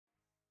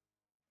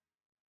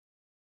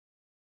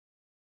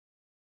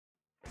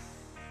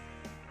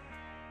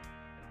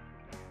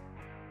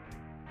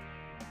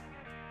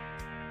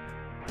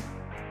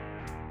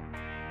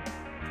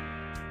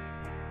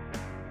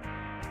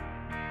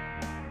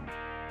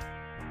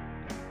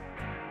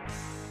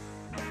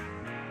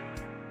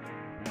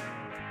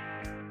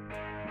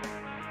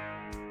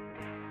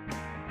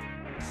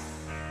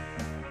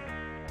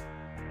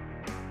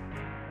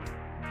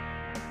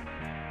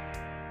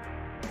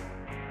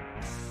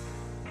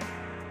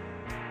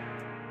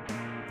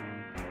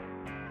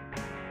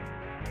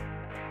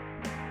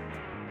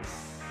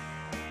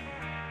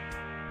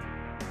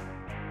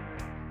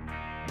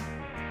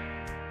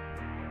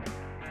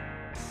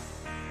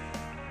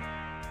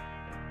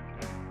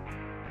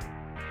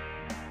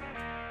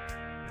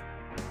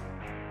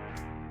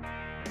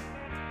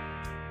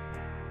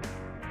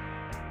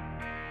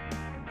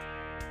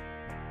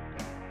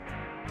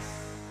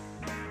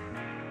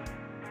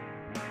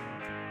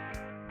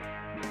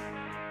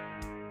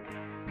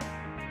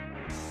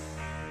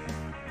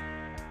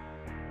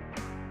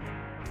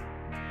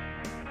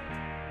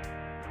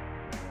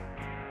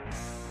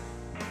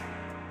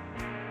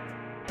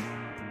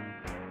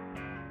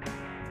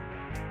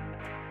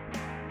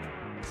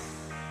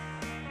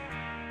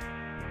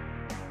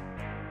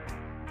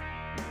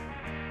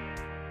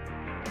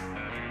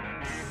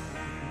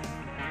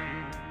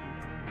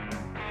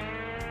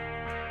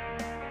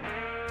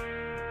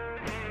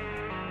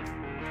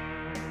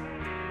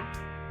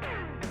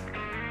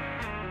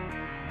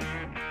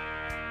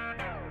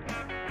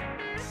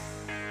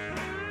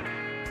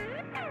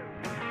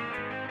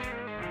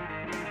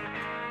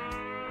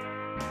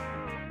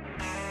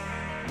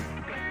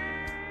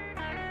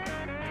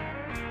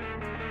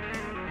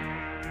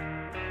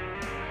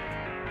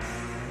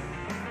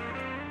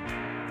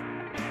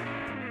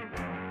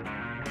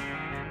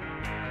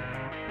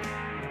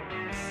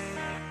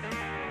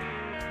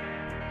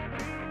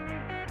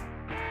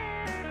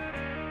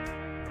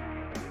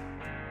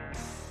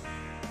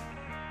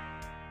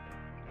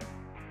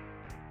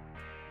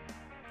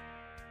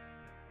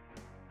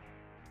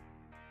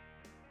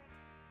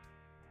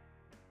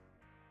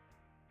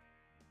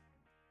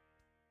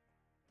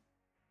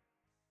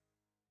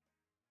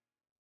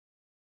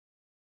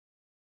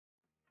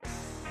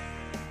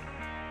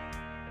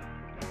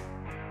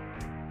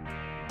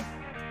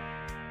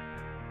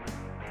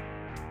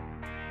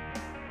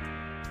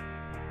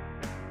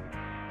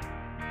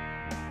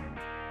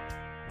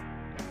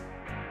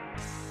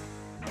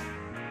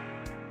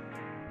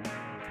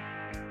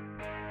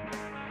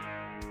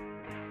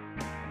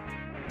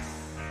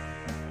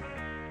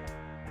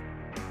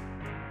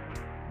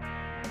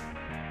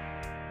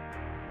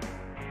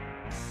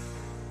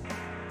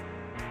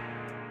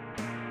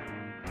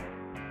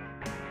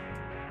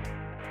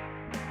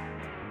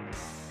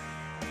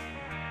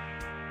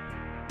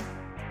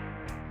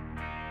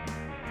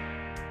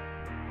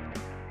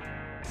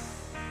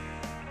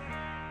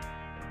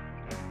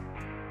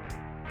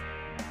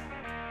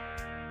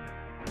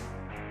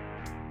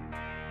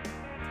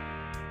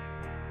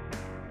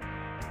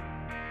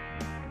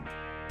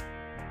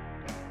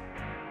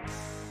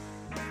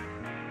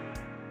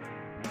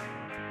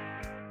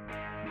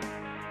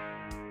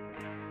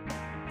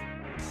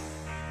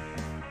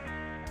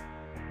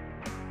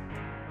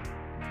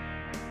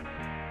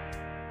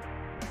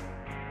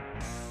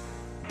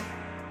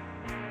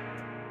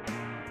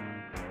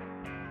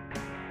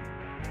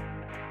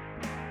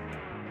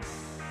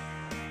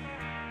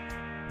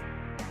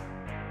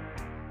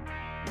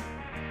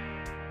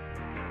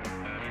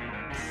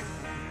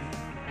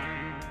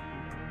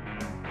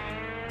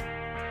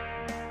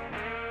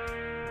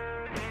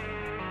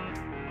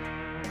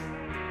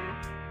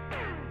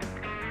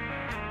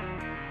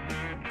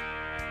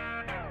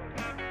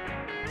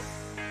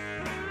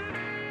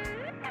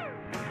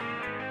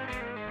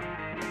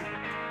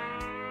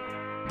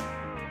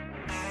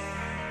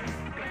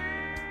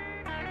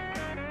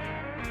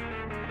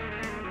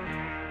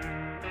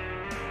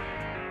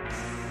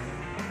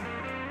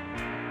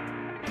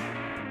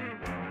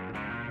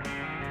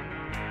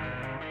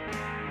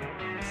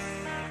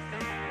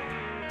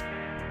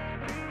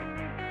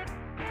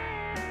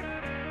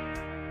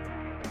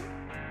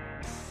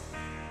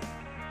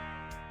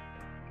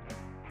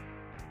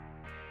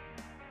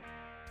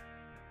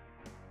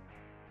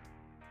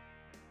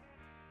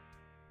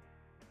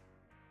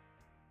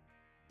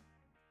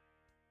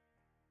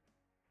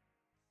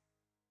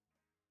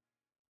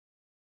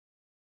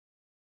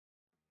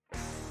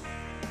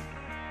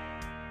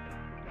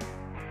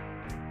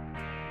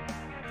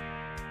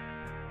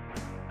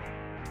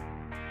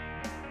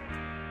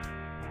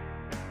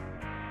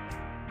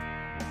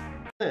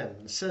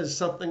says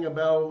something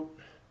about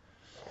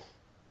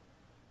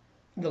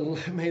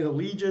may the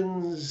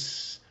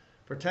legions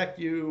protect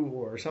you,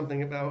 or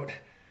something about,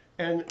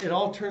 and it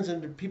all turns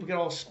into, people get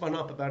all spun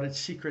up about its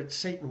secret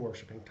Satan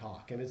worshiping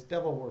talk and its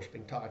devil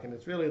worshiping talk, and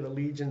it's really the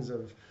legions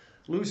of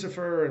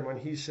Lucifer. And when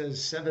he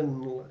says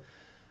seven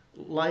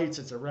lights,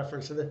 it's a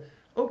reference to the.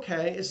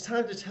 Okay, it's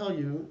time to tell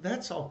you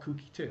that's all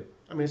kooky too.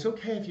 I mean, it's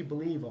okay if you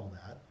believe all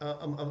that.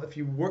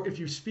 If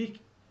you speak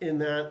in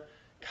that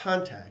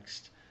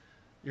context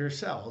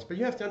yourselves, but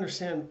you have to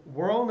understand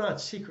we're all not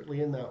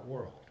secretly in that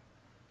world.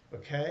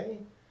 Okay?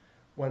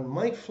 When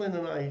Mike Flynn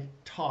and I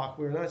talk,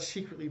 we're not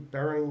secretly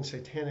burying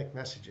satanic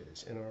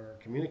messages in our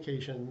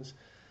communications.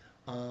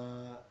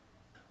 Uh,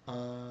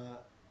 uh,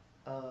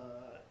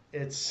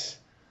 it's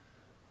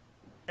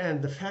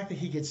and the fact that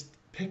he gets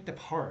picked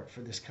apart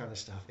for this kind of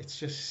stuff, it's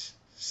just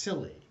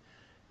silly,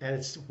 and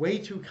it's way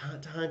too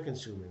time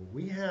consuming.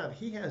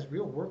 He has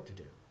real work to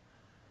do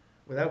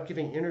without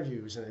giving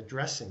interviews and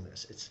addressing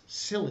this. It's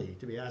silly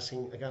to be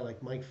asking a guy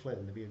like Mike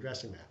Flynn to be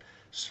addressing that.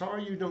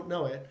 Sorry you don't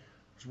know it.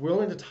 Was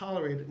willing to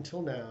tolerate it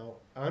until now.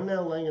 I'm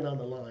now laying it on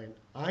the line.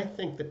 I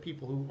think that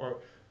people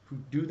who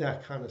do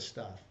that kind of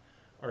stuff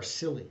are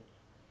silly.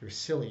 You're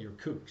silly. You're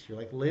kooks. You're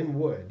like Lynn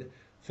Wood,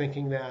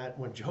 thinking that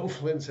when Joe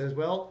Flynn says,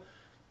 "Well,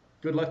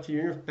 good luck to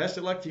you, best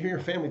of luck to you and your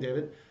family,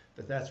 David,"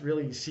 that's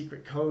really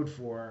secret code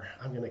for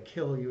 "I'm going to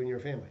kill you and your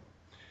family."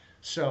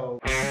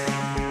 So.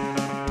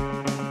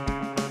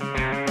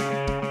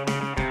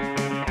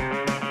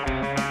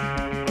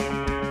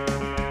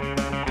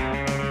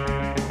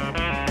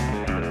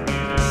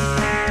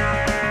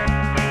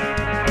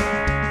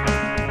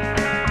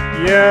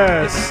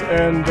 Yes,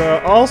 and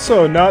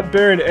also not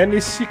bearing any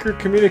secret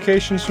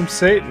communications from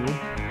Satan.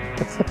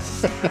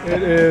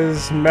 It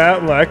is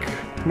Matt Leck,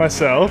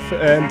 myself,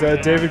 and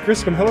David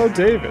Griscom. Hello,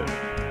 David.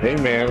 Hey,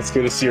 man, it's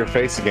good to see your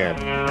face again.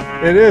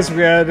 It is.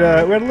 We had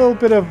a little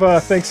bit of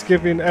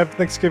Thanksgiving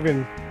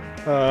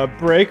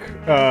break,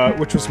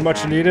 which was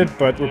much needed,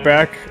 but we're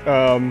back.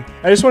 I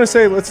just want to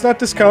say, let's not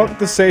discount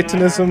the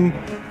Satanism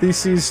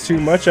theses too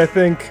much. I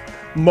think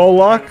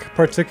Moloch,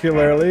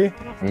 particularly,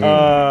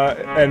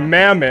 and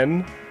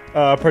Mammon,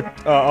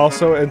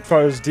 also, as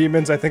far as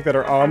demons, I think that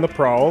are on the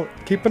prowl.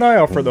 Keep an eye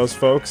out for those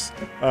folks.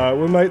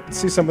 We might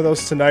see some of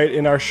those tonight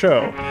in our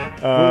show.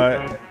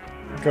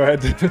 Go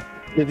ahead.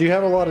 Did you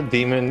have a lot of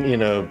demon,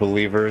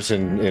 believers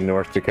in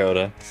North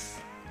Dakota?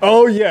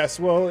 Oh yes.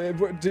 Well,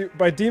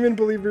 by demon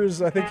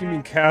believers, I think you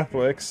mean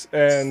Catholics,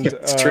 and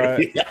it's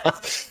true. Yeah.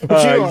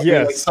 But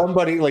yes. Like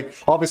somebody,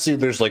 obviously,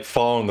 there's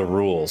following the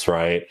rules,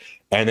 right?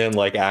 And then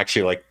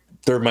actually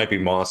there might be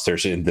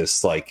monsters in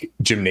this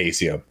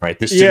gymnasium, right?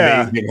 This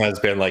gymnasium has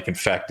been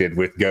infected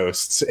with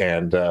ghosts,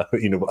 and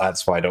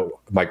that's why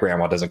my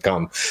grandma doesn't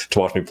come to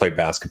watch me play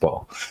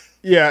basketball.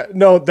 Yeah,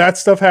 no, that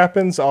stuff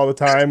happens all the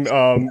time.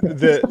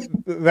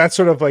 That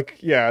sort of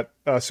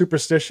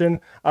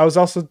superstition. I was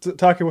also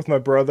talking with my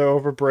brother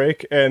over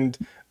break, and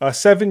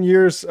 7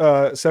 years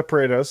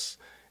separate us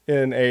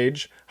in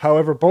age.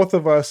 However, both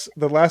of us,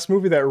 the last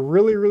movie that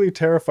really, really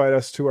terrified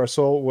us to our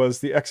soul was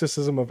The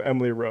Exorcism of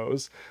Emily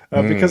Rose,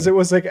 because it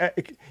was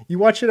you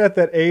watch it at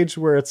that age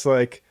where it's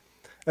at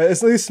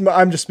least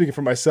I'm just speaking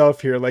for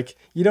myself here.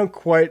 You don't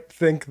quite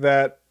think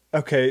that,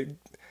 okay,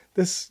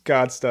 this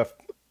God stuff,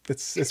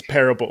 it's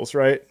parables,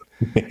 right?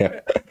 Yeah.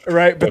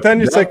 Right. But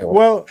then it's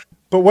well,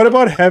 but what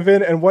about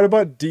heaven, and what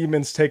about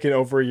demons taking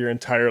over your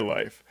entire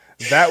life?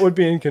 That would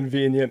be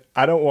inconvenient.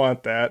 I don't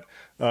want that.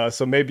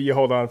 So maybe you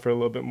hold on for a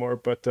little bit more.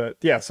 But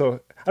so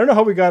I don't know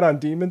how we got on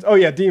demons. Oh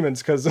yeah,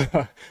 demons, because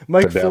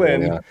Mike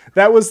Flynn,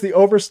 that was the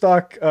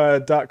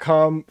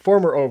Overstock.com,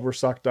 former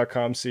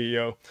Overstock.com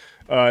CEO.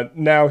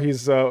 Now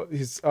he's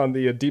on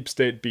the Deep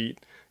State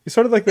beat. He's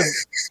sort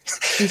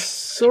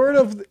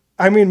of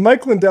I mean,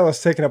 Mike Lindell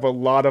has taken up a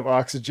lot of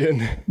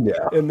oxygen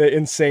in the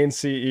insane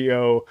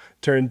CEO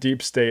turned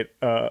Deep State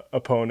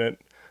opponent.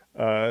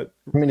 I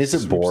mean, is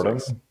it boredom?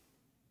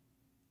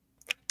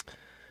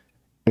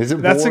 Is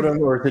it boredom,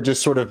 or is it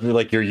just sort of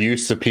you're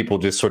used to people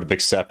just sort of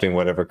accepting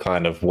whatever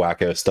kind of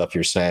wacko stuff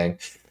you're saying?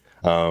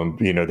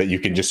 That you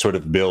can just sort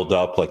of build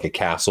up a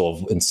castle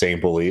of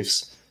insane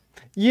beliefs.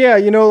 Yeah,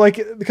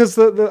 because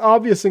the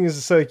obvious thing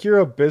is you're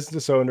a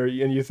business owner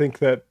and you think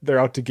that they're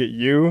out to get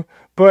you.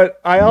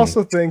 But I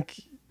also think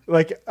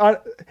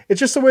it's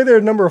just the way there are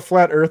a number of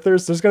flat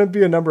earthers. There's going to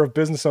be a number of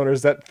business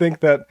owners that think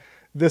that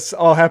this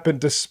all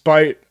happened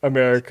despite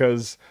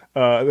America's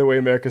the way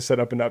America's set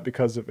up and not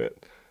because of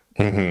it.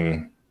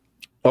 Mm-hmm.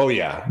 Oh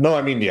yeah, no,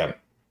 I mean, yeah,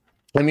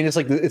 I mean,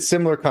 it's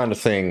similar kind of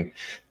thing.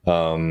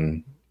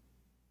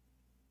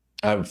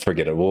 I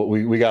forget it. Well,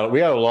 we got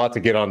a lot to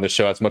get on this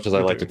show. As much as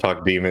I like to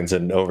talk demons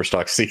and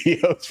Overstock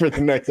CEOs for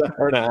the next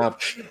hour and a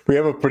half, we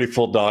have a pretty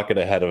full docket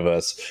ahead of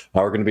us.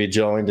 We're going to be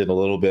joined in a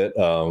little bit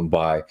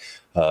by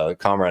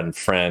comrade and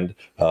friend,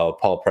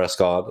 Paul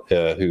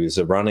Prescod,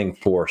 who's running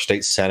for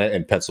state senate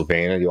in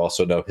Pennsylvania. You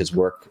also know his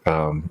work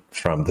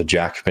from the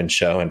Jacobin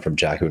Show and from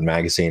Jacobin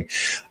Magazine.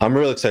 I'm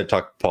really excited to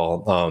talk to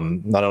Paul.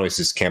 Not only is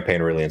his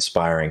campaign really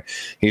inspiring,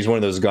 he's one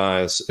of those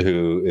guys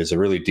who is a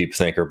really deep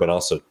thinker, but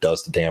also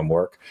does the damn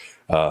work.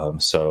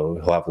 So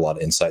he'll have a lot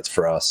of insights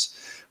for us.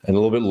 And a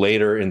little bit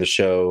later in the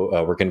show,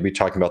 we're going to be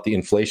talking about the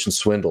inflation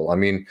swindle. I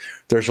mean,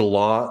 there's a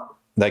lot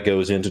that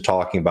goes into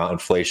talking about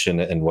inflation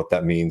and what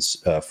that means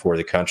for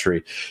the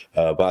country.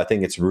 But I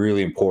think it's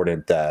really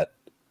important that,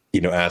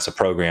 as a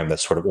program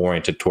that's sort of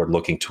oriented toward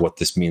looking to what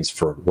this means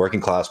for working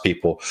class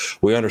people,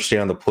 we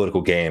understand the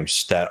political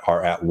games that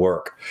are at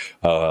work,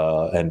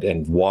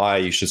 and why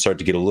you should start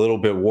to get a little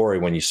bit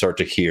worried when you start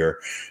to hear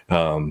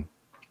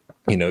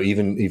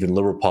even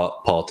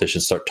liberal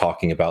politicians start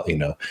talking about,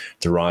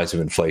 the rise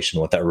of inflation,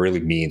 what that really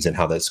means and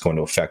how that's going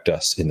to affect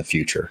us in the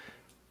future.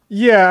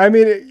 Yeah, I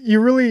mean,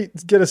 you really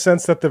get a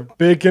sense that the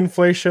big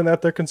inflation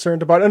that they're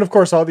concerned about, and of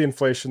course all the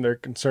inflation they're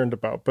concerned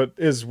about, but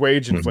is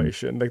wage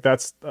inflation. Like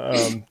that's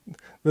the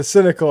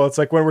cynical. It's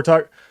like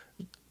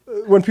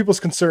when people's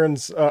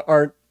concerns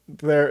aren't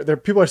there,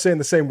 people are saying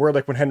the same word.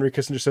 Like when Henry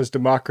Kissinger says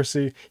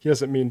democracy, he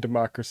doesn't mean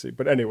democracy.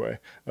 But anyway,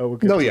 we'll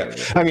get to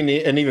that. I mean,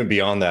 and even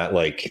beyond that,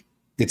 like,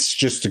 it's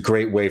just a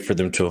great way for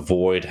them to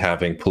avoid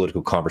having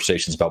political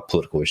conversations about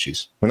political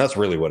issues. And that's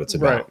really what it's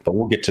about. Right. But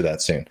we'll get to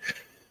that soon.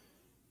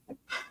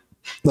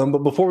 But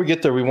before we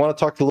get there, we want to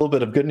talk a little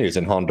bit of good news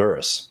in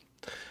Honduras.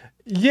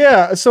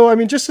 Yeah. So, I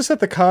mean, just to set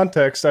the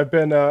context, I've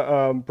been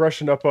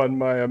brushing up on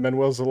my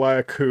Manuel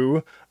Zelaya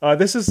coup.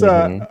 This is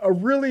a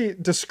really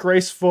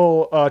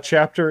disgraceful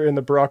chapter in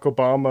the Barack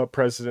Obama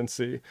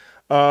presidency,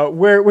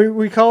 where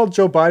we call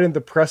Joe Biden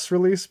the press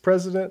release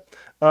president.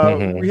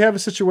 We have a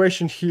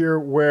situation here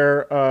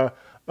where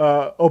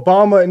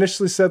Obama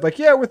initially said, like,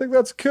 yeah, we think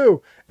that's a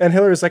coup. And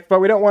Hillary's like, but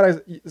we don't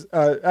want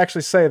to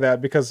actually say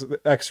that because of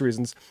X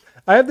reasons.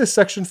 I have this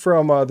section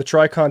from the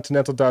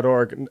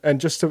tricontinental.org, and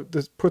just to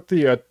put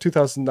the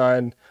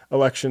 2009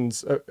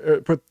 elections,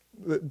 put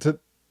the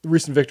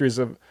recent victories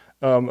of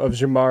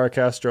Xiomara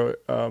Castro,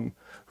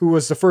 who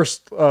was the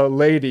first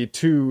lady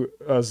to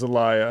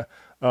Zelaya,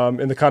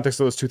 in the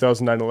context of those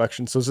 2009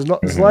 elections. So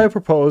Zelaya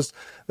proposed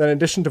that in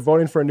addition to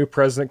voting for a new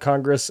president,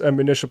 Congress, and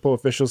municipal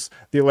officials,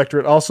 the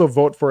electorate also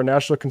vote for a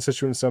national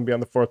constituent assembly on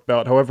the fourth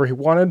ballot. However, he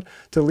wanted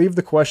to leave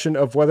the question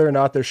of whether or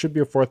not there should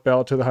be a fourth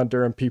ballot to the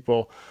Honduran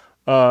people.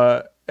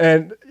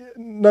 And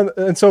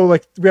so,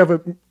 like, we have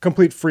a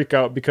complete freak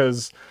out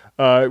because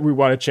we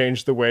want to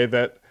change the way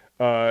that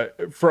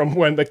from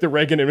when, like, the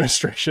Reagan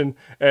administration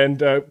and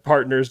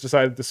partners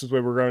decided this is the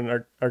way we're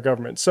running our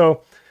government.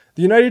 So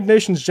the United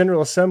Nations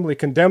General Assembly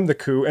condemned the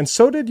coup, and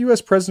so did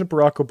U.S. President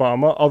Barack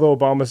Obama, although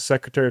Obama's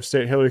Secretary of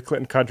State Hillary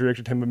Clinton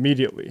contradicted him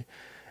immediately.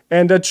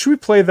 And should we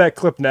play that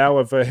clip now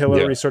of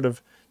Hillary sort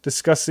of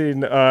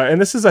discussing, and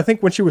this is, I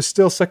think, when she was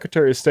still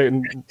Secretary of State,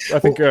 and I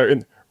think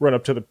in run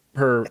up to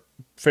her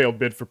failed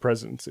bid for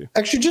presidency.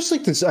 Actually, just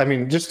like this, I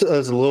mean, just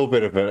as a little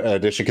bit of an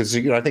addition, because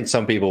I think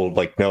some people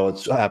know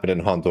it's happened in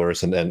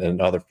Honduras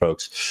and other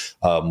folks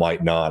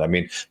might not. I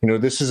mean,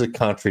 this is a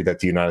country that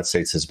the United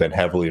States has been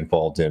heavily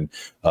involved in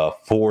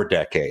for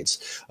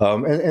decades.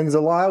 And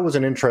Zelaya was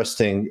an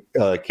interesting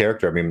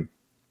character. I mean,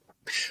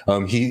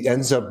 he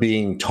ends up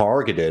being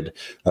targeted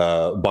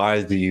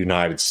by the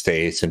United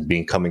States and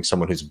becoming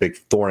someone who's a big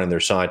thorn in their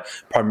side,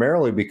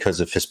 primarily because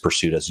of his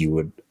pursuit, as you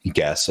would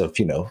guess, of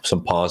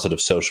some positive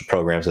social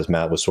programs, as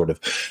Matt was sort of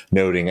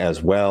noting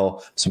as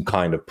well, some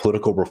kind of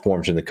political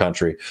reforms in the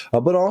country,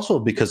 but also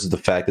because of the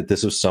fact that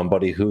this was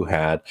somebody who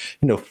had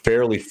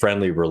fairly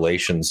friendly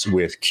relations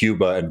with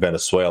Cuba and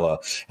Venezuela.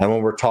 And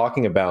when we're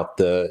talking about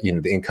the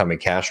the incoming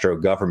Castro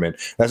government,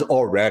 that's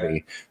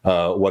already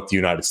what the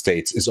United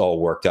States is all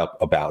worked up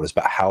about, is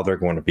about how they're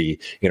going to be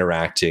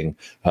interacting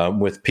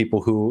with people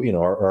who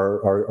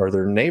are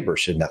their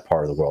neighbors in that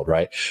part of the world,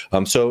 right?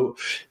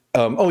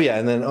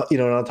 And then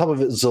on top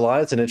of it,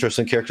 Zelaya is an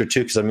interesting character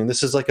too, because I mean,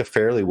 this is like a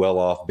fairly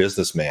well-off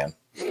businessman,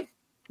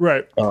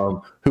 right?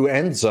 Who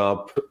ends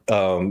up,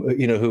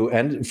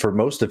 for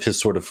most of his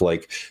sort of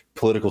like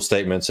political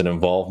statements and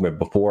involvement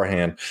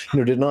beforehand,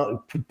 did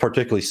not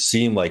particularly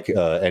seem like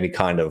any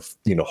kind of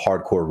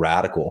hardcore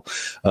radical.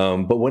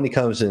 But when he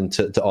comes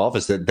into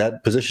office,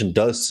 that position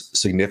does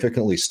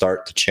significantly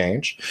start to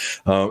change,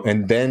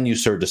 and then you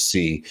start to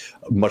see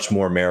much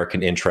more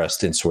American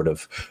interest in sort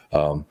of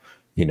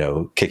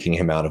kicking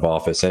him out of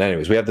office. And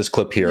anyways, we have this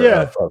clip here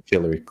of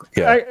Hillary.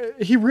 Yeah.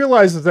 He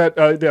realizes that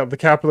the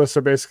capitalists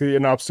are basically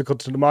an obstacle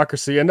to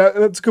democracy, and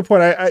that's a good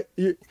point. I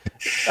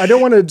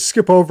don't want to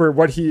skip over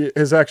what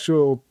his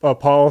actual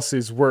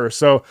policies were.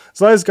 So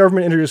Zelaya's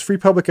government introduced free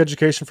public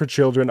education for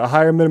children, a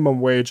higher minimum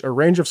wage, a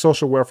range of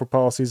social welfare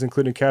policies,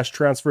 including cash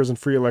transfers and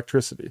free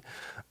electricity.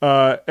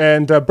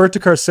 And Berta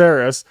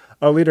Cáceres,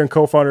 a leader and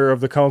co-founder of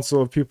the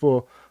Council of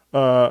People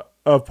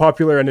of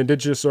Popular and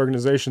Indigenous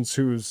Organizations,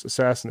 who's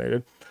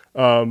assassinated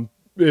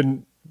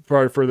in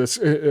part for this,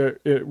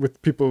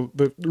 with people,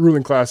 the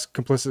ruling class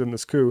complicit in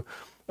this coup.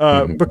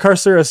 But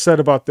Carcera said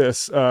about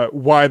this,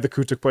 why the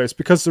coup took place.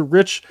 Because the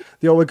rich,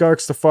 the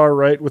oligarchs, the far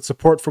right, with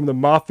support from the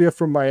mafia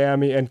from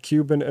Miami and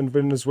Cuban and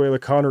Venezuela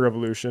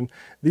counter-revolution,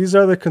 these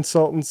are the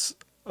consultants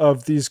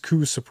of these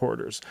coup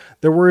supporters.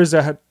 Their worry is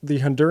that the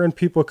Honduran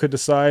people could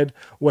decide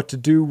what to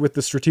do with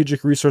the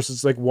strategic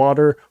resources like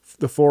water,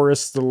 the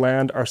forests, the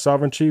land, our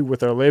sovereignty,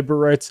 with our labor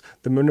rights,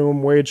 the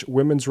minimum wage,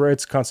 women's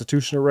rights,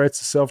 constitutional rights,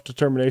 the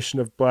self-determination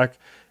of Black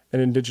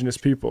and indigenous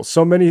people.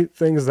 So many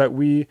things that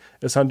we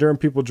as Honduran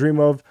people dream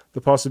of,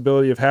 the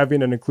possibility of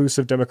having an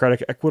inclusive,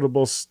 democratic,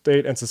 equitable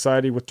state and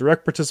society with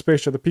direct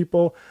participation of the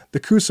people. The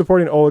coup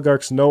supporting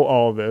oligarchs know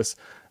all of this.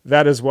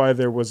 That is why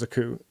there was a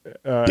coup.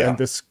 And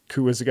this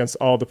coup is against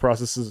all the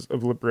processes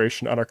of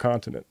liberation on our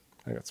continent.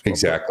 I think that's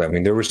exactly. I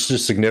mean, there was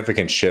just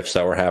significant shifts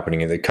that were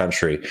happening in the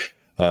country.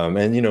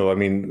 And, you know, I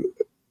mean,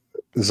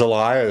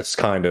 Zelaya's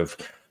kind of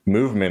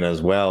movement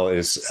as well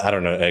is, I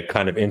don't know, a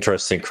kind of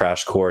interesting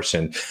crash course.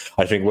 And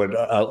I think what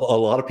a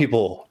lot of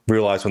people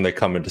realize when they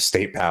come into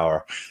state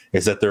power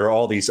is that there are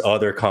all these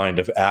other kind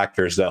of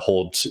actors that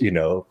hold, you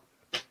know,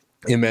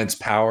 immense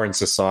power in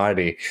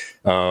society.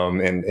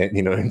 And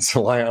you know, and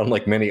Zelaya,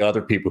 unlike many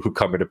other people who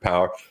come into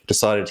power,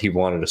 decided he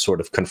wanted to sort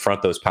of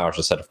confront those powers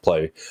instead of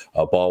play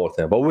ball with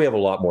them. But we have a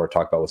lot more to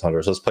talk about with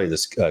Honduras. Let's play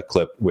this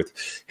clip with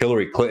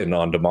Hillary Clinton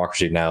on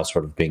Democracy Now!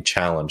 Sort of being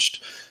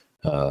challenged.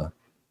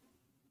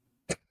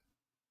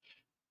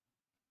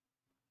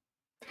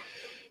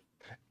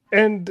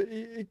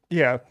 And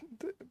yeah,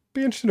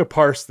 be interesting to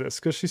parse this,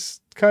 because she's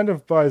kind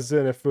of buys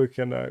in, if we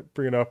can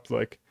bring it up,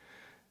 like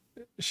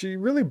she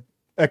really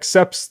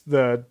accepts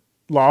the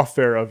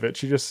lawfare of it.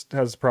 She just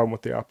has a problem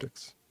with the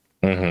optics.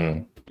 Do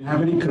you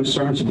have any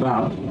concerns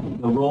about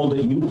the role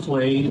that you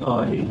played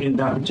in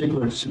that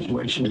particular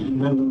situation,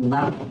 even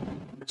not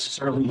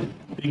necessarily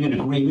being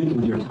in agreement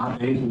with your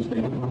top aides in the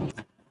State Department?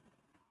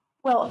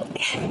 Well,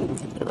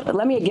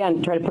 let me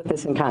again try to put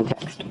this in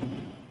context.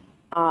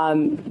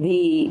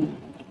 The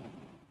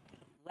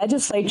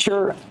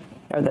legislature,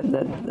 or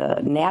the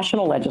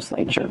national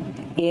legislature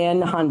in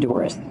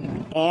Honduras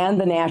and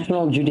the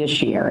national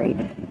judiciary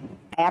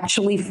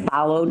actually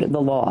followed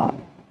the law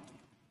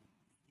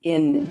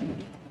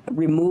in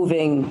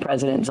removing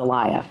President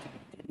Zelaya.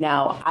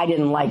 Now, I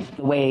didn't like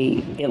the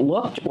way it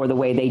looked or the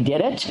way they did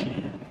it,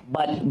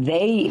 but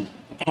they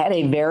had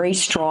a very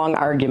strong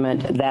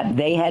argument that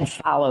they had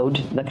followed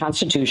the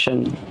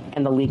Constitution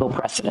and the legal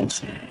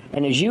precedents.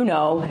 And as you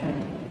know,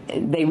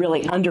 they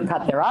really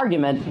undercut their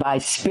argument by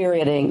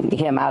spiriting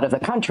him out of the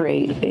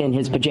country in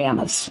his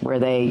pajamas, where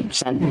they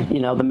sent, you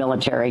know, the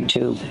military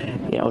to,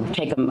 you know,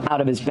 take him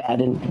out of his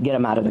bed and get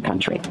him out of the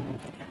country.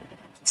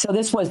 So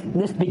this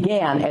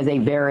began as a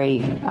very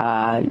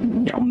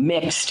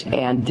mixed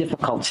and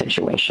difficult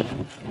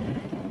situation.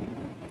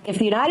 If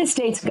the United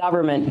States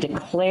government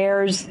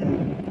declares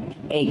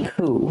a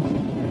coup,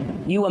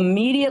 you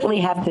immediately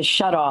have to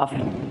shut off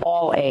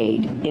all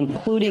aid,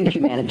 including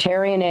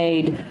humanitarian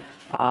aid,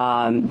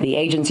 the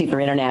Agency for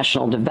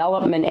International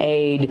Development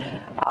Aid,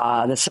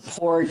 the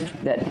support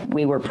that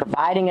we were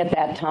providing at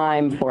that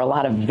time for a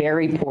lot of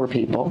very poor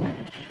people.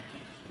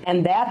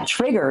 And that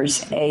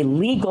triggers a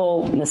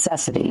legal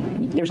necessity.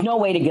 There's no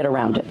way to get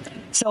around it.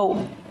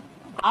 So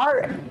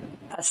our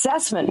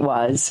assessment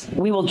was,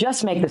 we will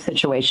just make the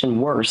situation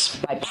worse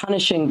by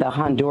punishing the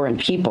Honduran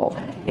people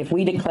if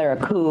we declare a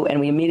coup and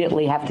we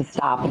immediately have to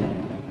stop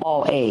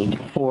all aid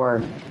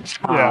for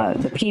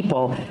the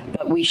people.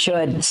 But we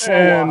should slow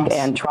up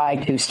and try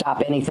to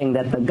stop anything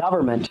that the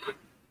government.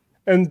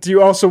 And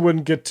you also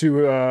wouldn't get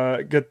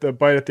to get the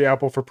bite at the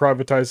apple for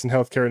privatizing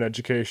healthcare and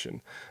education,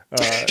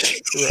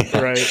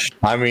 right?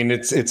 I mean,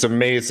 it's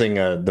amazing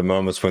the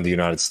moments when the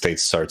United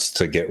States starts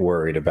to get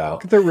worried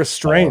about the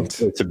restraint,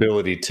 its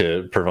ability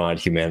to provide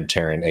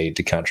humanitarian aid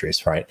to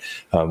countries, right?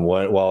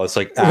 While it's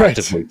like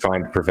actively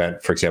trying to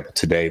prevent, for example,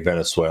 today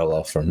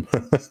Venezuela from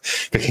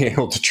being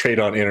able to trade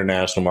on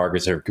international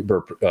markets or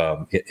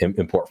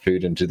import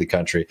food into the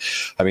country.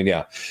 I mean,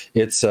 yeah,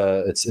 it's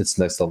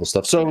next level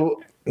stuff. So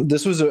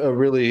this was a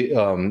really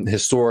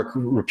historic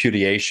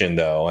repudiation,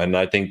 though, and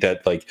I think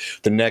that like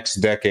the next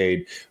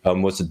decade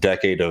was a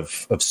decade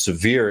of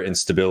severe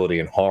instability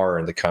and horror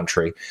in the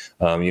country.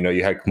 You know,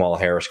 you had Kamala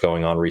Harris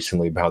going on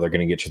recently about how they're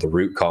going to get to the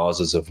root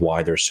causes of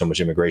why there's so much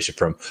immigration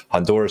from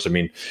Honduras. I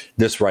mean,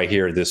 this right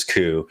here, this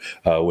coup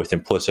with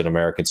implicit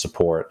American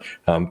support,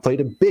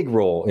 played a big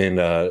role in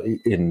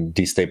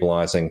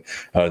destabilizing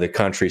the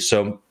country.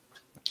 So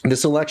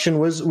this election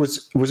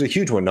was a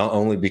huge one, not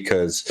only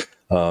because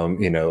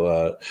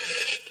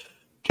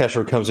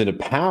Castro comes into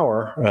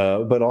power,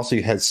 but also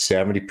you had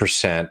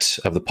 70%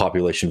 of the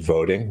population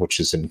voting, which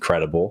is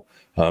incredible.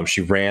 She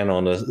ran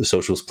on a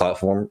socialist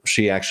platform.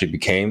 She actually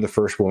became the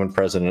first woman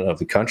president of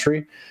the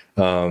country.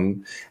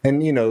 And,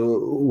 you know,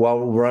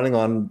 while running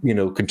on, you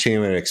know,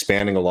 continuing and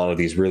expanding a lot of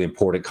these really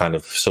important kind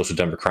of social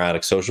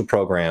democratic social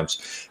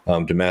programs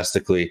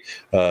domestically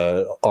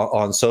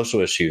on social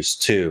issues,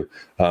 too,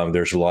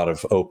 there's a lot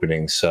of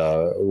openings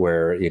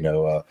where, you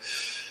know,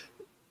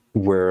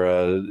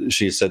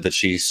 she said that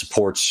she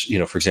supports,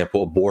 for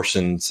example,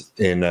 abortions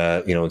in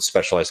in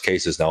specialized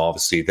cases. Now,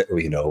 obviously, that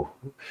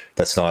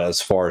that's not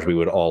as far as we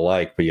would all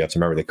like, but you have to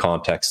remember the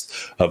context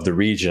of the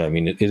region. I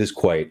mean, it is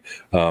quite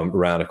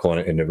radical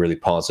and a really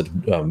positive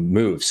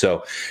move.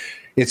 So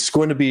it's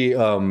going to be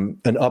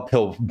an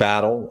uphill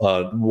battle,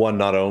 one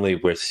not only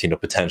with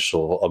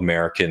potential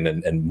American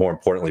and more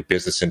importantly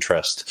business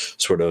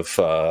interest sort of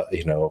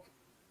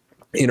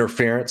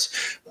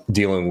interference,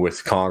 dealing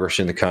with Congress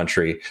in the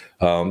country,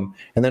 and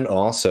then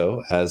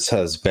also, as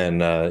has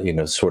been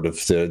sort of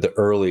the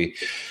early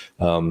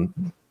as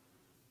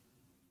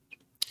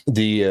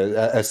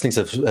things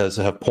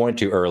have pointed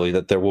to early,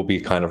 that there will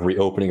be kind of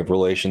reopening of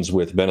relations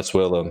with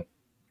Venezuela,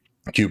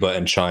 Cuba,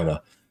 and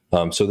China.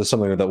 So this is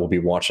something that we'll be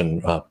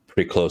watching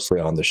pretty closely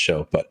on the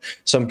show. But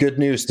some good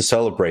news to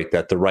celebrate,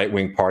 that the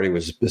right-wing party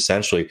was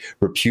essentially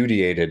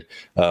repudiated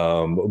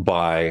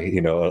by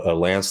a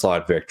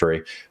landslide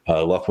victory.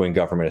 Left-wing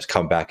government has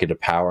come back into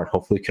power and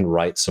hopefully can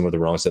right some of the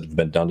wrongs that have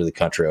been done to the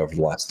country over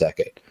the last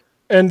decade.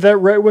 And that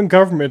right-wing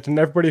government and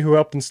everybody who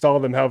helped install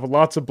them have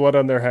lots of blood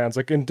on their hands.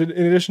 Like in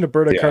addition to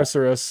Berta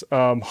Cáceres,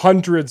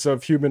 hundreds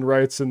of human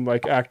rights and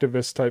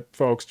activist type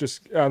folks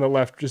just on the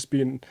left just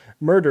being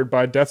murdered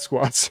by death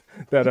squads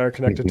that are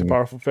connected to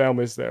powerful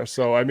families there.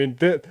 So I mean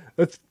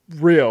that's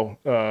real.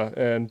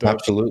 And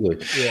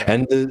absolutely,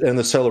 and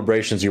the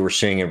celebrations you were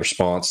seeing in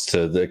response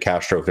to the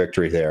Castro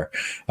victory there,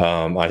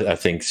 I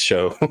think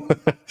show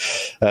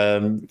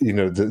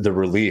the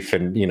relief.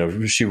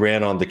 And she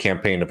ran on the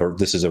campaign of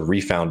this is a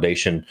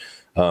refoundation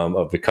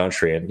of the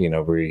country,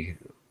 and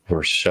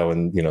we're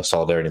showing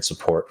solidarity and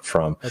support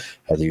from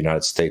the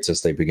United States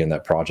as they begin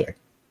that project.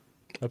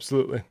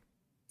 Absolutely.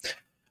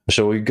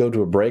 Shall we go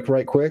to a break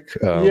right quick?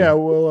 Yeah,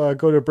 we'll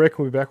go to a break and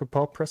we'll be back with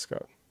Paul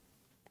Prescod.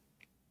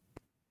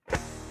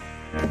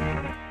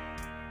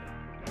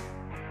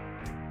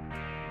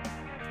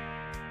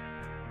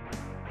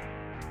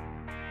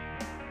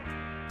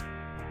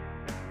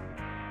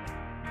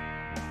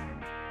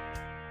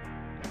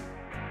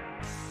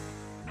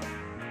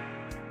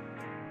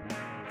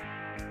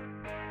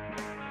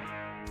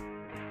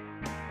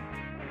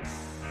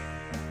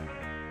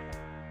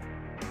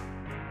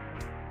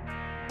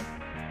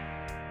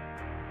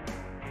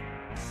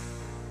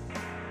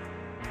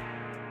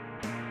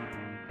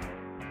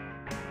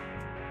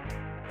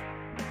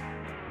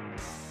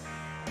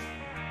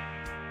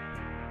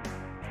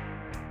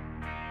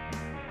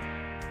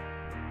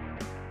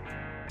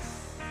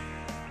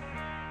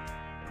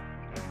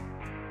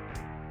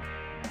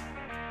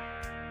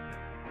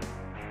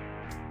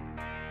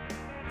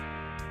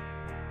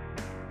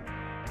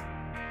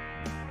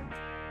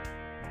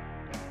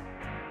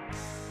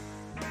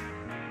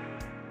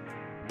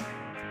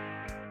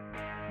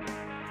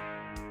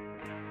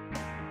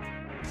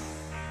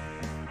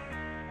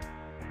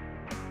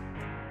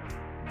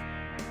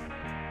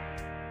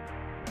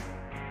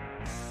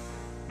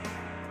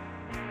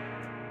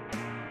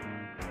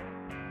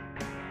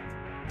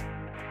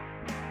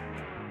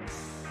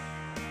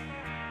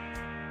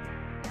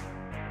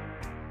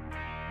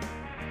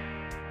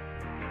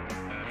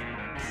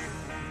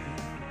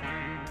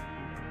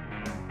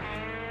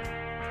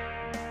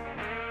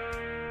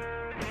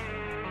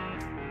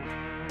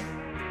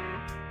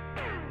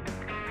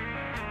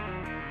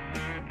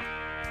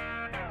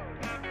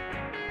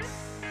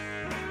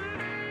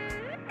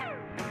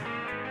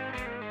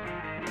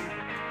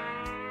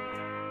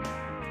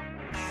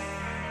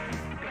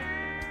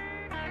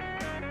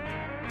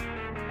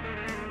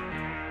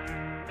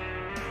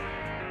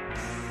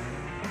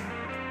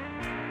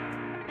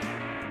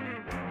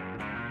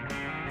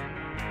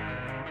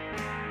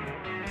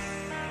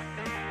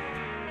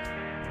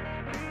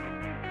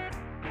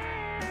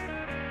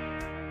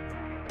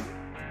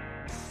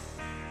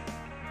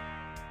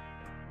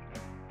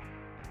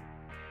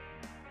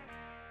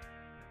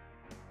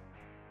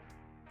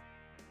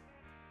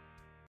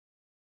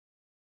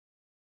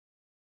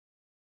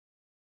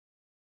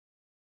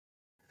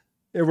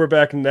 Yeah, we're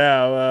back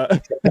now.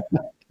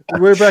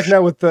 We're back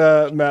now with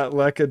Matt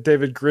Leck,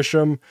 David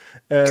Grisham,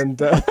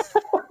 and and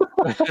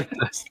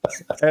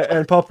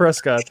Paul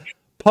Prescod.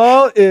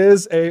 Paul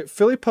is a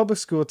Philly public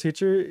school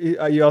teacher.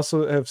 You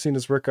also have seen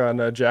his work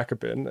on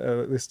Jacobin.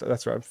 At least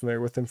that's where I'm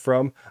familiar with him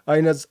from.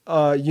 And as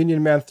a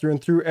union man through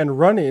and through, and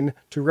running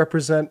to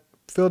represent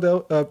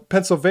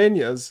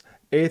Pennsylvania's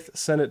 8th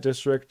Senate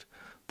District.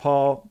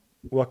 Paul,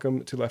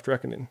 welcome to Left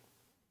Reckoning.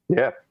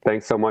 Yeah,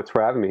 thanks so much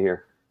for having me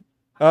here.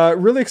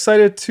 Really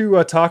excited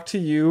to talk to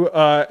you,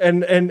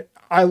 and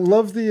I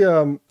love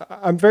the.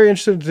 I'm very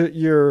interested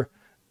in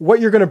what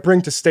you're going to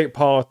bring to state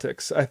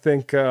politics. I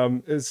think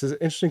it's an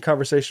interesting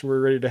conversation we're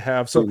ready to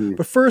have. So,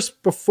 But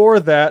first, before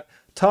that,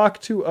 talk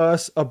to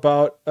us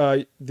about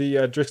the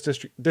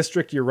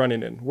district you're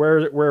running in.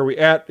 Where are we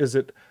at? Is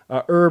it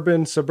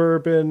urban,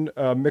 suburban,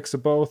 mix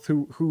of both?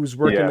 Who's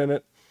working in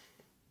it?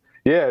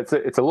 Yeah, it's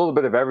a little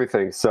bit of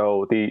everything.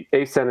 So the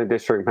 8th Senate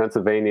District in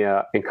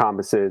Pennsylvania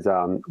encompasses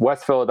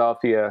West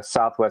Philadelphia,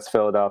 Southwest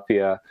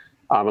Philadelphia,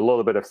 a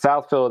little bit of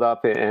South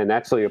Philadelphia, and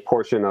actually a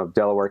portion of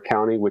Delaware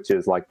County, which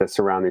is like the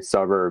surrounding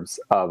suburbs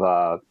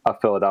of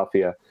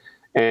Philadelphia.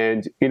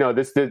 And,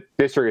 this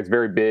district is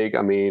very big.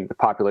 I mean, the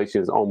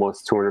population is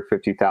almost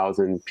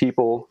 250,000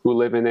 people who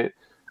live in it.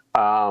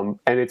 And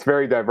it's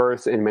very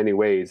diverse in many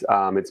ways.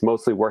 It's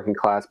mostly working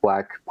class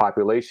Black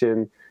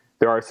population.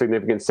 There are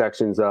significant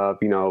sections of,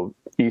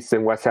 East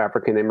and West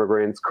African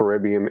immigrants,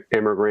 Caribbean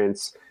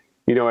immigrants.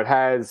 It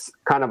has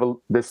kind of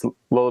this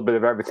little bit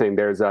of everything.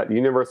 There's the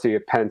University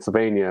of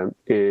Pennsylvania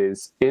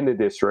is in the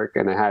district,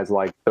 and it has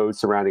like those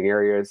surrounding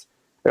areas.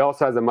 It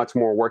also has a much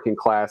more working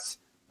class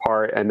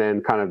part, and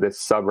then kind of this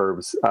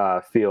suburbs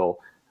feel.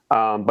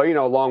 But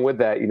along with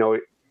that,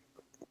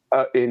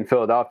 in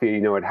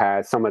Philadelphia, it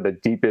has some of the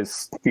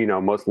deepest,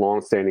 most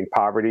longstanding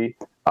poverty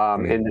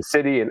in the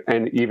city,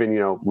 and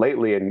even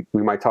lately, and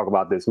we might talk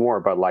about this more,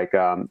 but like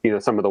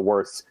some of the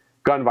worst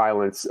gun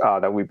violence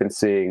that we've been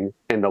seeing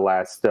in the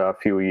last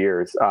few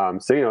years.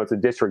 So it's a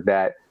district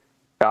that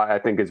I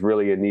think is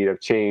really in need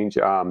of change.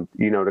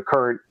 The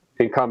current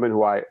incumbent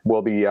who I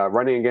will be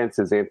running against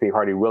is Anthony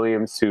Hardy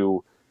Williams,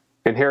 who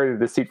inherited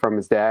the seat from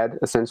his dad,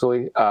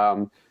 essentially.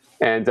 And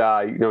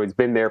he's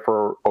been there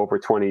for over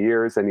 20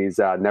 years, and he's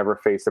never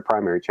faced a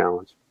primary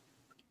challenge.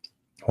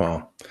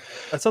 Wow.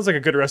 That sounds like a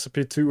good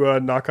recipe to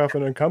knock off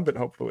an incumbent,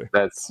 hopefully.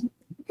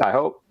 I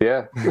hope,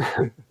 yeah.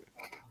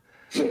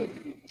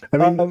 I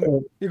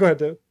mean, you go ahead,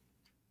 Dave.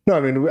 No, I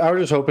mean, I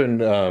was just hoping,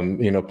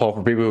 Paul,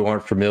 for people who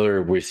aren't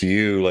familiar with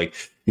you, like,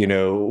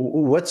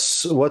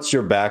 what's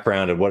your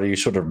background and what are you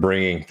sort of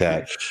bringing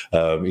that,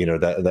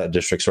 that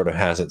district sort of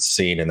hasn't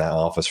seen in that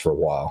office for a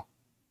while?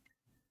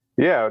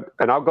 Yeah,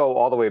 and I'll go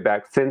all the way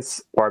back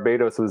since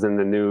Barbados was in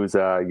the news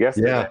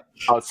yesterday. Yeah.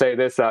 I'll say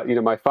this,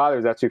 my father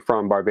is actually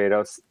from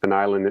Barbados, an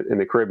island in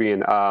the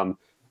Caribbean.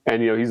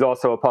 And, he's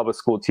also a public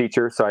school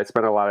teacher. So I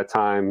spent a lot of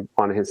time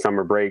on his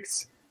summer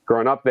breaks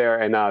growing up there.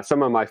 And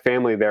some of my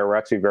family there were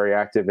actually very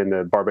active in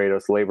the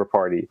Barbados Labor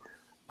Party.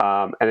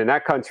 And in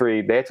that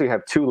country, they actually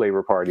have two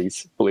labor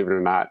parties, believe it or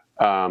not.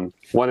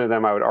 One of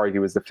them, I would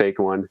argue, is the fake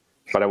one,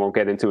 but I won't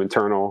get into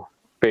internal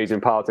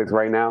Bayesian politics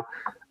right now.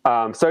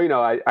 So,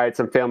 I had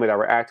some family that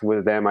were active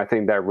with them. I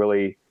think that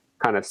really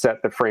kind of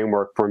set the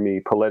framework for me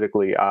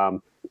politically.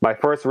 My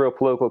first real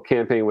political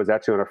campaign was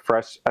actually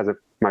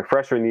my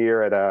freshman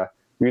year at a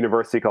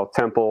university called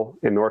Temple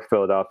in North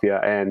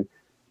Philadelphia. And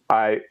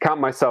I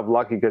count myself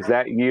lucky because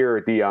that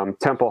year the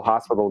Temple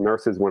Hospital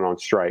nurses went on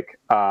strike.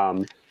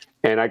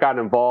 And I got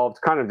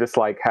involved kind of just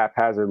like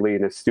haphazardly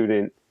in a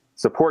student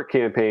support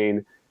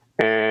campaign.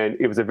 And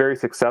it was a very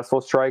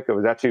successful strike. It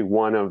was actually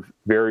one of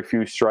very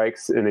few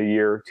strikes in the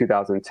year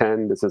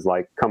 2010. This is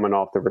like coming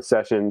off the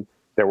recession.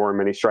 There weren't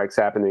many strikes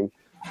happening.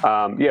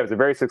 It was a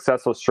very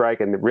successful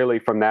strike. And really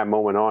from that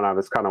moment on, I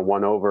was kind of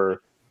won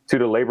over to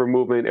the labor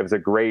movement. It was a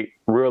great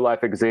real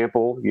life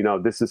example.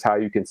 This is how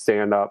you can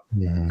stand up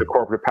to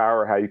corporate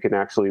power, how you can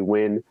actually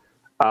win.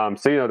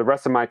 So, the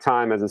rest of my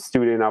time as a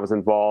student, I was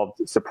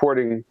involved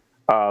supporting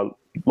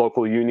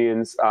local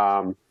unions,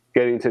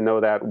 getting to know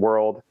that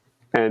world.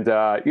 And,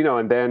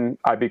 and then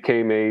I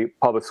became a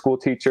public school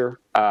teacher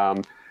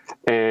and,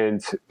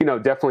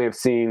 definitely have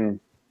seen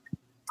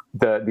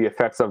the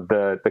effects of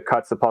the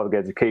cuts to public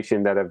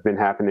education that have been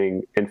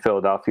happening in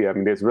Philadelphia. I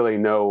mean, there's really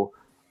no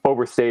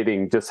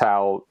overstating just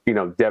how,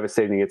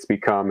 devastating it's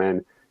become.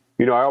 And,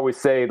 I always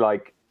say,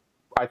 like,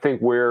 I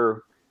think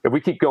if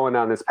we keep going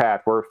down this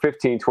path, we're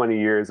 15, 20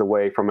 years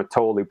away from a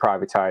totally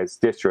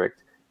privatized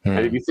district.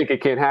 And if you think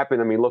it can't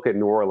happen, I mean, look at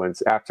New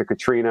Orleans after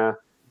Katrina.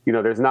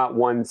 There's not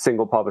one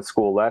single public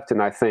school left.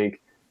 And I think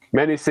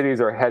many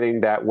cities are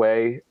heading that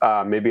way,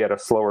 maybe at a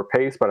slower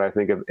pace, but I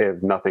think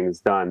if nothing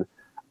is done.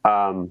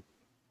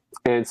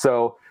 And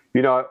so,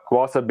 I've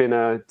also been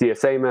a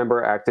DSA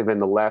member, active in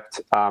the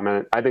left.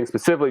 And I think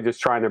specifically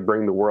just trying to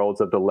bring the worlds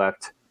of the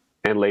left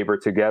and labor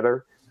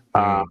together.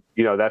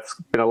 That's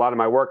been a lot of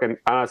my work. And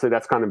honestly,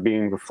 that's kind of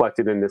being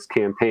reflected in this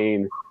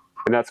campaign.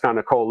 And that's kind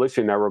of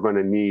coalition that we're going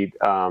to need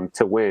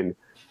to win.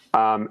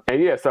 So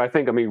I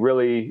think,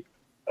 really,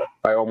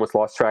 I almost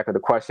lost track of the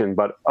question,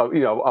 but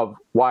of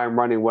why I'm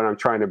running, what I'm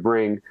trying to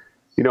bring,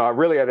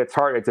 really at its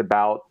heart, it's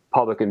about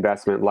public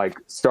investment, like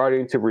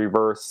starting to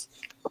reverse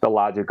the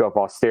logic of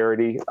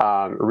austerity,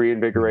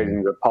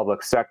 reinvigorating the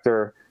public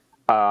sector.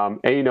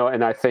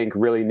 And I think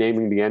really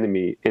naming the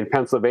enemy in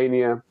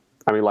Pennsylvania.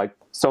 I mean, like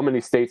so many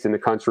states in the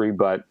country,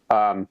 but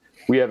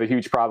we have a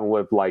huge problem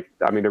with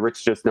the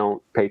rich just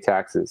don't pay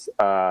taxes.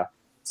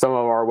 Some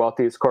of our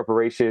wealthiest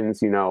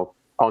corporations,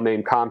 I'll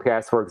name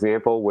Comcast, for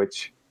example,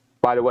 which,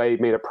 by the way,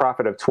 made a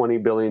profit of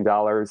 $20 billion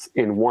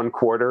in 1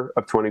 quarter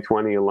of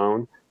 2020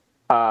 alone.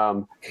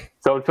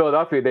 So in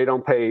Philadelphia, they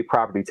don't pay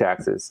property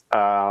taxes.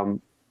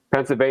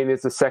 Pennsylvania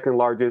is the second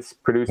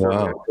largest producer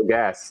of natural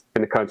gas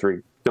in the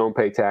country. Don't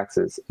pay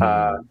taxes.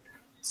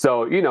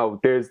 So,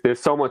 there's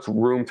so much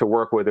room to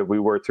work with if we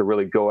were to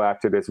really go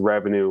after this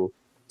revenue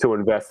to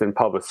invest in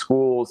public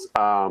schools.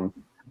 And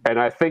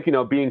I think,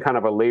 being kind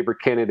of a labor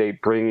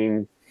candidate,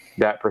 bringing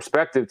that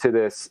perspective to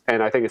this.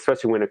 And I think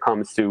especially when it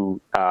comes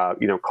to,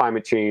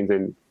 climate change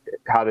and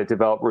how to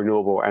develop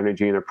renewable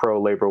energy in a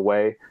pro-labor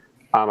way.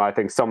 I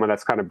think someone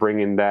that's kind of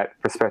bringing that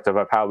perspective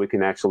of how we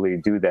can actually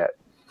do that.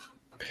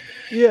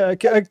 Yeah,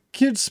 can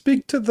you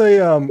speak to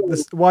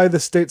the why the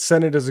state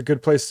senate is a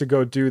good place to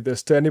go do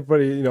this? To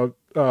anybody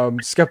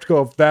skeptical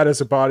of that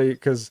as a body,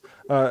 because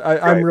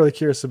I'm really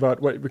curious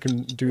about what we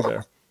can do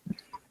there.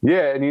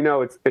 Yeah, and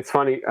it's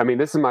funny. I mean,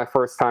 this is my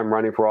first time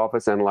running for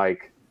office, and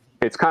like,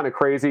 it's kind of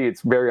crazy.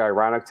 It's very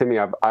ironic to me.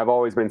 I've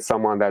always been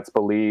someone that's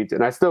believed,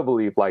 and I still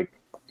believe, like,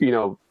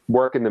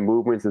 work in the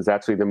movements is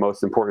actually the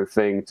most important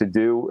thing to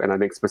do, and I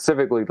think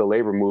specifically the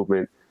labor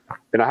movement.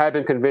 And I have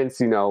been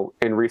convinced, in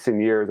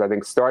recent years, I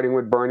think starting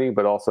with Bernie,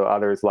 but also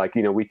others, like,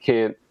 we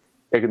can't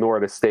ignore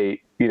the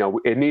state.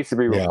 It needs to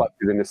be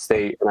reflected in the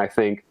state. And I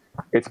think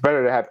it's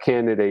better to have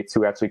candidates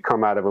who actually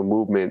come out of a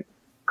movement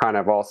kind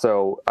of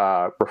also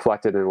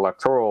reflected in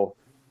electoral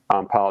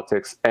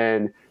politics.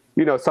 And,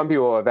 some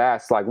people have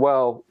asked, like,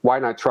 well, why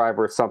not try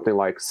for something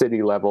like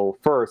city level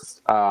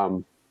first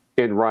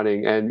in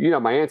running? And,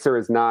 my answer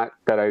is not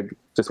that I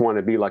just want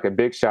to be like a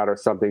big shot or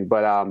something,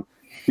 but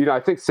I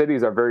think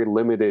cities are very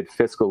limited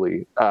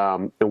fiscally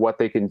in what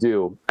they can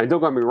do. And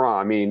don't get me wrong.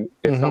 I mean,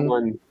 if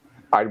someone,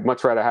 I'd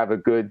much rather have a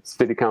good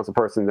city council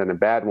person than a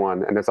bad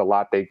one. And there's a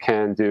lot they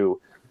can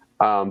do.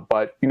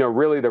 But,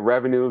 really the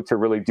revenue to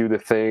really do the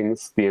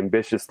things, the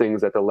ambitious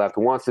things that the left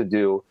wants to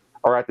do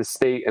are at the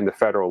state and the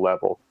federal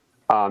level.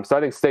 So I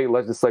think state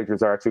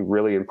legislatures are actually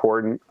really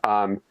important.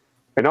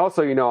 And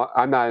also,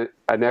 I'm not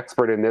an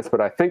expert in this,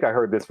 but I think I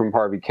heard this from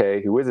Harvey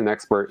Kaye, who is an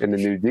expert in the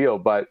New Deal.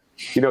 But,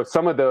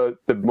 some of the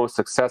most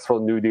successful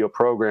New Deal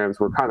programs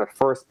were kind of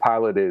first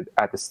piloted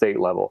at the state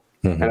level.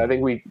 And I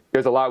think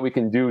there's a lot we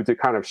can do to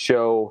kind of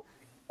show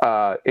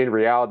in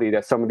reality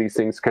that some of these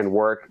things can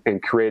work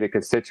and create a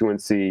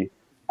constituency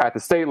at the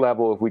state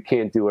level if we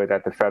can't do it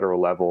at the federal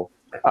level.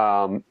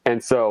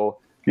 And so,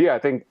 I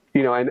think,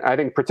 and I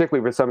think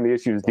particularly for some of the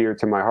issues dear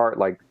to my heart,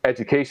 like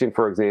education,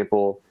 for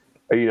example,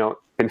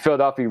 in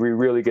Philadelphia, we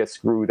really get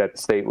screwed at the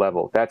state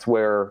level. That's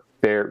where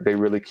they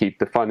really keep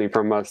the funding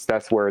from us.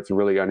 That's where it's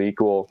really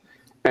unequal.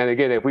 And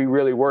again, if we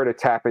really were to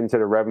tap into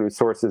the revenue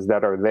sources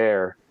that are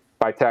there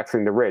by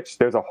taxing the rich,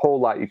 there's a whole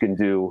lot you can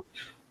do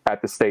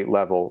at the state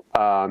level.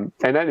 And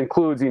that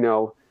includes,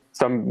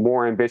 some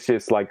more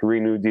ambitious like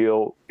Green New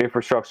Deal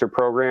infrastructure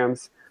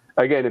programs.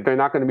 Again, if they're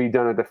not going to be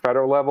done at the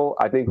federal level,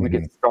 I think we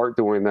can start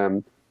doing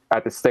them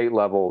at the state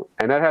level.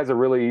 And that has a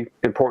really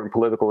important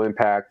political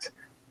impact,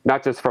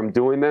 not just from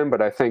doing them,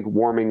 but I think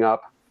warming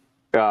up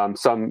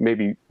some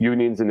maybe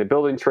unions in the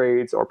building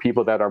trades or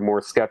people that are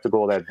more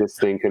skeptical that this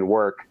thing can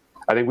work.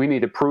 I think we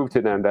need to prove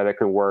to them that it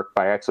can work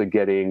by actually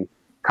getting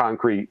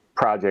concrete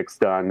projects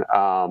done.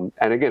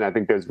 And again, I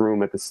think there's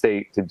room at the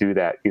state to do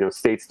that.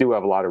 States do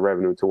have a lot of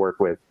revenue to work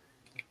with.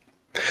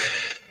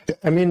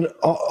 I mean,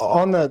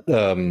 on that,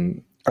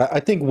 I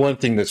think one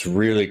thing that's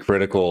really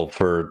critical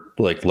for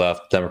like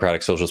left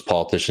Democratic socialist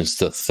politicians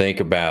to think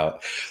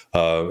about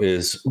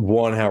is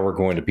one, how we're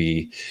going to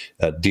be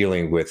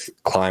dealing with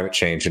climate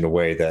change in a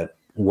way that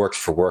works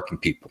for working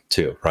people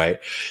too, right?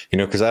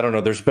 Because I don't know,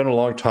 there's been a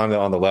long time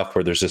on the left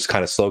where there's this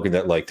kind of slogan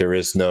that like there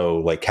is no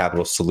like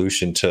capital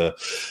solution to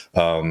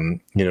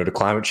to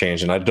climate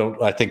change. And I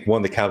think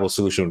the capital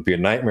solution would be a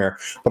nightmare,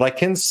 but I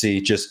can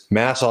see just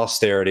mass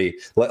austerity.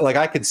 Like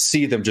I could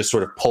see them just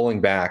sort of pulling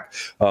back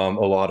a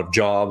lot of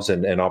jobs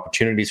and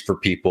opportunities for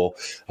people,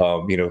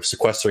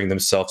 sequestering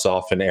themselves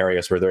off in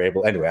areas where they're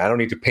able. Anyway, I don't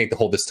need to paint the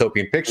whole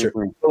dystopian picture.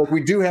 But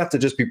we do have to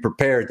just be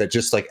prepared that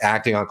just like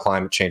acting on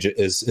climate change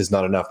is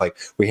not enough. Like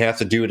we have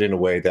to do it in a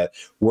way that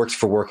works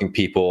for working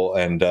people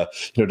and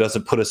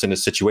doesn't put us in a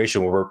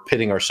situation where we're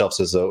pitting ourselves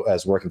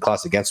as working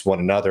class against one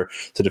another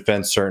to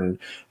defend certain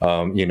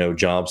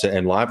jobs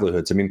and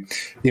livelihoods. I mean,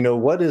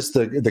 what is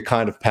the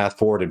kind of path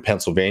forward in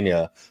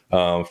Pennsylvania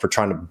for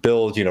trying to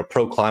build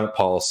pro climate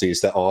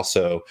policies that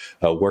also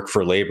work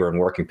for labor and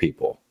working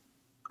people?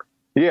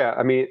 Yeah,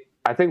 I mean,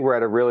 I think we're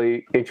at a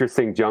really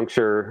interesting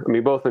juncture. I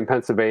mean, both in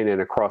Pennsylvania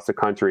and across the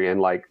country. And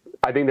like,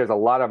 I think there's a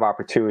lot of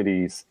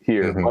opportunities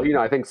here. But,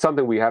 I think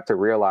something we have to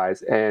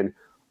realize, and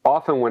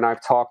often when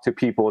I've talked to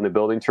people in the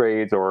building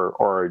trades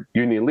or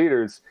union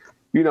leaders,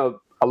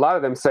 a lot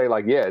of them say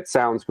like, yeah, it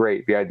sounds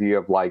great, the idea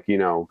of like,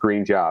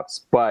 green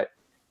jobs, but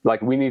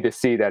like, we need to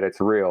see that it's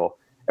real.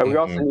 And we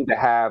also need to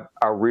have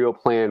a real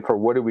plan for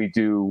what do we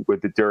do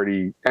with the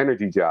dirty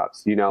energy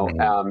jobs.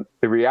 The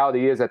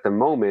reality is at the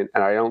moment,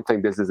 and I don't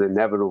think this is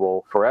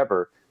inevitable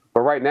forever,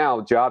 but right now,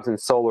 jobs in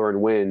solar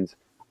and wind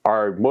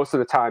are most of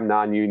the time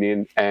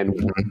non-union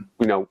and,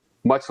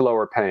 much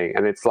lower paying.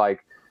 And it's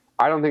like,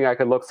 I don't think I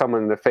could look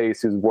someone in the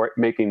face who's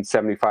making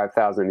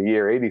 $75,000 a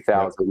year,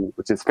 $80,000,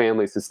 which is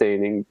family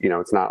sustaining.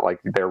 It's not like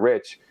they're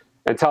rich,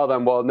 and tell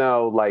them, well,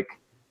 no, like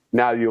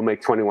now you'll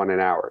make $21 an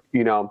hour.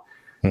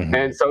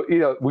 And so,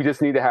 we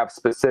just need to have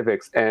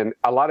specifics. And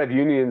a lot of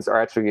unions are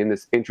actually in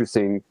this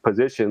interesting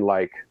position,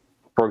 like,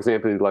 for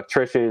example, the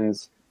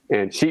electricians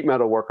and sheet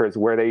metal workers,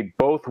 where they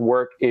both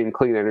work in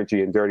clean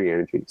energy and dirty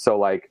energy. So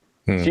like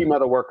sheet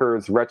metal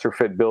workers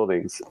retrofit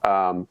buildings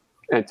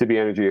and to be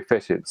energy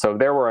efficient. So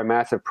there were a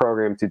massive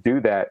program to do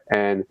that.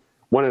 And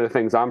one of the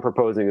things I'm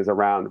proposing is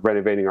around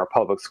renovating our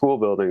public school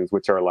buildings,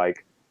 which are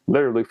like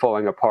literally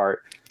falling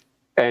apart.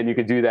 And you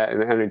could do that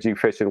in an energy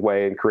efficient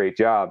way and create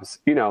jobs.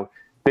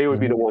 They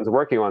would be the ones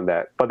working on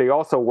that, but they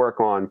also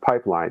work on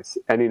pipelines.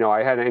 And,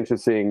 I had an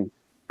interesting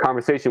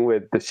conversation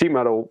with the sheet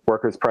metal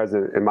workers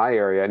president in my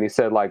area. And he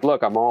said, like,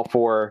 look, I'm all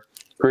for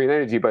green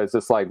energy, but it's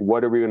just like,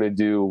 what are we going to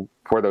do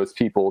for those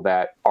people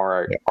that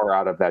are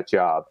out of that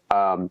job?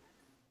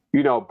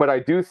 But I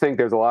do think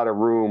there's a lot of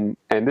room.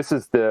 And this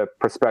is the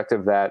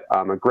perspective that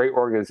a great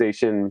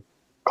organization,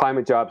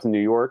 Climate Jobs in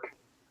New York,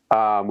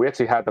 we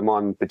actually had them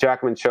on the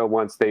Jackman Show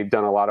once. They've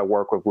done a lot of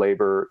work with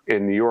labor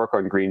in New York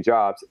on green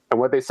jobs. And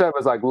what they said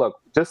was like, look,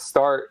 just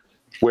start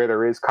where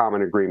there is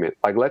common agreement.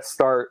 Like, let's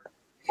start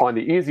on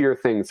the easier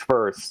things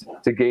first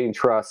to gain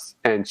trust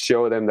and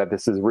show them that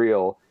this is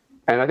real.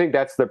 And I think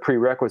that's the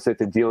prerequisite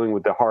to dealing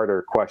with the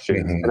harder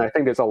questions. And I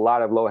think there's a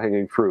lot of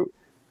low-hanging fruit.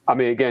 I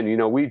mean,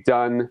 again, we've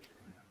done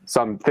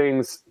some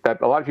things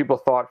that a lot of people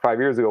thought 5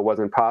 years ago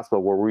wasn't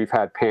possible, where we've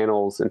had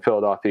panels in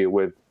Philadelphia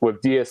with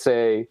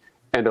DSA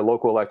and the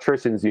local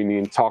electricians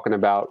union talking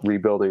about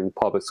rebuilding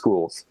public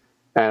schools.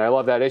 And I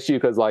love that issue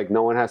because, like,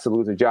 no one has to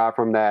lose a job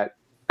from that.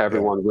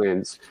 Everyone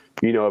wins.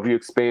 If you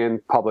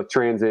expand public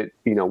transit,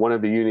 one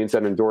of the unions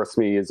that endorsed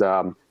me is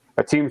a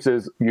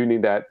Teamsters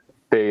union that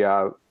they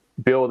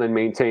build and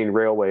maintain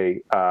railway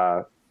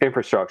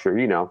infrastructure,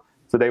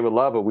 so they would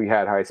love if we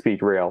had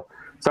high-speed rail.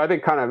 So I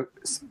think kind of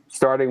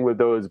starting with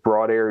those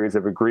broad areas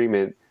of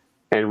agreement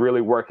and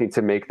really working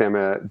to make them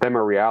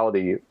a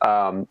reality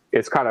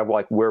is kind of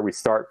like where we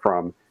start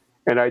from.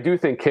 And I do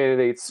think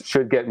candidates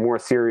should get more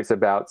serious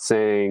about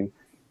saying,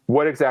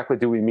 what exactly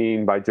do we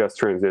mean by just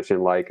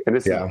transition? Like, and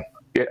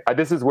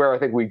this is where I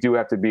think we do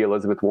have to be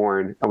Elizabeth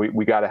Warren, and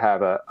we got to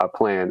have a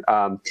plan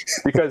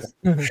because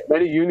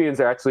many unions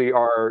actually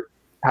are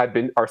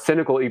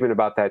cynical even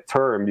about that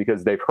term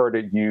because they've heard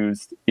it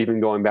used even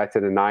going back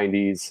to the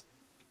 90s,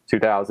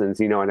 2000s,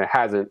 and it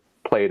hasn't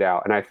played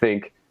out. And I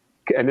think,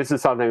 and this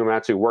is something I'm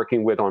actually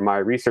working with on my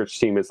research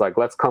team, is like,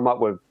 let's come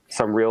up with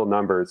some real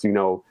numbers,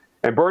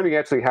 and Bernie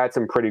actually had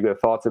some pretty good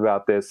thoughts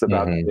about this,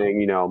 about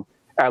saying,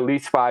 at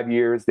least 5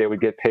 years they would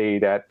get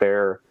paid at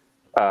their,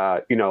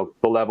 the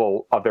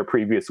level of their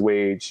previous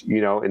wage,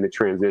 in the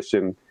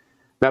transition.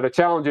 Now, the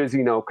challenge is,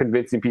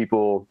 convincing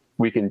people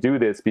we can do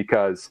this,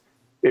 because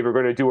if we're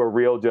going to do a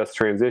real just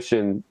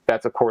transition,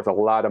 that's, of course, a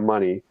lot of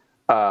money,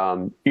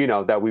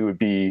 that we would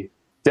be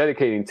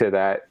dedicating to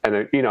that.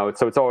 And,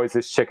 so it's always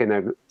this chicken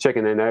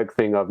and egg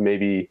thing of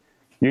maybe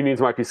unions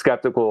might be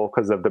skeptical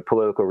because of the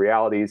political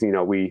realities.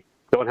 We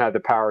don't have the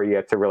power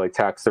yet to really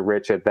tax the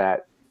rich at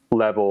that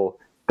level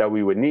that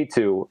we would need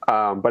to.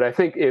 But I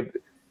think if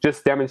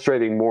just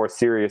demonstrating more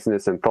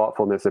seriousness and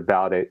thoughtfulness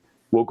about it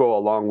will go a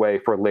long way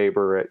for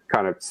labor at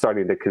kind of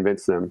starting to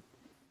convince them.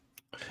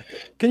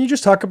 Can you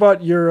just talk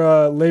about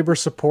your labor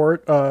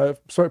support,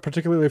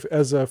 particularly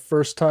as a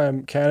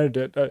first-time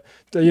candidate?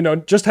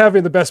 Just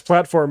having the best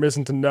platform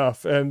isn't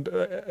enough. And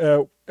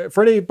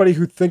for anybody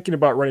who's thinking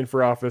about running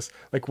for office,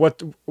 like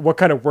what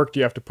kind of work do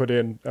you have to put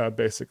in,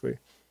 basically?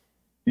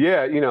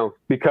 Yeah,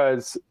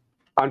 because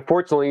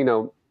unfortunately,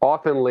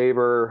 often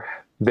labor,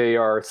 they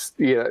are,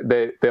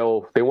 they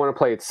want to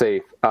play it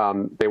safe.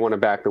 They want to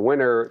back the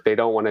winner. They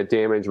don't want to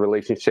damage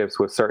relationships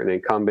with certain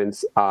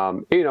incumbents.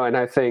 And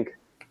I think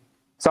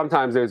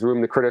sometimes there's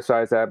room to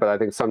criticize that, but I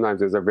think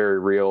sometimes there's a very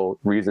real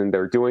reason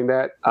they're doing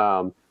that.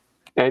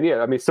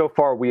 So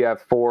far we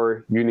have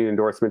 4 union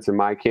endorsements in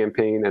my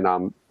campaign, and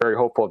I'm very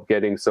hopeful of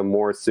getting some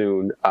more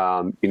soon.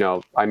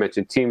 I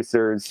mentioned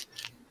Teamsters,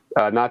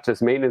 not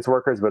just maintenance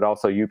workers, but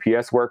also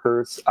UPS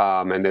workers.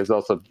 And there's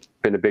also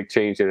been a big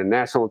change in the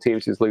national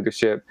Teamsters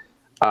leadership.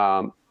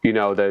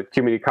 The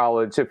community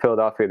college at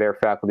Philadelphia, their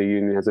faculty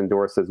union has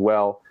endorsed as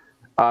well.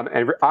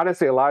 And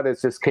honestly, a lot of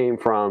this just came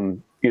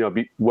from,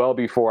 well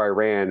before I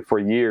ran. For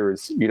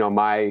years,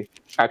 my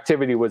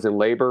activity was in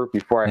labor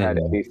before I had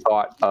any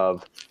thought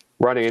of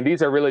running. And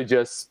these are really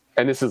just,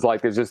 and this is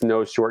like, there's just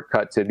no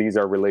shortcut to, these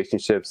are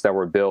relationships that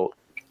were built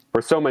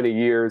for so many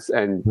years,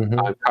 and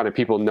kind of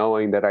people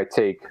knowing that I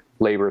take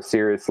labor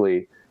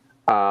seriously.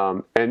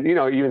 And,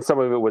 even some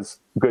of it was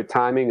good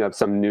timing of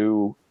some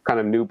new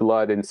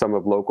blood in some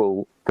of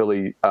local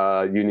Philly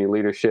union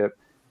leadership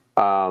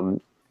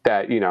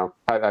that,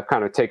 I've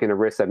kind of taken a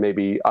risk that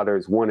maybe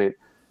others wouldn't.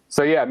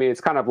 So, yeah,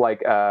 it's kind of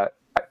like I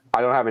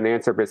don't have an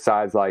answer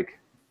besides like,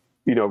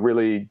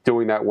 really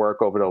doing that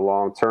work over the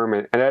long term.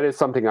 And that is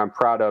something I'm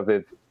proud of.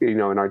 If, in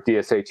our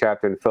DSA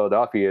chapter in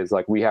Philadelphia, is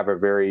like we have a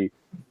very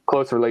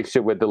close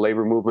relationship with the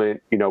labor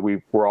movement.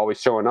 We're always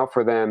showing up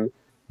for them.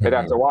 And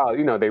after a while,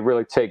 they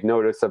really take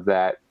notice of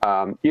that.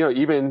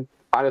 Even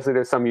honestly,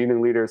 there's some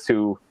union leaders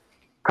who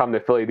come to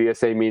Philly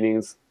DSA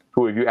meetings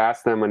who, if you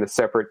ask them in a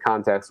separate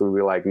context, would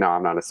be like, no,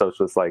 I'm not a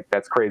socialist. Like,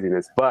 that's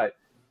craziness. But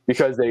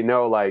because they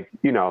know, like,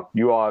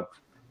 you all,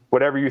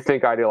 whatever you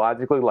think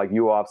ideologically, like,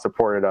 you all have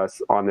supported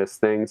us on this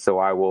thing, so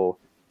I will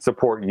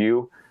support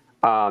you.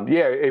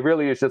 It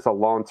really is just a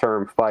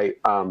long-term fight.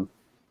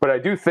 But I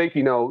do think,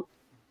 and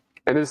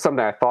this is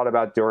something I thought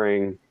about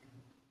during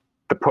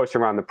the push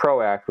around the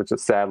PRO Act, which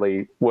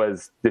sadly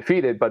was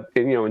defeated. But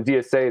in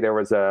DSA, there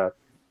was a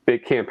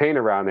big campaign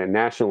around it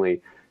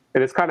nationally.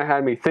 And it's kind of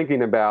had me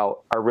thinking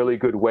about a really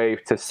good way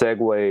to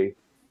segue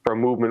from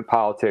movement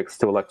politics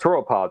to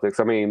electoral politics.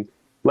 I mean,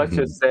 let's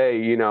just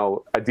say,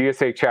 a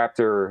DSA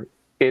chapter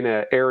in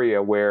an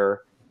area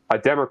where a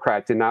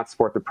Democrat did not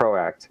support the PRO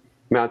Act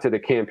mounted a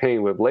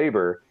campaign with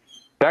labor,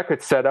 that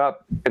could set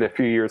up in a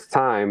few years'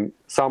 time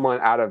someone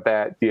out of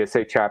that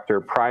DSA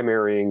chapter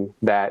primarying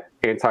that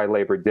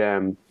anti-labor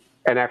Dem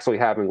and actually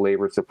having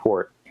labor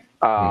support.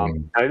 I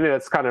think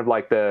that's kind of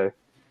like the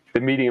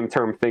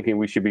medium-term thinking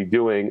we should be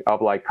doing,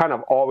 of like kind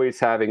of always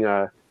having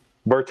a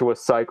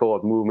virtuous cycle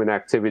of movement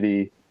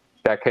activity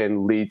that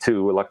can lead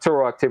to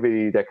electoral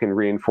activity, that can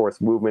reinforce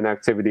movement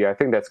activity. I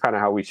think that's kind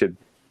of how we should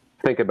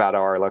think about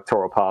our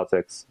electoral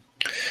politics.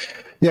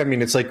 Yeah, I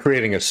mean, it's like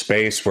creating a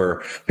space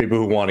where people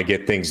who want to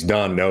get things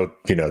done know,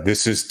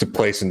 this is the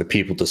place and the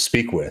people to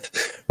speak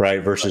with,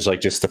 right? Versus like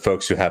just the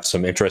folks who have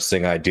some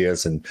interesting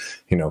ideas and,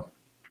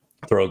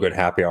 throw a good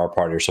happy hour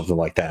party or something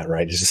like that,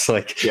 right? It's just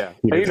like, yeah.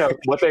 And,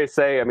 what they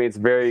say, I mean, it's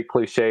very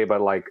cliche,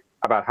 but like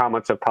about how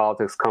much of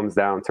politics comes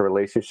down to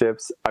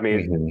relationships. I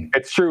mean,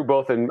 it's true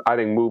both in, I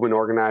think, movement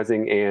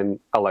organizing and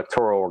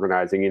electoral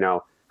organizing,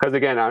 because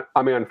again,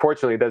 I mean,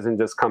 unfortunately, it doesn't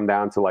just come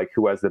down to like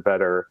who has the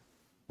better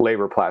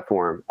labor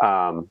platform.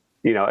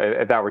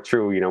 If that were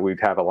true, we'd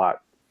have a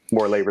lot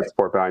more labor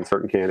support behind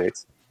certain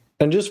candidates.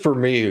 And just for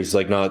me, who's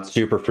like not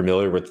super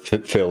familiar with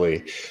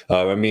Philly,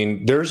 I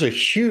mean, there's a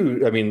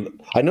huge. I mean,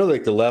 I know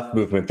like the left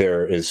movement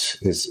there is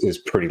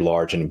pretty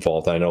large and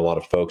involved. I know a lot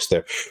of folks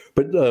there,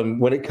 but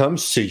when it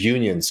comes to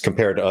unions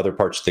compared to other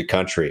parts of the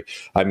country,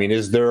 I mean,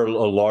 is there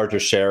a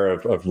larger share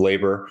of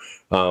labor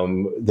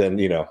than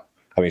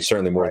I mean,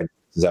 certainly more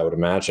as I would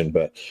imagine,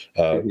 but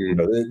they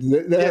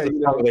have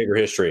a labor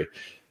history.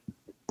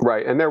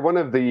 Right, and they're one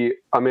of the,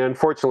 I mean,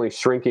 unfortunately,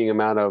 shrinking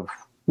amount of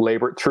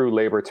true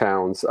labor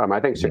towns. I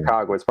think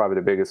Chicago is probably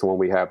the biggest one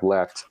we have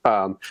left.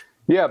 But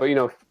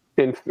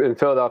in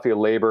Philadelphia,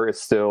 labor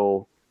is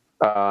still,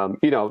 a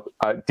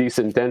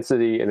decent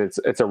density, and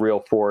it's a real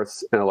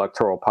force in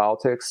electoral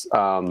politics.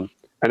 And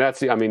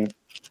that's,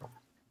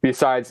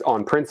 besides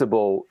on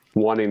principle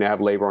wanting to have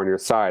labor on your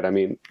side. I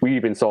mean, we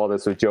even saw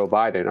this with Joe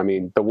Biden. I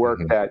mean, the work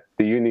that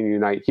the Union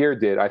Unite here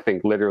did, I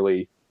think,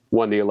 literally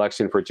won the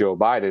election for Joe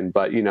Biden.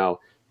 But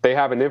they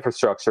have an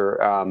infrastructure.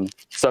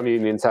 Some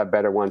unions have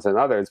better ones than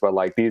others, but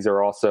like these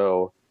are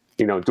also,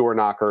 door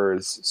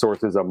knockers,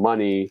 sources of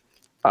money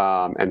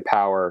and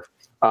power.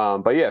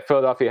 But yeah,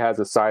 Philadelphia has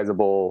a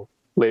sizable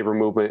labor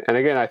movement. And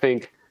again, I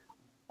think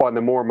on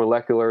the more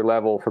molecular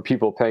level, for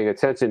people paying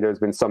attention, there's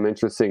been some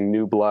interesting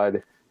new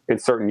blood in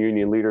certain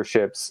union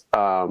leaderships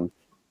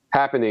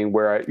happening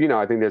where,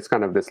 I think there's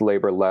kind of this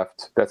labor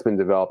left that's been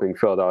developing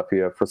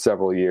Philadelphia for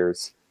several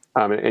years.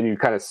 And you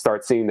kind of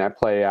start seeing that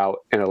play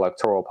out in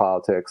electoral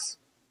politics.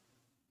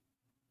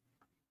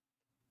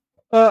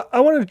 I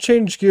wanted to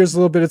change gears a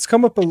little bit. It's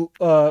come up,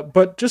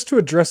 but just to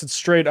address it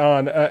straight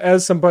on,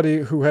 as somebody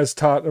who has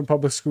taught in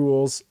public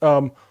schools,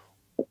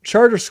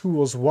 charter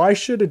schools, why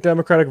should a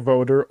Democratic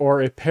voter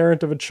or a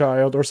parent of a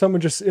child or someone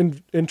just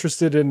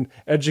interested in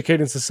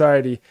educating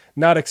society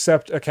not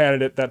accept a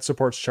candidate that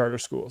supports charter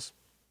schools?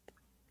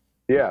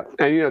 Yeah.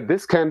 And,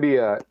 this can be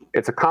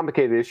it's a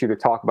complicated issue to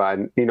talk about.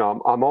 And,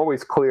 I'm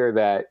always clear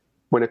that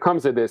when it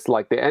comes to this,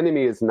 like the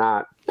enemy is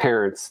not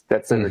parents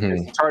that send their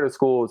kids to charter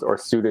schools or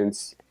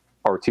students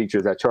or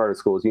teachers at charter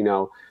schools,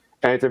 and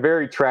it's a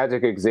very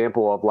tragic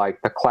example of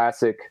like the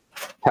classic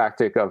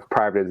tactic of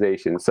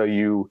privatization. So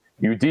you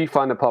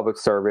defund the public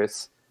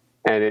service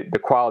and the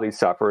quality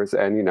suffers.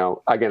 And,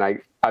 again,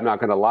 I'm not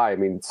going to lie. I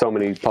mean, so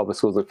many public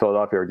schools in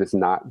Philadelphia are just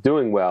not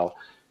doing well.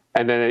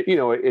 And then,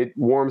 it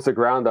warms the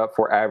ground up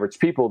for average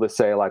people to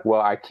say like,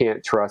 well, I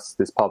can't trust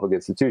this public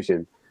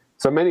institution.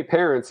 So many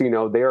parents, they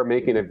are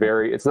making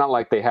it's not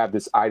like they have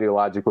this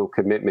ideological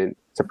commitment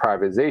to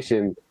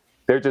privatization.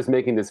 They're just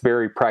making this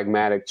very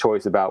pragmatic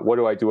choice about what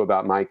do I do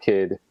about my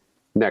kid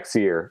next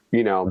year,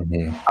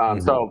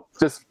 So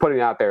just putting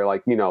it out there,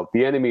 like,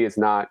 the enemy is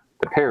not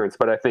the parents,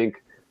 but I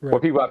think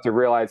what people have to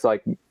realize,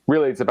 like,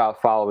 really it's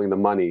about following the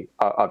money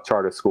of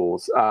charter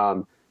schools.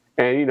 And,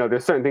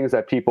 there's certain things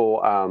that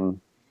people,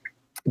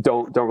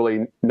 don't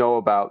really know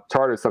about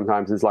charters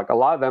sometimes is like a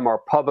lot of them are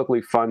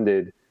publicly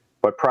funded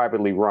but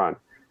privately run.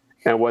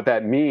 And what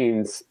that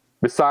means,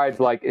 besides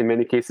like in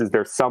many cases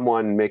there's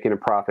someone making a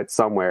profit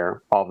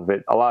somewhere off of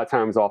it, a lot of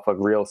times off of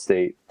real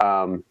estate.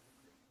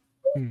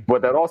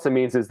 What that also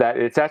means is that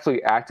it's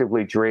actually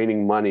actively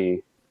draining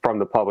money from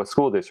the public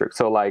school district.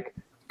 So like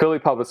Philly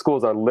public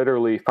schools are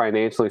literally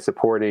financially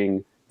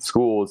supporting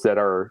schools that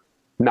are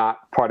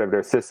not part of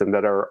their system,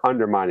 that are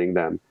undermining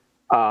them.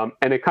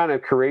 And it kind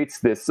of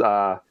creates this,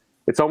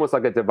 it's almost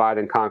like a divide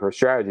and conquer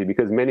strategy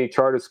because many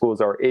charter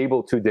schools are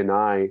able to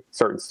deny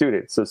certain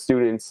students. So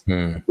students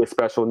with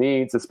special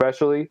needs,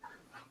 especially.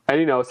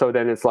 And, so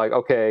then it's like,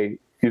 okay,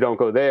 you don't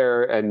go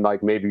there and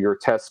like maybe your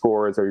test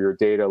scores or your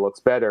data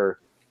looks better,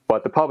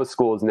 but the public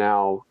schools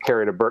now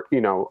have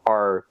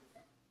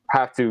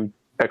to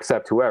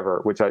accept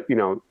whoever, which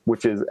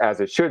which is as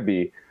it should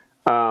be.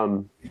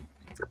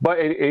 But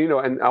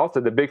and also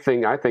the big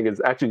thing I think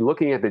is actually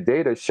looking at the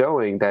data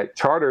showing that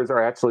charters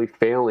are actually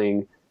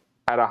failing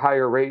at a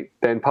higher rate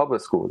than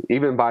public schools,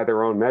 even by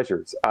their own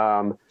measures.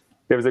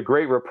 There was a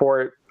great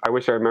report. I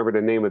wish I remember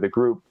the name of the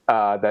group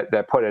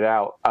that put it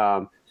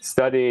out,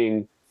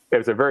 studying. It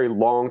was a very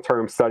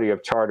long-term study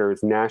of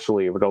charters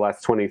nationally over the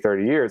last 20,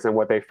 30 years. And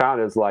what they found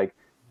is like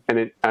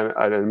an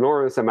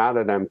enormous amount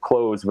of them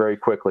close very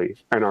quickly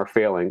and are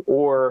failing,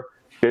 or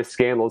there's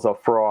scandals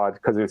of fraud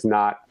because there's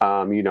not,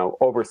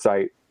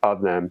 oversight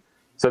of them.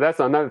 So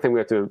that's another thing we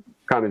have to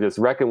kind of just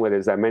reckon with,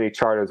 is that many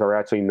charters are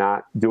actually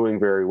not doing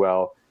very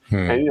well.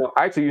 And,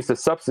 I actually used to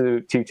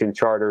substitute teach in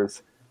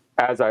charters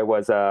as I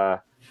was,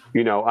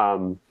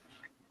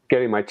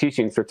 getting my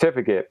teaching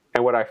certificate.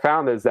 And what I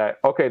found is that,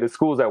 okay, the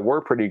schools that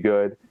were pretty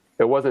good,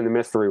 it wasn't a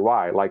mystery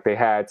why. Like, they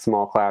had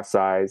small class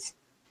size,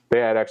 they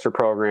had extra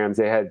programs,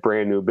 they had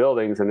brand new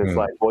buildings. And it's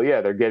like, well,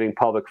 yeah, they're getting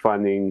public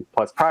funding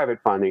plus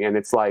private funding. And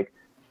it's like,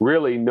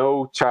 really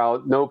no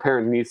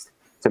parent needs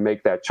to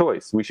make that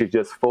choice. We should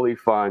just fully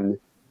fund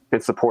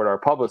and support our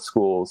public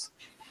schools.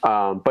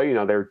 But,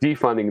 they're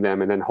defunding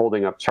them and then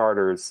holding up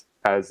charters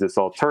as this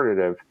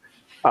alternative.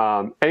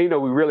 And,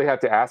 we really have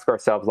to ask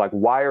ourselves, like,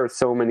 why are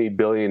so many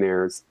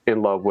billionaires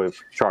in love with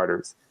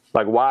charters?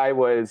 Like, why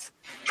was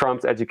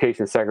Trump's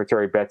education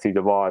secretary, Betsy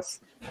DeVos,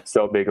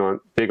 so big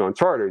on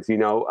charters,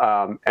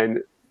 and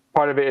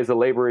part of it is a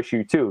labor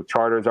issue too.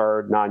 Charters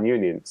are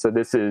non-union. So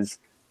this is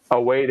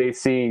a way they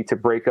see to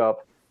break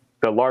up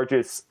the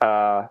largest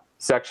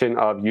section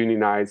of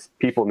unionized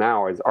people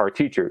now is our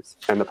teachers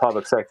and the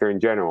public sector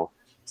in general.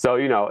 So,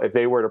 if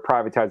they were to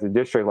privatize a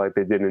district like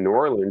they did in New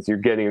Orleans, you're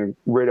getting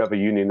rid of a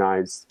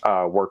unionized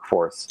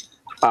workforce.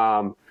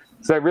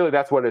 So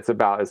that's what it's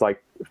about, is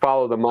like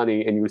follow the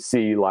money, and you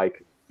see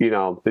like,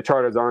 the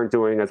charters aren't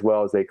doing as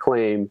well as they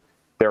claim.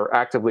 They're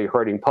actively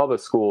hurting public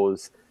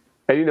schools.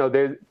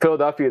 And,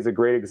 Philadelphia is a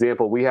great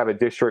example. We have a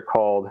district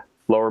called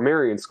Lower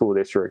Merion School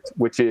District,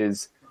 which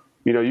is,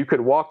 you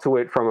could walk to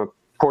it from a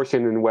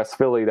portion in West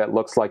Philly that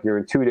looks like you're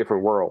in two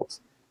different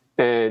worlds.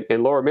 And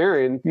in Lower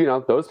Merion,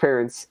 those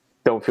parents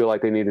don't feel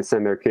like they need to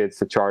send their kids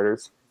to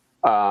charters.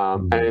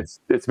 And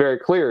it's very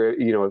clear,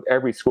 if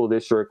every school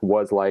district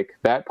was like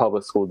that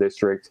public school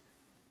district,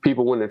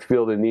 people wouldn't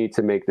feel the need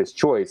to make this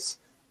choice.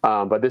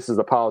 But this is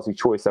a policy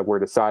choice that we're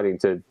deciding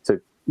to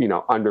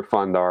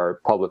underfund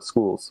our public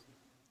schools.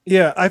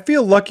 Yeah, I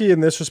feel lucky in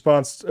this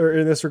response, or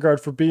in this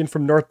regard, for being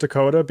from North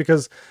Dakota,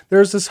 because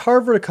there's this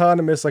Harvard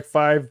economist like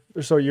 5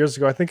 or so years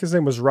ago. I think his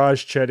name was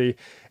Raj Chetty,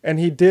 and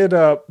he did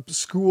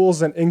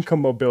schools and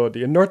income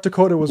mobility. And North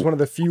Dakota was one of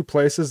the few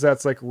places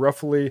that's like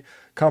roughly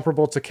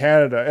comparable to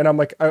Canada. And I'm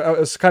like, I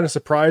was kind of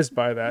surprised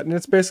by that. And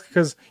it's basically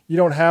because you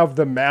don't have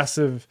the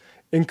massive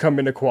income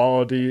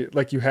inequality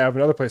like you have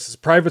in other places.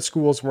 Private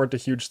schools weren't a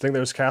huge thing.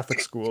 There's Catholic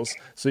schools,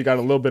 so you got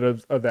a little bit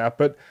of that.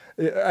 But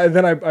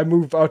then I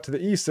moved out to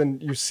the east,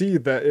 and you see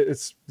that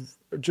it's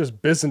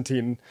just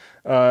Byzantine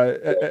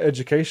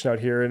education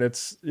out here. And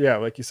it's, yeah,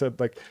 like you said,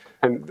 like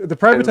the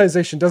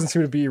privatization doesn't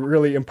seem to be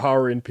really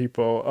empowering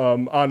people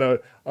on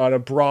a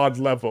broad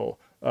level.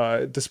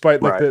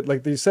 Despite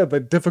like you said, the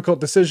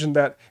difficult decision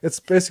that it's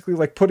basically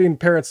like putting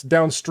parents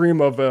downstream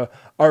of a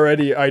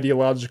already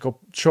ideological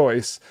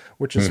choice,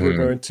 which is we're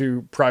going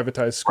to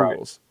privatize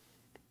schools.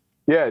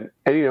 Yeah,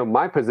 and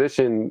my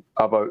position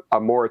of a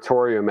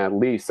moratorium, at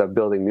least, of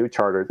building new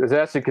charters is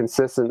actually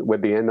consistent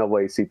with the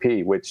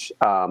NAACP, which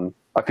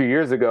a few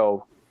years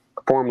ago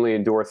formally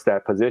endorsed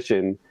that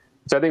position,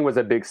 which I think was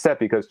a big step,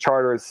 because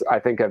charters, I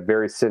think, have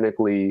very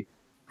cynically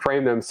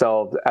framed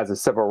themselves as a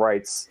civil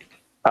rights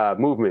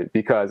movement,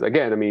 because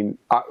again,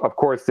 of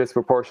course,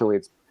 disproportionately,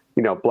 it's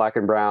black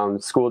and brown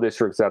school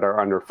districts that are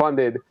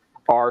underfunded,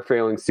 are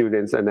failing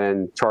students, and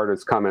then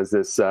charters come as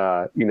this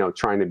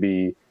trying to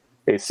be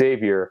a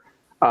savior.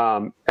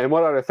 And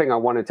one other thing I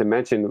wanted to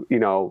mention,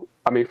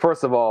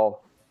 first of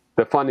all,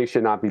 the funding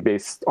should not be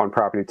based on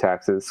property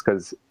taxes,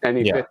 because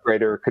any fifth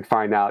grader could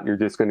find out you're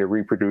just going to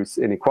reproduce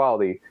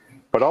inequality.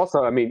 But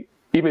also,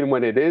 even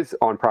when it is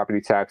on property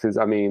taxes,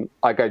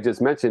 like I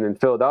just mentioned, in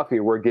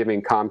Philadelphia, we're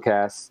giving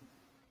Comcast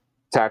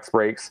tax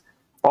breaks.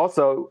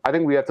 Also, I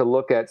think we have to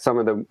look at some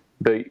of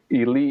the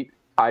elite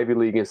Ivy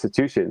League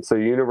institutions. So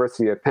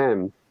University of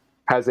Penn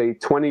has a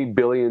 $20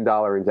 billion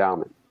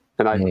endowment,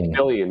 and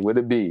billion with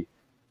a B.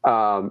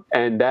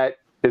 And that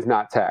is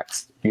not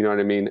taxed. You know what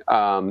I mean?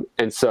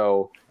 And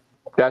so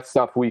that's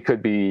stuff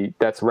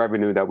that's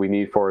revenue that we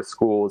need for our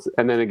schools.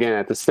 And then again,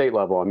 at the state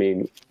level,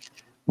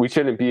 we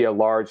shouldn't be a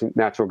large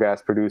natural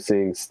gas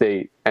producing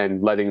state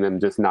and letting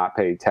them just not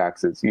pay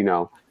taxes,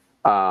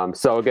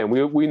 So again,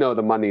 we know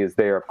the money is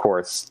there, of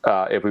course,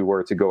 if we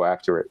were to go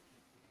after it.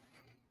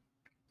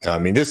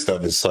 This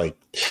stuff is like,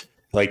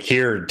 Like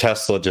here,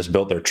 Tesla just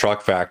built their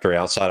truck factory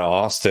outside of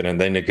Austin, and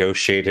they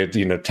negotiated,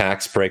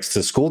 tax breaks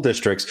to school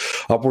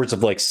districts upwards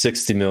of like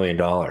 $60 million,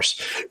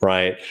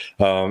 right?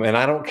 And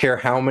I don't care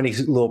how many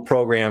little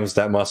programs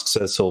that Musk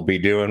says he'll be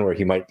doing, where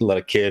he might let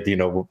a kid,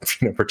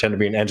 pretend to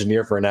be an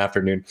engineer for an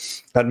afternoon.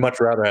 I'd much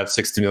rather have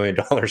 $60 million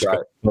right.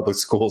 to public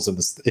schools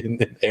in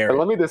the area. And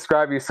let me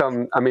describe you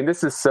some. I mean,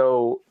 this is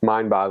so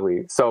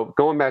mind-boggling. So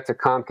going back to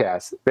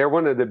Comcast, they're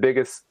one of the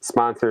biggest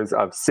sponsors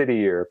of City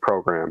Year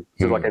program,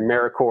 which is like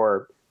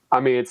AmeriCorps. I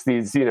mean, it's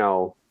these,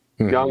 young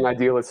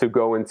idealists who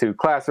go into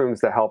classrooms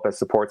to help as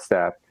support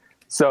staff.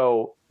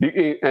 So,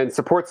 and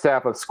support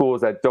staff of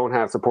schools that don't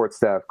have support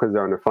staff because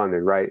they're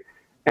underfunded, right?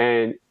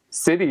 And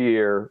City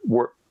Year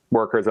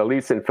workers, at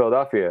least in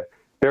Philadelphia,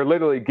 they're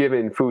literally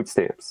given food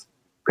stamps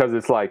because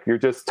it's like, you're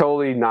just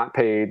totally not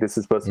paid. This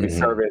is supposed to be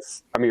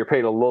service. I mean, you're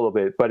paid a little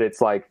bit, but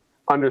it's like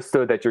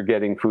understood that you're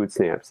getting food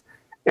stamps.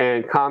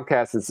 And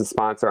Comcast is the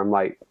sponsor. I'm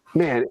like,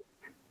 man,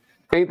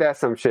 ain't that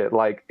some shit?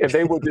 Like, if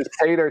they would just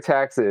pay their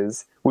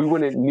taxes, we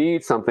wouldn't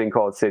need something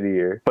called City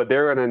Year. But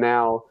they're going to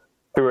now,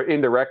 through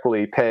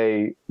indirectly,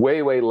 pay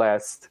way, way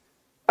less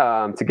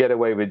to get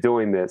away with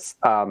doing this.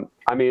 I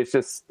mean, it's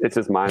just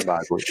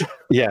mind-boggling.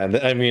 Yeah,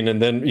 I mean,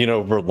 and then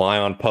rely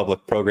on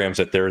public programs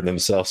that they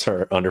themselves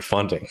are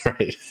underfunding,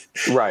 right?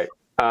 Right.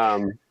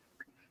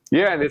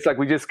 Yeah, and it's like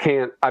we just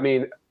can't. I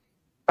mean,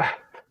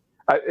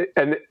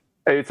 and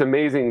it's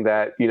amazing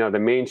that the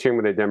mainstream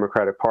of the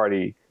Democratic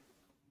Party,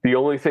 the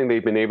only thing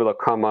they've been able to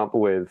come up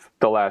with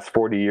the last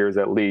 40 years,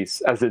 at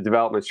least, as a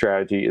development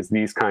strategy is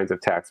these kinds of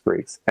tax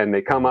breaks. And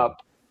they come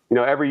up,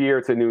 every year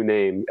it's a new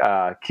name,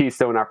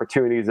 Keystone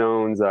Opportunity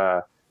Zones,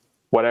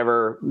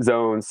 whatever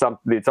zones,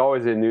 it's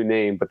always a new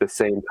name, but the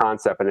same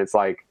concept. And it's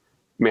like,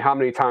 I mean, how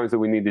many times do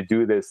we need to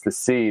do this to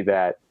see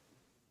that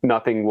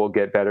nothing will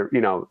get better?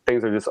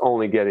 Things are just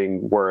only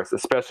getting worse,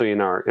 especially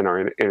in our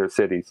inner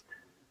cities.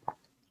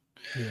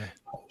 Yeah,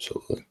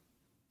 absolutely.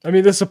 I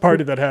mean, this is a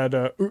party that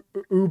had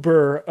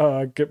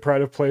Uber get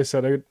pride of place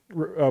at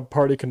a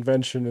party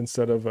convention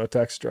instead of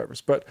taxi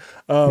drivers. But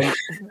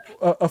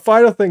a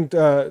final thing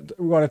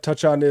we want to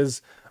touch on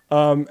is,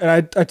 and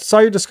I saw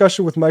your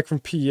discussion with Mike from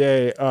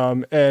PA,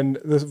 and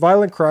this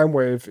violent crime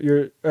wave.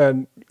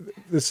 And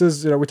this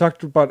is, we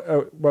talked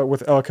about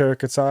with El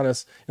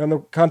Katsanis, in the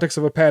context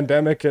of a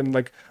pandemic and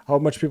like how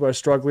much people are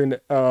struggling.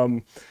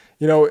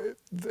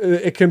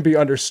 It can be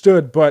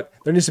understood, but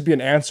there needs to be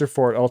an answer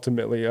for it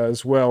ultimately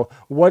as well.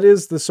 What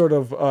is the sort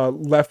of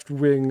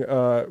left-wing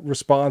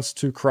response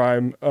to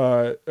crime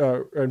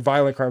and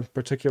violent crime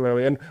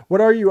particularly? And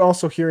what are you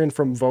also hearing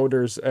from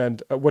voters,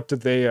 and what do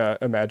they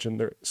imagine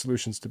their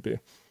solutions to be?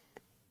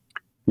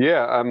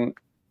 Yeah, and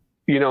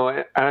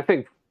I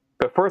think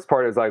the first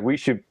part is like we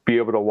should be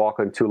able to walk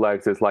on two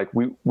legs. Is like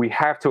we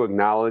have to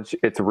acknowledge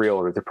it's real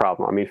and it's a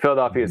problem. I mean,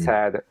 Philadelphia's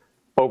had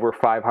over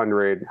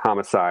 500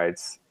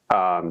 homicides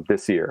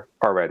this year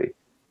already.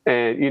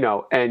 And,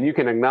 and you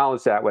can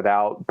acknowledge that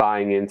without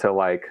buying into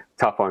like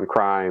tough on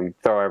crime,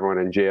 throw everyone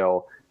in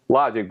jail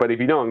logic. But if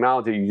you don't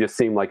acknowledge it, you just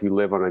seem like you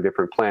live on a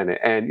different planet.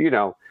 And,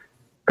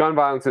 gun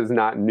violence is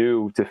not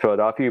new to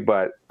Philadelphia,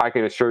 but I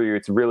can assure you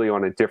it's really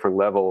on a different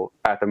level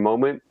at the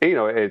moment.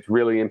 It's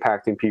really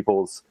impacting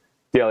people's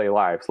daily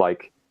lives.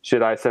 Like,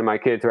 should I send my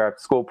kid to our after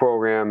school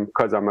program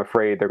because I'm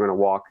afraid they're going to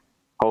walk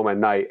home at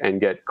night and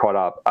get caught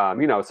up?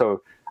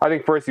 So I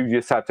think first you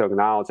just have to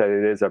acknowledge that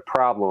it is a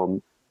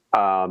problem.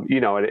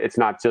 It's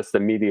not just the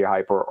media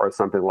hype or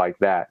something like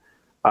that.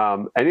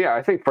 And yeah,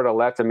 I think for the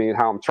left, I mean,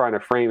 how I'm trying to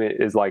frame it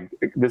is like,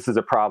 this is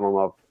a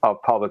problem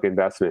of public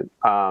investment.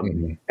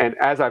 And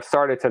as I've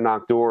started to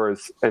knock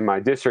doors in my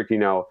district,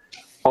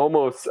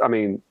 almost,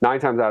 9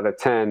 times out of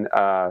 10,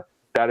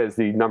 that is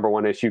the number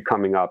one issue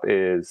coming up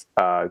is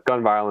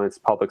gun violence,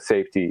 public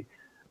safety.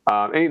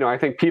 And, I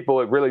think people,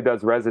 it really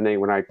does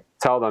resonate when I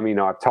tell them,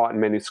 I've taught in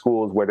many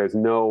schools where there's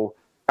no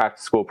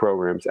after school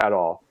programs at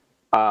all.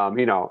 I'm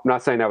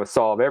not saying that would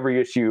solve every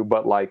issue,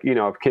 but like,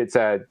 if kids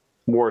had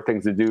more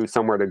things to do,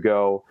 somewhere to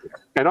go.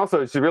 And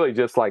also it's really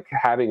just like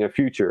having a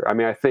future. I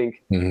mean, I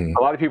think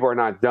a lot of people are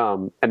not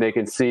dumb and they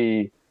can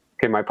see,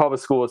 okay, my public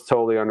school is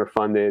totally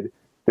underfunded.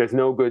 There's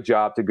no good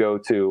job to go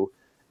to.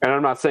 And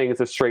I'm not saying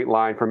it's a straight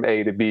line from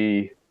A to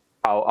B.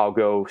 I'll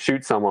go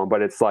shoot someone,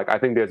 but it's like, I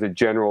think there's a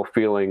general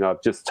feeling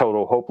of just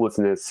total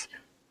hopelessness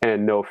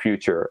and no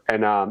future.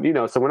 And,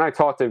 so when I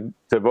talk to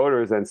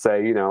voters and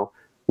say,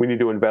 we need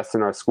to invest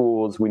in our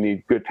schools, we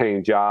need good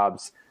paying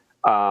jobs,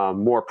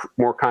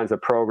 more kinds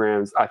of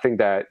programs, I think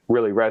that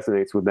really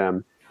resonates with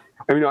them.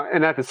 And,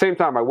 and at the same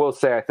time, I will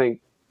say, I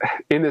think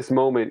in this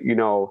moment,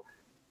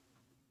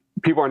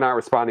 people are not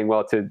responding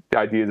well to the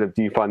ideas of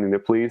defunding the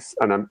police.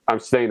 And I'm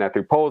saying that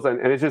through polls. And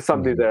it's just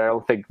something that I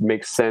don't think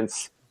makes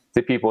sense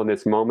to people in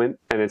this moment.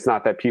 And it's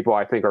not that people,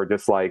 I think, are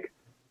just like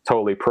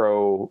totally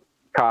pro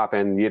cop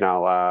and,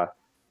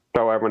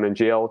 throw everyone in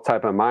jail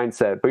type of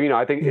mindset. But,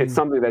 I think it's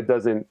something that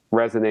doesn't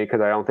resonate because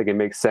I don't think it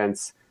makes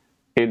sense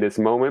in this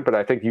moment. But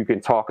I think you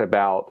can talk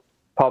about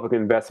public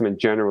investment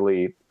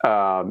generally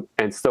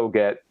and still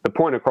get the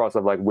point across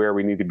of like where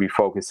we need to be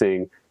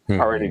focusing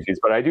our energies.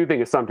 But I do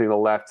think it's something the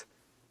left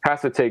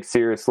has to take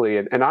seriously.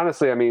 And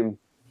honestly, I mean,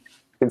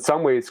 in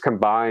some ways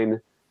combine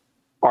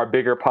our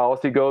bigger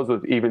policy goals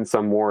with even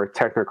some more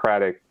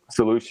technocratic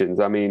solutions.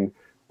 I mean,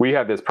 we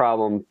have this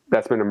problem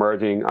that's been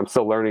emerging. I'm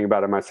still learning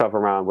about it myself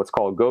around what's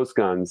called ghost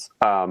guns.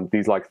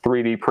 These like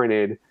 3D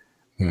printed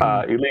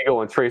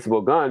illegal and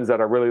traceable guns that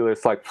are really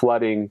just like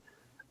flooding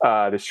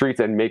the streets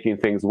and making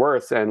things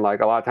worse. And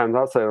like a lot of times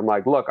I'll say, I'm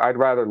like, look, I'd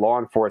rather law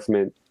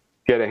enforcement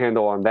get a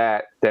handle on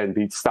that than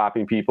be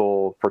stopping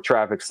people for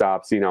traffic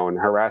stops, and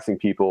harassing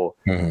people.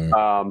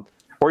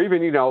 Or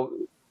even,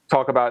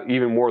 talk about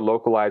even more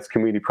localized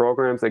community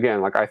programs. Again,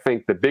 like I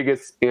think the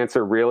biggest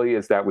answer really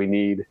is that we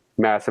need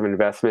massive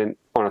investment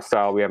on a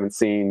style we haven't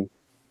seen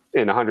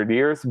in 100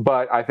 years.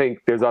 But I think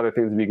there's other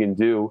things we can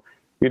do.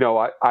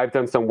 I've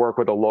done some work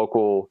with a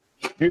local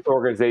youth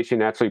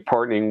organization, actually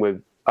partnering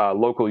with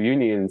local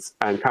unions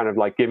and kind of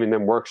like giving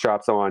them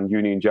workshops on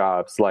union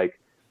jobs. Like,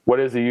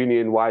 what is a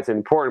union? Why is it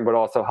important? But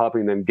also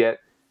helping them get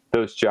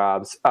those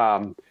jobs.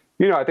 I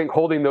think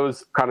holding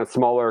those kind of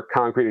smaller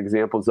concrete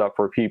examples up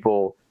for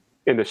people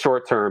in the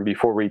short term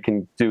before we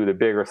can do the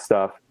bigger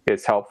stuff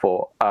is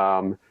helpful.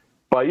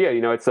 But yeah,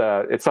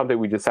 it's something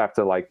we just have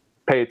to like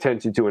pay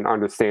attention to and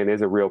understand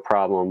is a real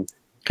problem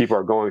people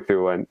are going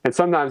through. And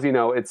sometimes,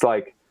 it's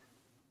like,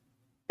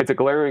 it's a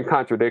glaring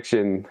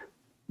contradiction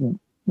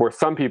where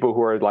some people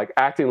who are like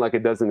acting like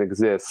it doesn't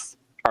exist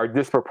are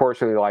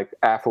disproportionately like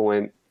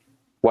affluent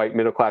white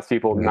middle-class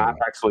people, not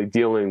actually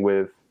dealing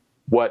with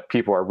what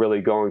people are really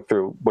going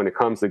through when it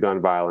comes to gun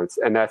violence.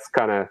 And that's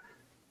kind of,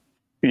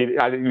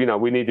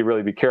 we need to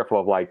really be careful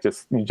of like,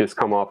 you just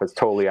come off as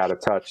totally out of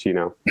touch,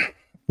 Yeah,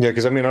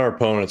 because I mean, our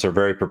opponents are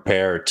very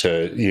prepared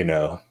to,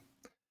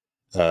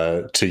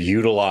 to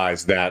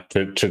utilize that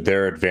to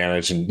their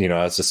advantage, and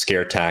as a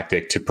scare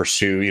tactic to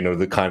pursue,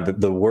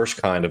 the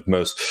worst kind of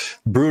most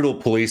brutal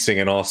policing,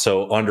 and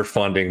also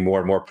underfunding more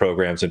and more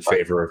programs in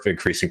favor of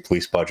increasing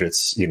police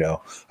budgets,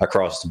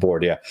 across the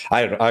board. Yeah,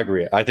 I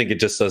agree. I think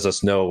it just does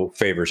us no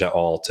favors at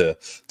all to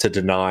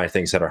deny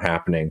things that are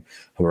happening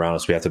around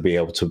us. We have to be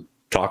able to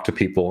talk to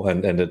people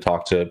and to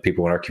talk to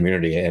people in our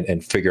community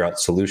and figure out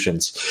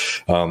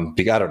solutions. I don't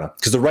know,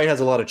 because the right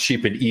has a lot of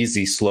cheap and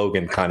easy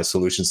slogan kind of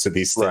solutions to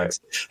these things. Right.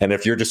 And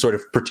if you're just sort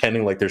of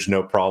pretending like there's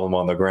no problem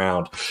on the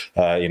ground,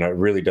 it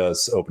really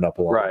does open up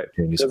a lot. Right.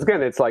 Because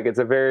again, it's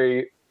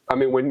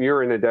when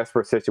you're in a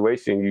desperate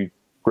situation, you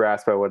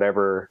grasp at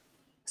whatever.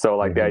 So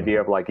like the idea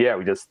of like, yeah,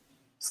 we just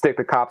stick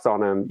the cops on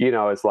them,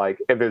 it's like,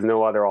 if there's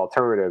no other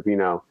alternative,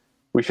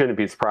 we shouldn't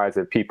be surprised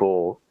if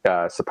people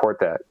support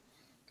that.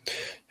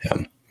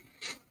 Yeah.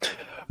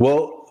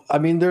 Well, I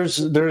mean, there's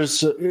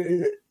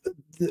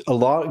a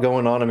lot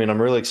going on. I mean,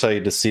 I'm really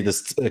excited to see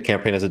this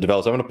campaign as it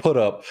develops. I'm going to put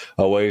up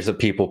ways that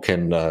people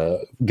can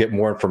get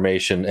more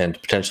information and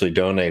potentially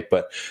donate.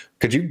 But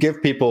could you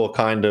give people a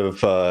kind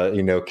of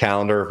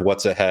calendar of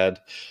what's ahead,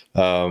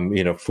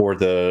 for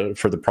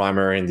the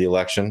primary and the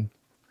election?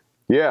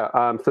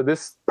 Yeah. So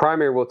this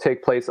primary will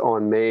take place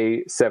on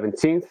May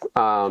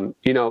 17th.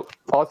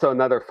 Also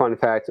another fun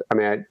fact. I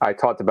mean, I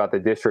talked about the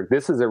district.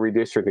 This is a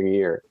redistricting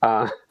year.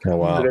 Oh,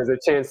 wow. So there's a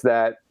chance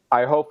that,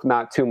 I hope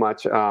not too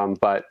much,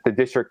 but the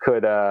district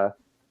could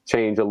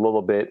change a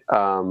little bit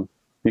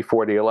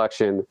before the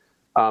election.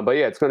 But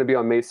yeah, it's going to be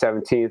on May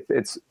 17th.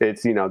 It's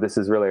this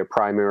is really a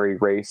primary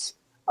race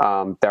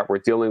that we're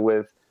dealing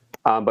with.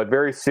 But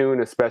very soon,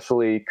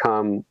 especially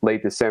come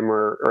late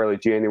December, early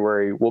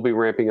January, we'll be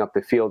ramping up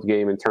the field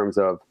game in terms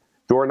of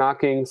door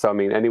knocking. So, I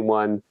mean,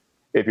 anyone,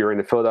 if you're in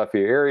the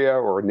Philadelphia area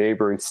or a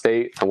neighboring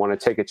state and want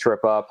to take a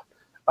trip up,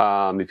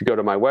 if you go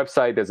to my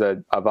website, there's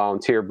a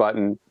volunteer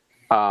button.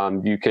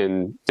 You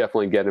can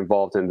definitely get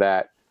involved in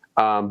that.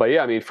 But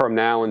yeah, I mean, from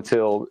now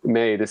until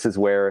May, this is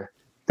where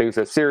things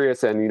are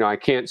serious. And, I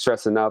can't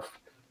stress enough,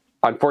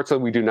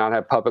 unfortunately, we do not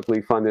have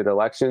publicly funded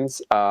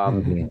elections.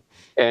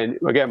 And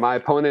again, my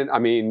opponent, I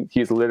mean,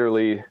 he's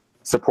literally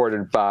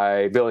supported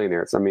by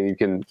billionaires. I mean, you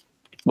can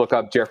look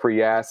up Jeffrey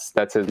Yass.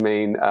 That's his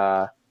main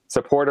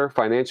supporter,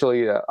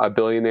 financially, a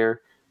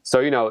billionaire. So,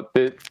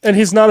 and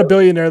he's not a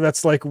billionaire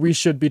that's like, we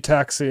should be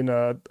taxing,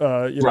 right.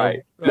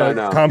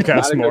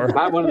 Comcast more.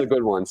 Not one of the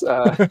good ones.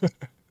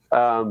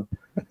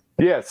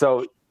 Yeah,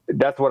 so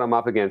that's what I'm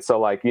up against. So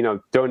like,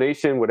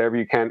 donation, whatever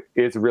you can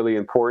is really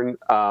important.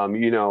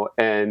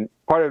 And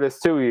part of this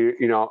too,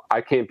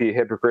 I can't be a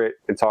hypocrite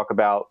and talk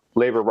about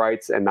labor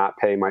rights and not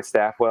pay my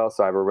staff well.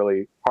 So I have a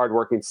really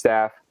hardworking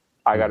staff.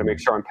 I got to make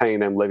sure I'm paying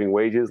them living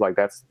wages. Like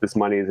this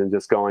money isn't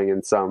just going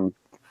in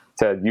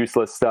to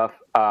useless stuff.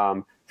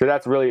 So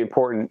that's really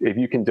important. If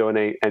you can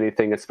donate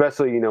anything,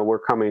 especially, we're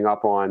coming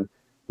up on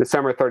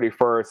December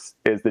 31st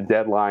is the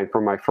deadline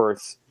for my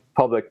first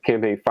public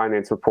campaign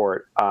finance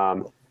report.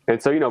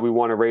 And so, we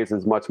want to raise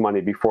as much money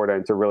before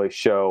then to really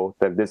show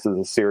that this is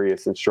a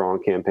serious and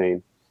strong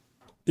campaign.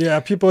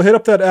 Yeah, people hit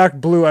up that Act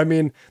Blue. I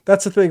mean,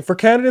 that's the thing. For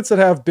candidates that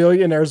have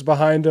billionaires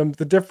behind them,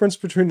 the difference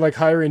between like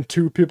hiring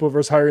 2 people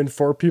versus hiring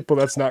 4 people,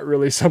 that's not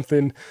really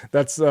something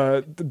that's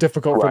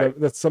difficult for them.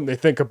 That's something they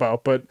think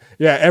about. But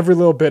yeah, every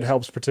little bit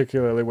helps,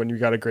 particularly when you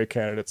got a great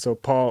candidate. So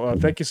Paul,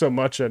 thank you so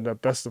much,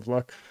 and best of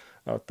luck.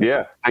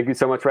 Yeah, thank you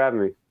so much for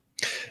having me.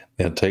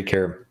 Yeah, take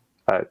care.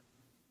 Uh,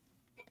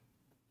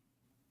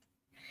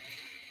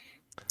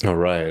 All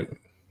right.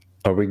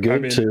 Are we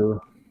good to?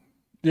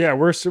 Yeah,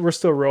 we're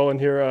still rolling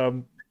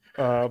here.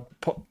 Donate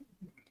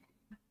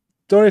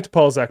to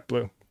Paul's Act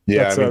Blue.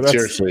 Yeah, I mean,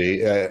 seriously,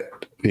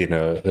 you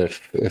know,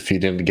 if you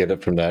didn't get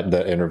it from that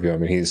interview, I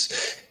mean,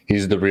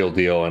 he's the real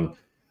deal. And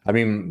I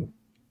mean,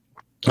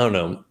 I don't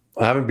know,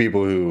 having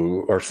people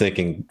who are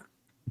thinking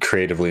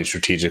creatively and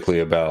strategically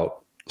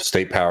about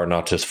state power,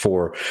 not just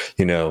for,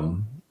 you know,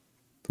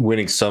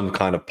 winning some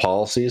kind of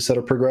policies that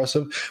are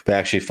progressive, but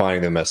actually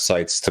finding them as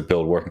sites to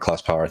build working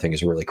class power, I think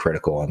is really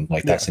critical. And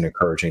like, that's an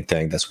encouraging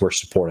thing that's worth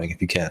supporting if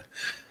you can.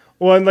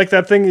 Well, and like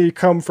that thing, you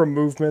come from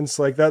movements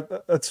like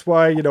that. That's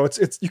why, you know,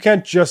 it's you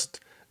can't just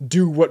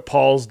do what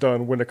Paul's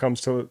done when it comes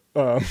to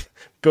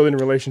building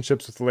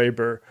relationships with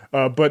labor,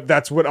 but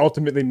that's what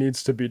ultimately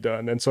needs to be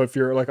done. And so if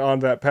you're like on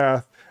that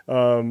path,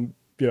 you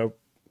know,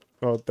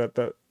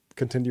 that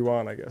continue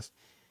on, I guess.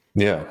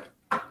 Yeah.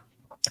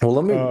 Well,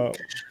 let me.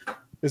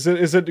 Is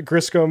it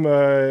Griscom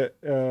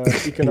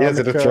economic? Yeah, is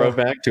it a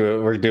throwback to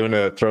it? We're doing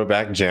a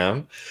throwback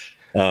jam.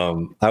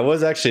 I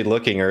was actually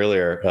looking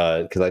earlier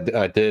because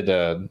I did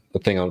a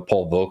thing on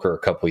Paul Volcker a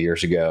couple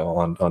years ago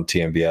on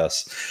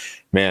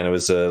TMBS. Man, it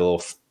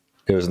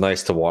was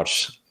nice to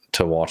watch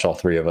all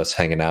three of us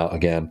hanging out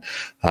again.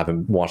 I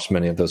haven't watched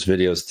many of those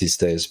videos these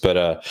days,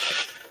 but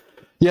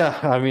yeah,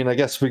 I mean, I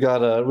guess we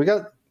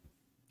gotta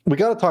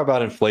talk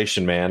about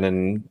inflation, man,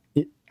 and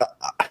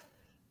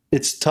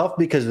it's tough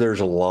because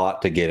there's a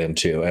lot to get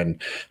into, and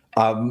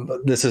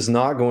this is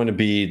not going to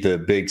be the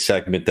big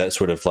segment that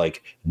sort of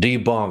like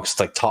debunks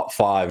like top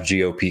 5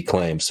 GOP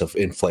claims of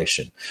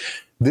inflation.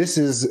 This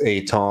is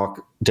a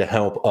talk to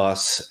help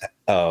us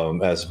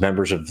as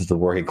members of the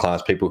working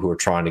class, people who are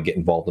trying to get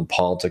involved in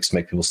politics,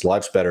 make people's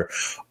lives better,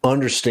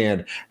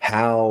 understand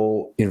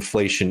how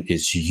inflation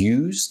is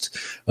used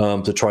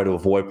to try to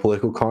avoid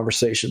political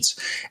conversations,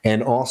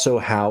 and also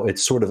how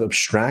it's sort of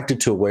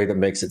abstracted to a way that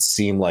makes it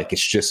seem like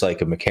it's just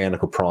like a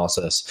mechanical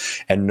process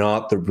and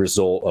not the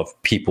result of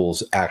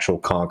people's actual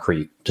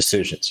concrete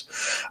decisions.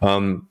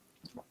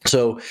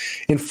 So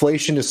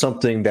inflation is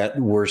something that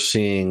we're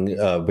seeing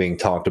being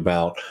talked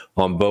about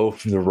on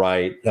both the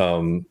right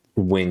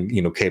wing,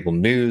 you know, cable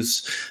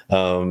news, you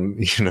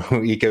know,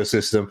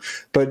 ecosystem,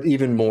 but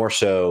even more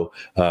so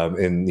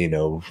in, you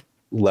know,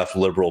 left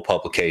liberal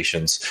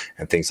publications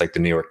and things like the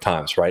New York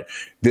Times, right?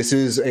 This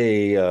is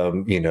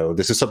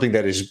this is something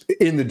that is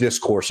in the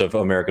discourse of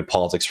American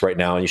politics right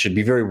now, and you should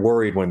be very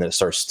worried when that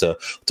starts to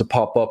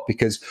pop up,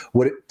 because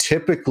what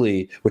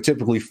typically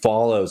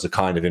follows a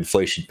kind of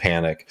inflation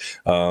panic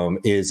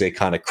is a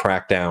kind of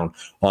crackdown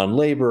on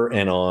labor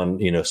and on,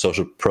 you know,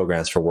 social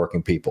programs for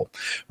working people,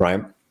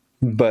 right?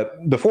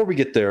 But before we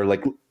get there,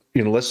 like,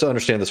 you know, let's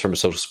understand this from a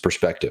social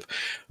perspective.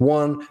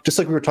 One, just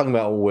like we were talking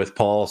about with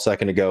Paul a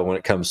second ago when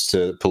it comes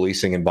to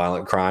policing and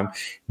violent crime,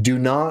 do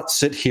not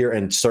sit here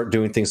and start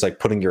doing things like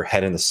putting your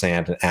head in the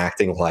sand and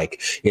acting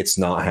like it's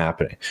not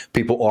happening.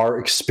 People are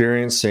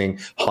experiencing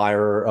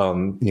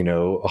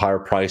higher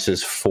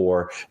prices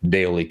for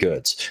daily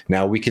goods.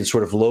 Now we can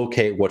sort of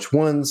locate which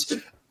ones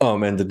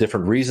and the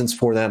different reasons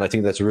for that. And I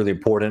think that's really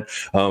important.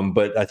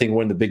 But I think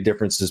one of the big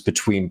differences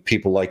between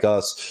people like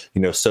us,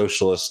 you know,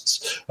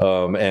 socialists,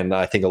 and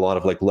I think a lot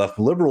of like left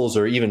liberals,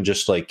 or even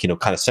just like, you know,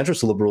 kind of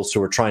centrist liberals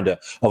who are trying to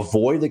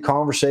avoid the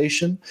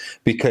conversation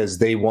because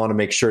they want to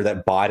make sure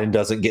that Biden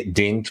doesn't get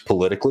dinged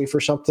politically for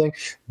something,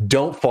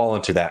 don't fall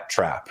into that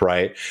trap,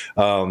 right?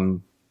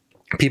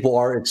 People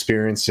are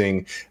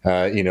experiencing,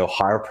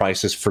 higher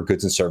prices for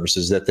goods and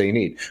services that they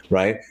need,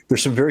 right?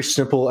 There's some very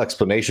simple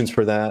explanations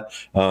for that,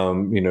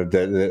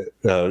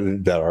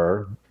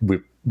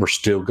 we're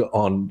still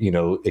on,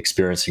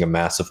 experiencing a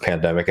massive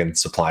pandemic, and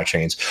supply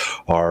chains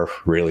are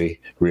really,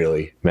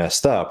 really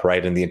messed up,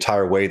 right? And the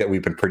entire way that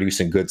we've been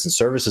producing goods and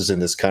services in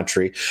this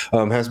country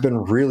has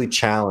been really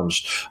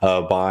challenged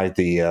by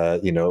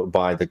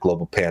the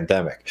global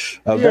pandemic.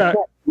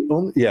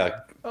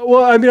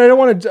 Well, I mean, I don't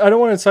want to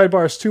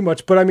sidebar us too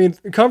much, but I mean,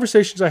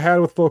 conversations I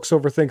had with folks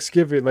over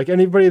Thanksgiving, like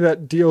anybody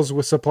that deals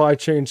with supply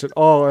chains at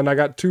all, and I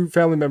got 2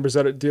 family members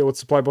that deal with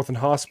supply both in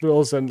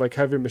hospitals and like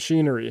heavy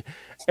machinery,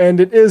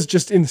 and it is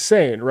just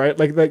insane, right?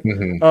 And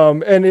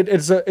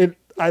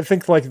I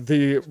think like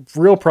the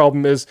real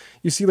problem is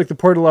you see like the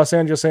Port of Los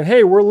Angeles saying,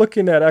 hey, we're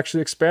looking at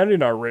actually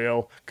expanding our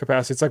rail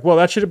capacity. It's like, well,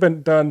 that should have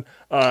been done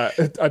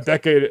a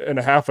decade and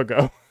a half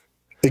ago.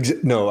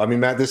 No, I mean,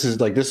 Matt, this is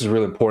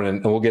really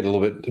important, and we'll get a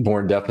little bit more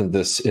in depth into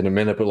this in a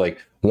minute. But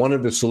like, one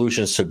of the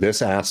solutions to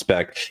this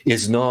aspect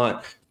is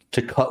not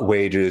to cut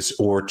wages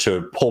or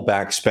to pull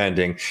back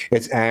spending.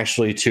 It's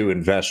actually to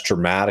invest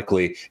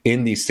dramatically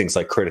in these things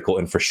like critical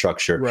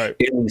infrastructure, right,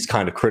 in these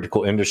kind of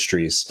critical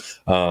industries.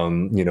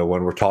 When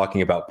we're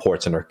talking about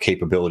ports and our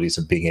capabilities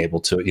of being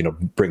able to,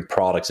 bring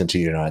products into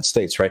the United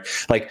States, right?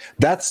 Like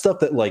that stuff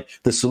that like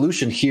the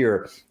solution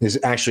here is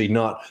actually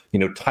not,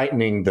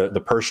 tightening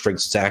the purse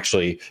strings. It's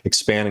actually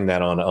expanding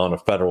that on a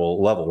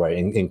federal level, right?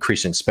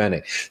 Increasing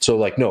spending. So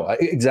like, no,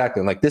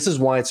 exactly. And like, this is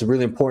why it's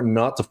really important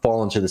not to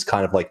fall into this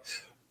kind of like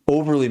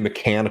overly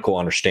mechanical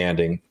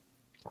understanding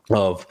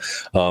of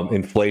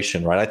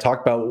inflation, right? I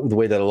talked about the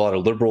way that a lot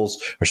of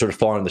liberals are sort of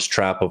falling in this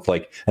trap of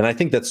like, and I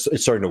think it's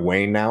starting to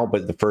wane now,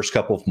 but the first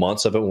couple of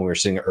months of it, when we were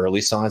seeing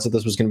early signs that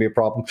this was going to be a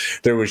problem,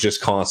 there was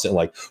just constant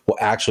like, well,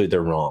 actually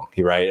they're wrong,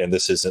 right? And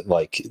this isn't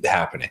like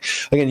happening.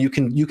 Again, you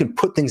can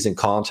put things in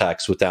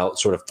context without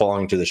sort of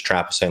falling into this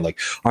trap of saying like,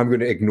 I'm going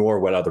to ignore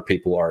what other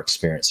people are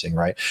experiencing,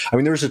 right? I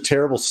mean, there was a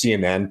terrible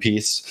CNN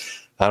piece.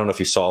 I don't know if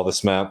you saw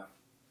this, Matt,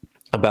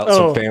 about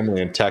some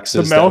family in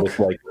Texas that was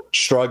like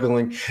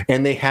struggling,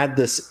 and they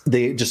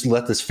just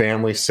let this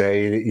family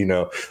say, you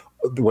know,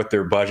 what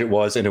their budget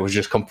was, and it was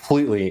just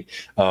completely,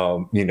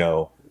 you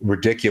know,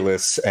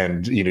 ridiculous.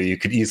 And, you know, you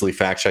could easily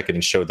fact check it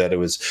and show that it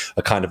was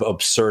a kind of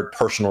absurd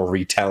personal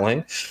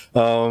retelling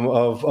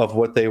of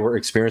what they were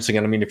experiencing.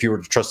 And I mean, if you were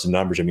to trust the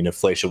numbers, I mean,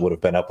 inflation would have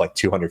been up like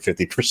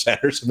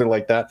 250% or something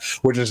like that,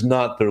 which is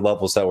not the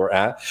levels that we're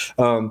at.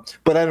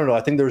 But I don't know.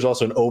 I think there's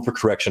also an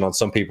overcorrection on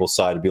some people's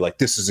side to be like,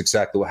 this is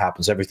exactly what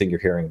happens. Everything you're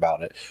hearing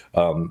about it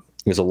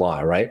is a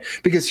lie, right?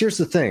 Because here's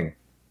the thing.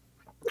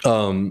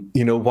 You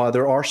know, while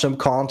there are some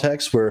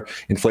contexts where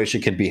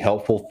inflation can be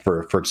helpful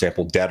for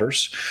example,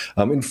 debtors,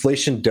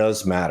 inflation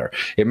does matter.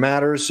 It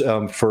matters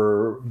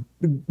for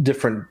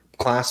different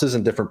classes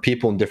and different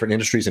people in different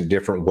industries in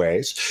different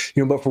ways,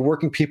 you know, but for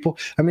working people,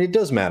 I mean, it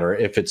does matter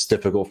if it's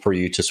difficult for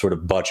you to sort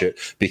of budget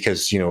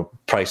because, you know,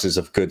 prices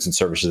of goods and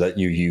services that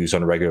you use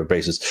on a regular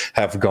basis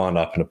have gone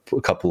up in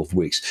a couple of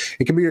weeks.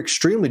 It can be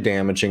extremely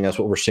damaging, as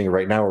what we're seeing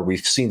right now, where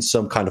we've seen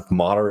some kind of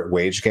moderate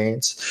wage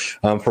gains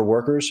for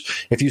workers.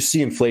 If you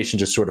see inflation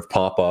just sort of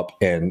pop up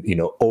and, you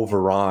know,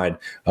 override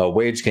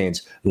wage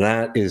gains,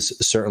 that is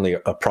certainly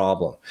a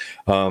problem.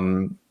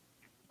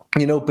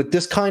 You know, but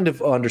this kind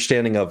of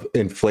understanding of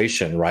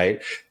inflation,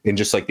 right, in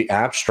just like the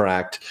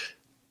abstract,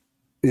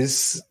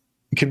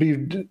 can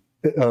be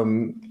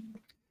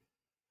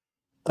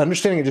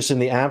understanding it just in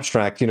the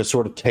abstract, you know,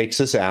 sort of takes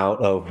us out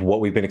of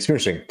what we've been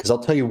experiencing. Because I'll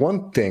tell you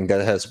one thing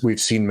that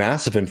we've seen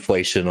massive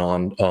inflation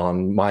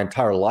on my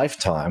entire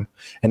lifetime,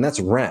 and that's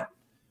rent,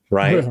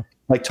 right? Yeah.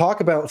 Like,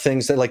 talk about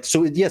things that, like,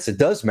 so yes, it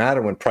does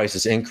matter when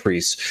prices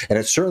increase, and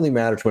it certainly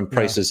matters when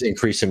prices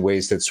increase in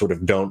ways that sort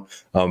of don't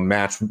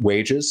match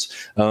wages.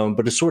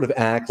 But to sort of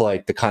act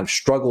like the kind of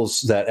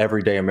struggles that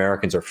everyday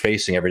Americans are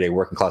facing, everyday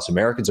working class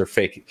Americans are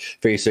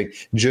facing,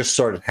 just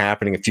started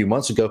happening a few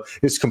months ago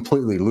is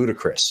completely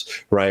ludicrous,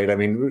 right? I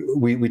mean,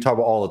 we talk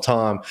about all the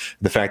time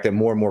the fact that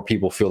more and more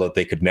people feel that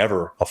they could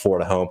never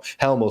afford a home.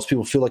 Hell, most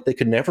people feel like they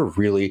could never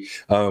really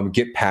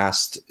get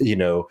past, you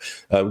know,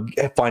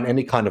 find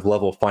any kind of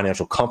level of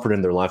financial comfort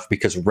in their life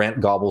because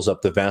rent gobbles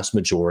up the vast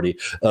majority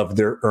of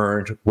their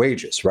earned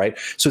wages, right?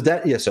 So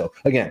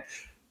again,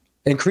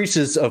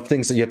 increases of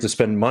things that you have to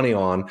spend money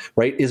on,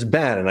 right, is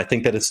bad. And I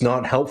think that it's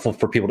not helpful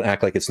for people to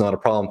act like it's not a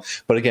problem.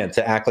 But again,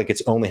 to act like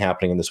it's only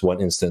happening in this one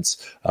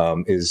instance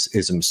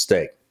is a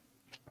mistake.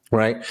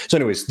 Right. So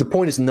anyways, the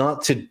point is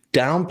not to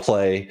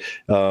downplay,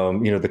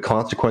 you know, the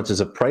consequences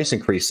of price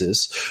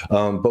increases.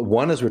 But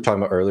one, as we were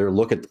talking about earlier,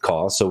 look at the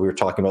cost. So we were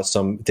talking about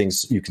some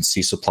things you can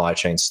see, supply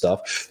chain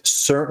stuff.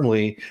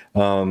 Certainly,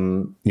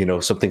 you know,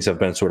 some things have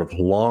been sort of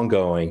long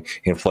going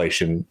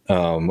inflation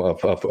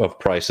of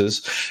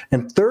prices.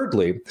 And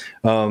thirdly,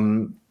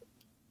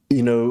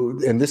 you know,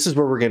 and this is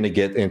where we're going to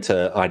get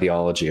into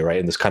ideology, right?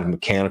 In this kind of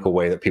mechanical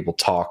way that people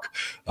talk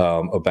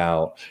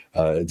about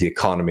the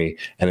economy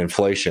and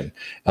inflation.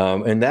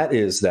 And that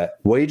is that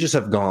wages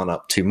have gone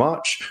up too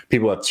much.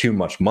 People have too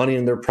much money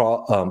in their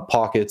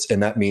pockets.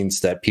 And that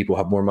means that people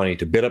have more money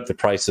to bid up the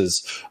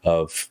prices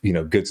of, you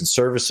know, goods and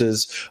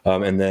services.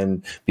 And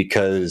then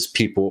because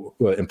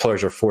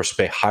employers are forced to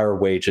pay higher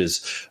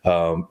wages,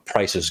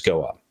 prices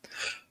go up.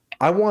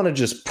 I want to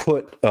just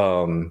put...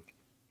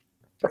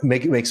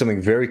 make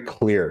something very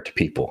clear to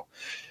people.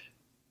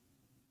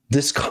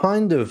 This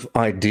kind of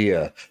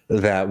idea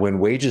that when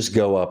wages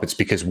go up, it's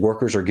because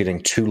workers are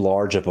getting too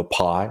large of a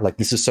pie, like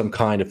this is some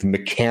kind of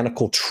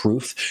mechanical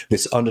truth,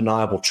 this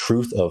undeniable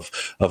truth of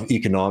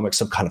economics,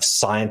 some kind of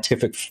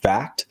scientific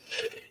fact,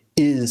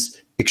 is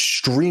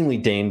extremely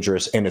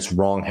dangerous, and it's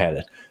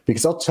wrongheaded.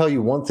 Because I'll tell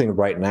you one thing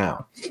right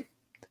now.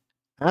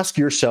 Ask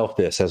yourself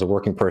this as a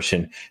working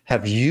person: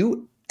 Have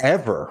you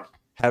ever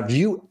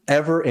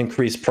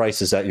increased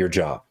prices at your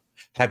job?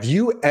 Have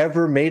you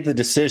ever made the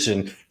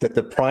decision that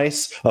the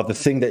price of the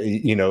thing that,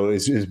 you know,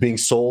 is being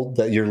sold,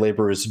 that your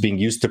labor is being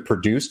used to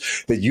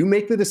produce, that you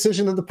make the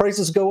decision that the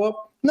prices go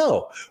up?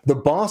 No, the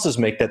bosses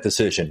make that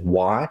decision.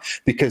 Why?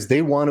 Because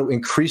they want to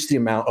increase the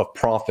amount of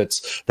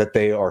profits that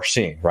they are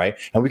seeing, right?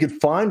 And we can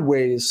find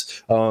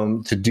ways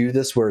to do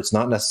this where it's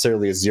not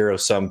necessarily a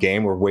zero-sum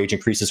game where wage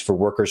increases for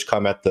workers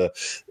come at the,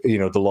 you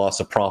know, the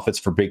loss of profits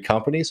for big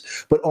companies,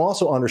 but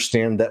also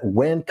understand that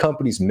when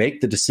companies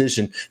make the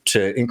decision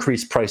to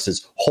increase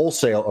prices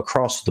wholesale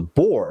across the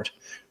board,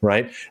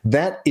 right,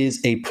 that is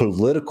a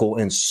political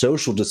and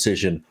social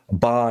decision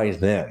by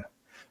them.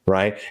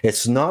 right?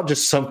 It's not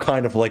just some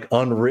kind of like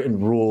unwritten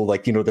rule,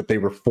 like, that they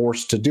were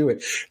forced to do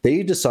it.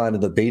 They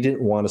decided that they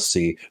didn't want to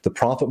see the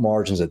profit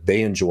margins that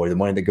they enjoy, the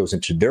money that goes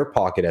into their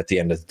pocket at the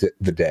end of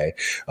the day,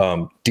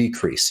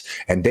 decrease,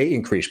 and they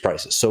increase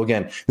prices. So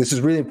again, this is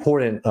really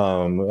important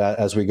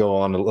as we go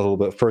on a little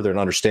bit further in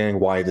understanding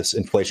why this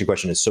inflation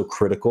question is so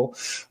critical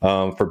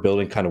for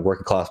building kind of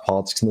working class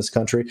politics in this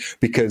country,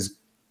 because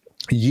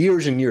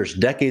years and years,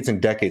 decades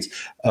and decades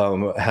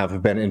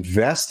have been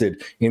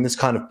invested in this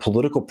kind of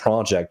political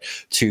project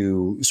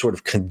to sort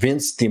of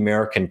convince the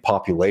American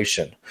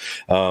population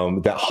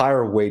that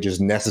higher wages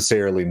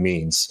necessarily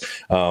means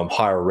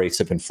higher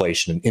rates of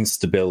inflation and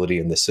instability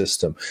in the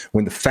system.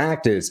 When the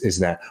fact is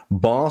that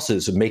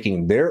bosses are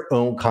making their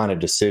own kind of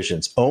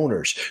decisions,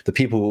 owners, the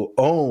people who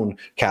own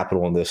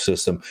capital in this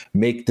system,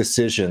 make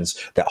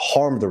decisions that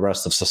harm the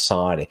rest of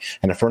society.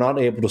 And if we're not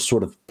able to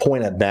sort of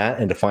point at that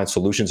and to find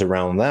solutions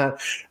around that,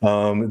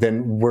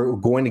 then we're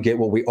going to get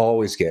what we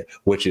always get,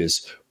 which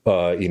is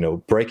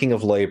breaking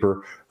of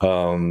labor,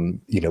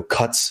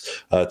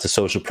 cuts to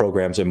social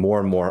programs, and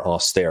more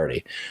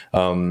austerity.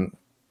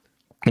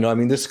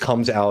 This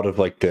comes out of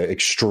like the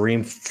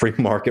extreme free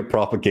market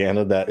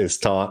propaganda that is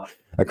taught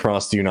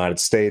across the United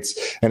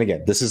States. And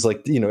again, this is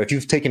like, if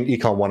you've taken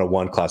Econ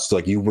 101 class, so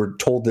like you were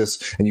told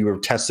this and you were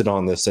tested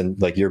on this,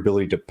 and like your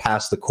ability to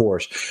pass the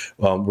course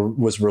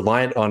was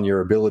reliant on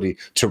your ability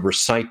to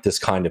recite this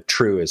kind of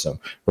truism,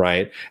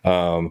 right?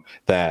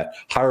 That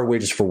higher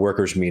wages for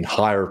workers mean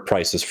higher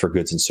prices for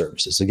goods and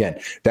services.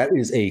 Again, that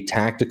is a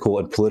tactical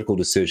and political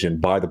decision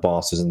by the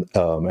bosses and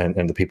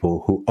the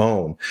people who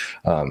own.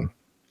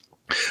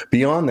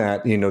 Beyond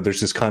that,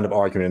 there's this kind of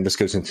argument, and this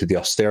goes into the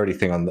austerity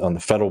thing on the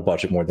federal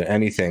budget more than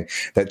anything,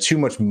 that too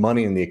much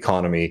money in the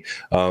economy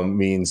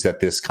means that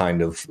this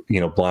kind of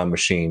blind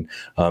machine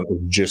is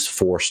just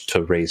forced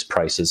to raise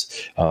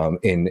prices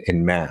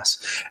in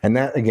mass. And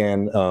that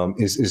again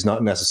is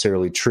not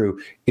necessarily true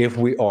if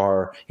we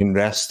are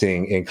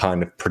investing in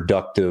kind of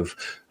productive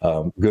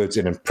goods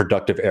and in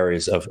productive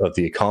areas of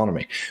the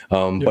economy.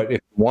 But if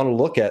you want to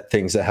look at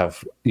things that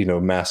have,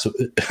 massive,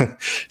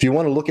 if you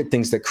want to look at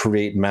things that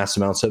create mass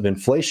amounts of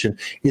inflation,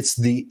 it's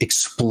the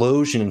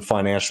explosion in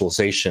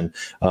financialization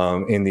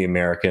in the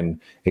American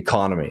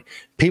economy.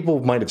 People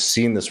might have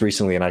seen this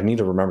recently, and I need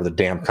to remember the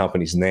damn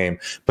company's name,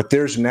 but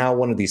there's now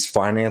one of these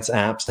finance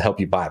apps to help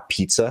you buy a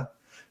pizza,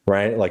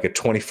 right? Like a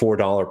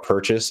 $24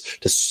 purchase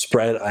to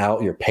spread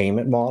out your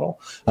payment model.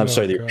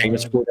 Your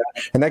payments for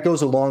that. And that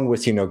goes along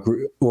with,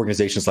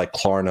 organizations like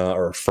Klarna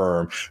or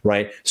Affirm,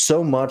 right?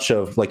 So much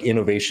of like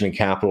innovation and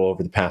capital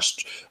over the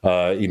past,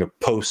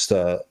 post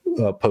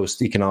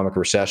economic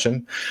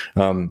recession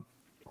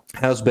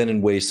has been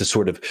in ways to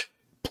sort of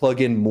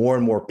plug in more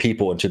and more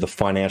people into the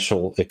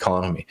financial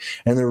economy.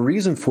 And the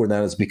reason for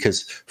that is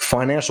because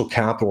financial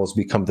capital has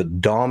become the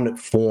dominant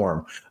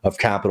form of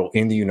capital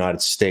in the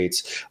United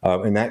States.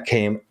 And that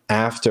came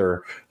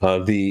after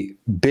the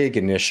big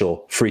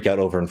initial freak out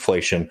over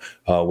inflation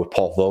with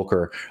Paul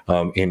Volcker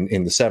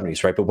in the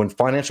 70s, right? But when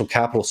financial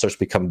capital starts to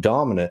become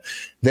dominant,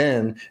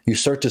 then you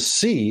start to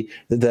see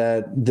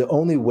that the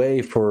only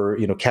way for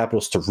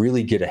capitalists to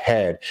really get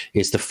ahead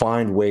is to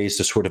find ways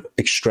to sort of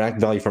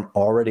extract value from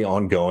already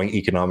ongoing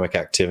economic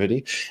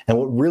activity. And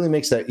what really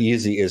makes that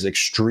easy is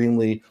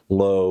extremely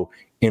low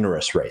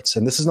interest rates.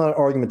 And this is not an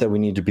argument that we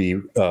need to be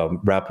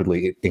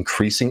rapidly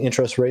increasing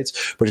interest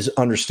rates, but just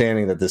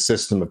understanding that the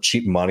system of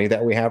cheap money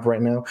that we have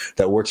right now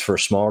that works for a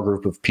small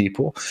group of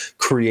people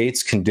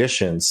creates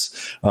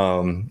conditions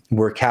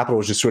where capital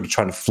is just sort of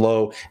trying to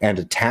flow and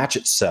attach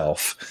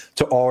itself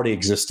to already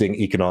existing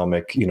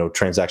economic,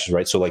 transactions,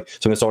 right? So like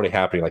something that's already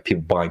happening, like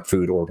people buying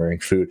food, ordering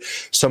food,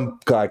 some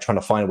guy trying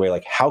to find a way,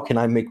 like, how can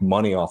I make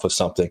money off of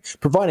something,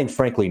 providing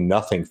frankly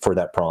nothing for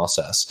that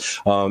process,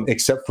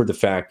 except for the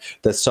fact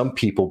that some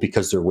people,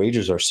 because their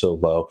wages are so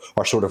low,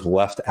 are sort of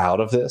left out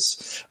of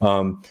this.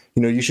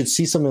 You should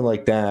see something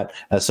like that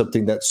as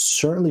something that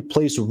certainly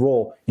plays a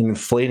role in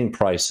inflating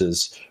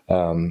prices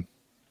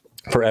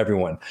for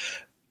everyone.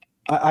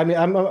 I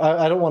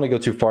don't want to go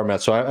too far,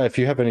 Matt. So if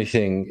you have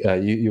anything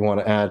you want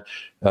to add,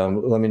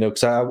 let me know,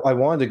 because I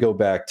wanted to go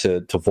back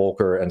to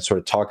Volcker and sort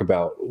of talk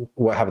about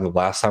what happened the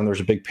last time there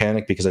was a big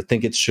panic, because I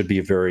think it should be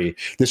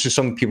this is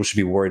something people should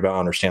be worried about,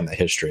 understand the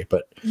history.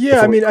 But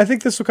yeah, I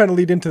think this will kind of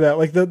lead into that.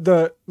 Like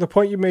the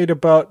point you made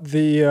about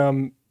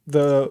the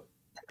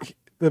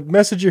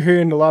message you're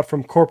hearing a lot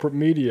from corporate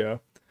media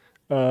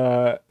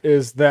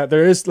is that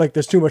there's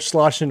too much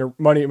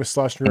money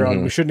sloshing around.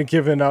 Mm-hmm. We shouldn't have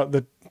given out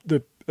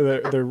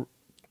their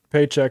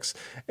paychecks.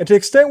 And to the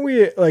extent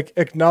we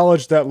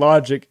acknowledge that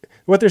logic,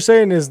 what they're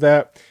saying is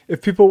that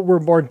if people were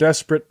more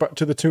desperate, but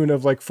to the tune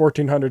of like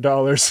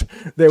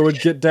 $1,400, they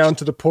would get down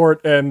to the port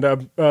and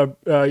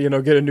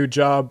get a new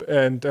job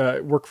and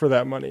work for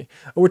that money,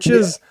 which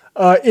is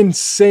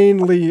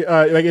insanely,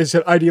 like I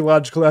said,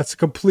 ideological. That's a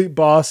complete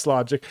boss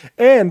logic.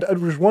 And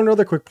there's one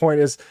other quick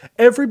point is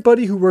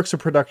everybody who works a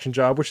production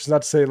job, which is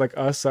not to say like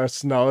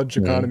us knowledge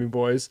economy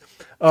boys,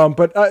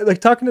 but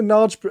talking to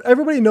knowledge,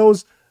 everybody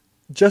knows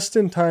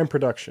just-in-time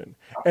production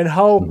and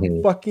how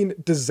fucking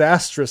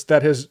disastrous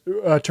that has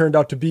turned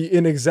out to be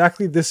in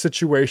exactly this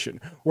situation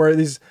where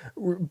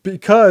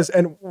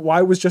and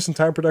why was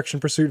just-in-time production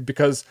pursued?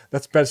 Because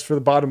that's best for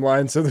the bottom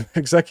lines of the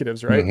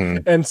executives,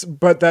 right?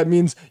 But that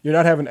means you're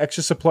not having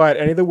extra supply at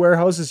any of the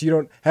warehouses. You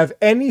don't have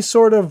any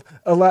sort of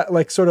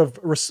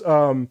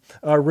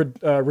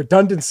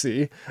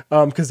redundancy,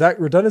 because that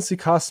redundancy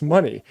costs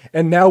money,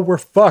 and now we're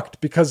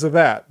fucked because of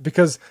that.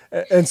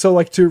 And so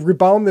like to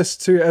rebound this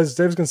to, as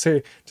Dave's gonna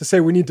say, to say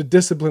we need to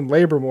discipline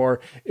labor more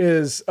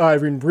is,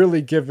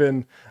 really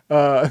given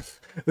the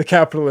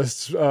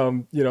capitalists,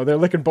 they're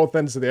licking both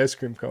ends of the ice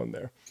cream cone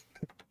there.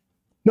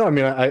 No, I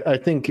mean, I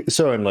think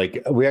so. And like,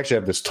 we actually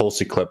have this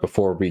Tulsi clip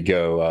before we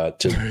go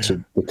to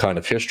the kind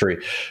of history.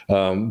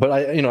 But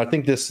I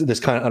think this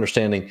kind of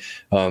understanding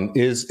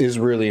is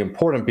really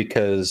important,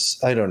 because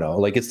I don't know,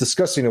 like, it's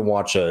disgusting to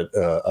watch a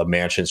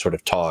Manchin sort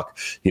of talk,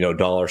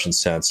 dollars and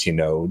cents,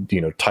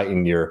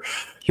 tighten your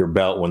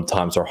belt when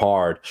times are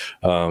hard,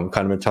 kind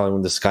of mentality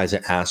when this guy's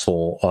an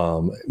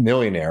asshole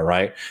millionaire,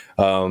 right?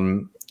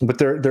 But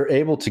they're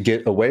able to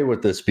get away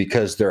with this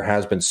because there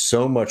has been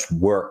so much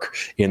work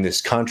in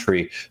this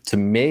country to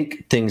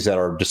make things that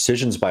are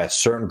decisions by a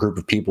certain group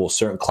of people, a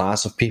certain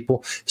class of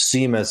people,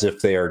 seem as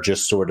if they are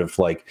just sort of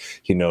like,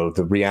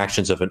 the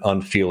reactions of an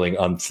unfeeling,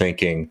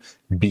 unthinking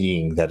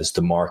being that is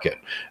the market.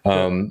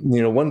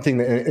 One thing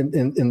that,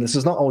 and this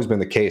has not always been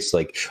the case,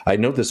 like, I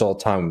note this all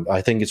the time, I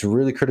think it's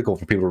really critical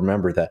for people to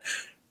remember that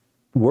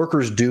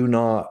workers do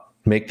not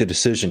make the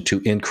decision to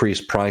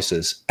increase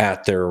prices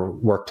at their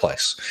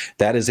workplace.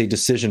 That is a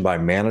decision by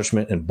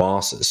management and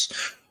bosses.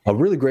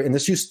 Really great, and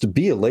this used to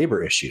be a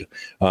labor issue.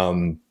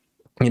 In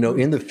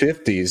the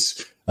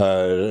 50s,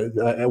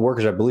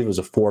 workers, I believe it was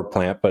a Ford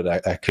plant,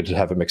 but I could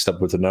have it mixed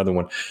up with another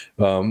one,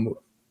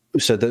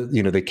 said that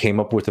they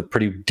came up with a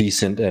pretty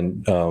decent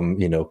and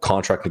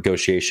contract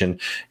negotiation,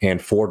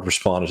 and Ford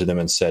responded to them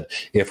and said,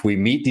 if we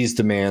meet these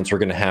demands, we're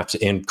going to have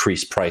to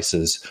increase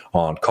prices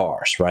on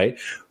cars, right?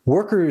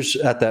 Workers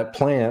at that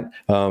plant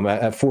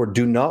at Ford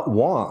do not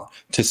want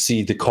to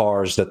see the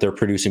cars that they're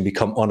producing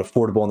become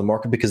unaffordable on the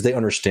market, because they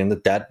understand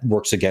that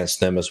works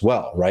against them as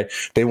well, right?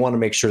 They want to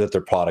make sure that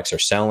their products are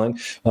selling,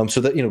 so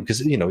that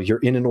because you're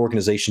in an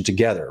organization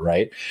together,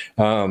 right?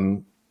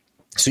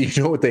 So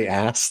you know what they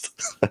asked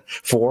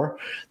for?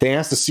 They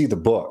asked to see the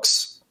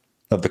books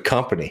of the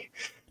company,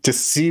 to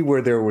see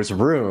where there was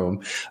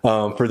room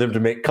for them to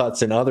make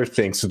cuts and other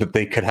things so that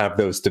they could have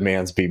those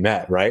demands be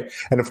met, right?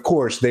 And of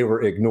course, they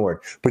were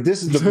ignored. But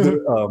this is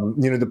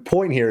the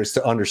point here is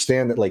to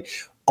understand that, like,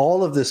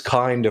 all of this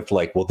kind of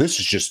like, well, this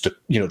is just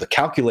the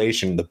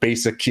calculation, the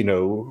basic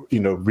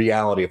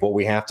reality of what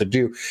we have to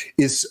do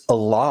is a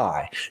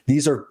lie.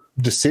 These are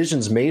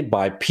decisions made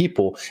by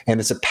people, and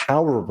it's a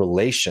power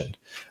relation.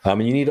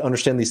 And you need to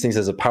understand these things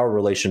as a power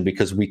relation,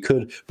 because we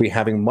could be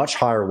having much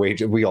higher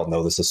wages. We all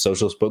know this as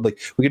socialists, but like,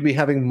 we could be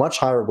having much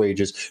higher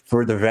wages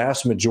for the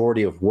vast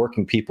majority of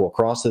working people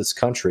across this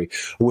country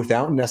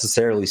without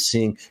necessarily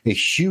seeing a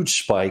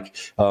huge spike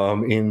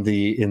in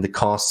the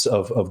costs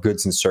of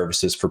goods and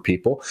services for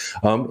people.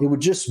 It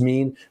would just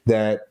mean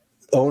that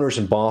owners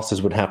and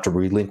bosses would have to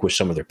relinquish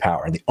some of their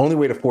power. And the only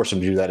way to force them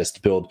to do that is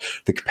to build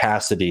the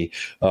capacity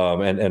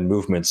and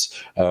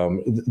movements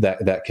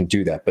that can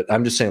do that. But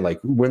I'm just saying, like,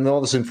 when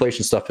all this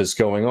inflation stuff is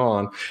going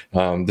on,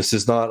 this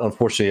is not,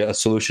 unfortunately, a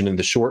solution in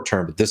the short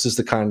term, but this is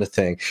the kind of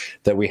thing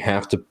that we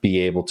have to be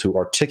able to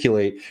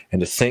articulate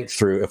and to think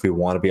through if we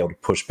want to be able to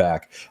push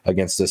back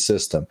against this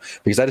system.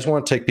 Because I just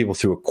want to take people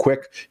through a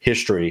quick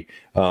history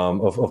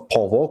of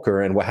Paul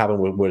Volcker and what happened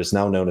with what is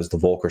now known as the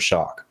Volcker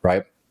shock,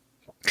 right?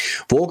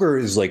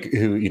 Volcker is like,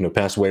 who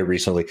passed away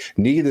recently,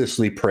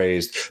 needlessly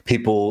praised.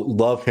 People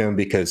love him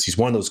because he's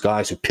one of those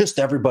guys who pissed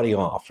everybody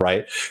off,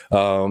 right?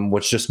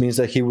 Which just means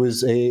that he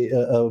was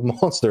a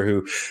monster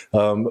who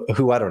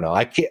I don't know.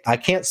 I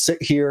can't sit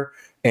here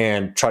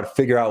and try to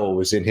figure out what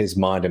was in his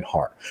mind and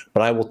heart,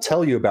 but I will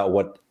tell you about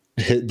what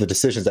the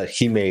decisions that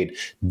he made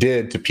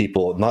did to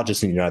people, not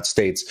just in the United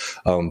States,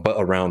 but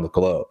around the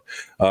globe.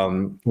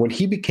 When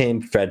he became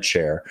Fed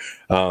chair,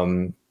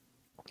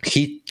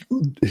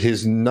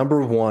 his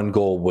number one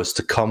goal was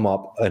to come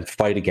up and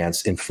fight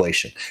against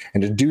inflation.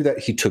 And to do that,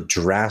 he took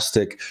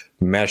drastic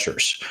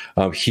measures.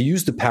 He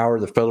used the power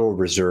of the Federal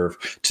Reserve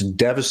to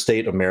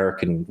devastate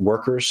American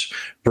workers,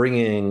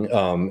 bringing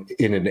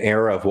in an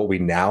era of what we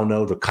now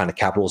know, the kind of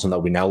capitalism that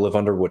we now live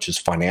under, which is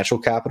financial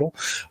capital.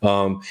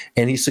 And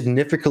he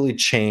significantly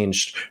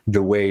changed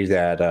the way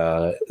that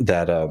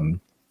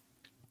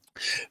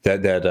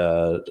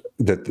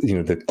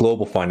the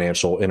global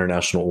financial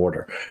international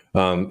order.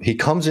 He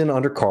comes in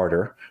under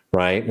Carter,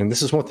 right? And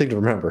this is one thing to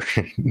remember.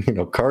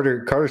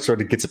 Carter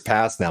sort of gets a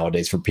pass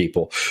nowadays from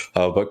people,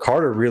 but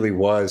Carter really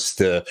was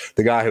the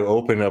guy who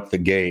opened up the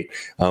gate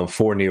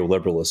for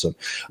neoliberalism.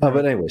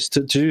 But anyways,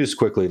 to do this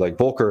quickly, like,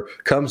 Volcker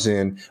comes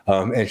in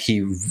and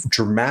he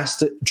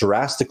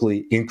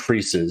drastically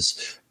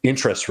increases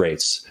interest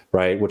rates,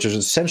 right, which is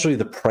essentially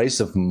the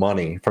price of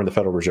money from the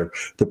Federal Reserve,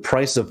 the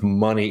price of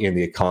money in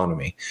the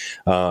economy.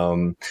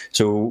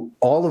 So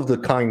all of the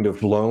kind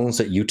of loans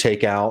that you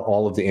take out,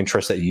 all of the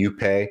interest that you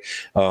pay,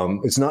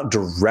 it's not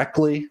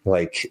directly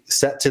like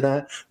set to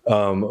that,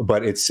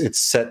 but it's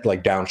set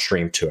like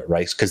downstream to it,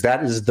 right? Because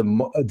that is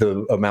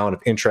the amount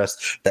of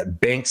interest that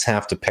banks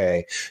have to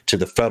pay to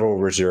the Federal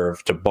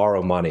Reserve to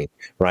borrow money,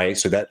 right?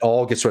 So that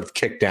all gets sort of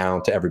kicked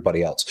down to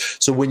everybody else.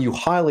 So when you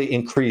highly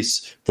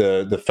increase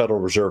the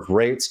Federal Reserve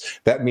rates,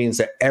 that means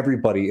that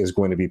everybody is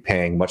going to be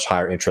paying much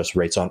higher interest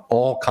rates on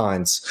all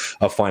kinds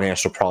of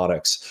financial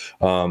products,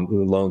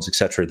 loans, et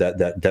cetera,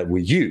 that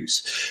we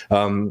use.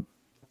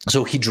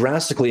 So he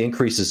drastically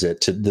increases it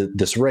to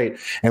this rate.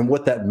 And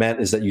what that meant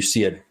is that you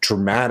see a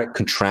dramatic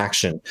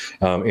contraction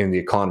in the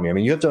economy. I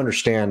mean, you have to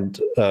understand,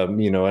 I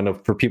know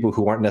for people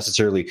who aren't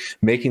necessarily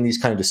making these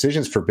kind of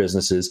decisions for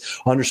businesses,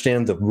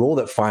 understand the role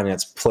that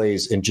finance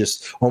plays in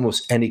just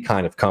almost any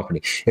kind of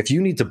company. If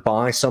you need to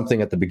buy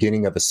something at the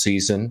beginning of a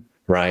season,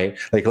 right?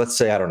 Like, let's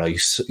say, I don't know,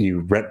 you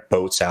rent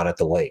boats out at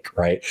the lake,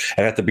 right?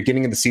 And at the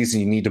beginning of the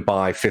season, you need to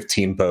buy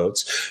 15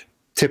 boats.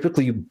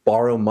 Typically, you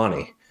borrow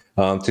money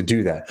to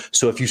do that.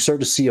 So if you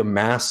start to see a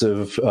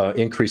massive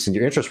increase in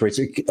your interest rates,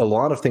 a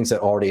lot of things that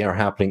already are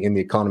happening in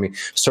the economy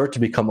start to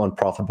become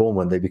unprofitable. And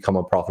when they become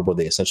unprofitable,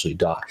 they essentially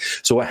die.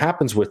 So what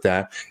happens with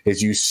that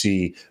is you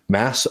see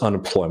mass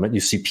unemployment,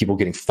 you see people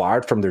getting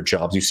fired from their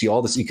jobs, you see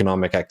all this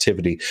economic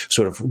activity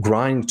sort of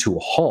grind to a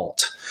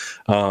halt.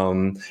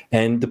 And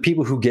the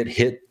people who get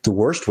hit the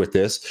worst with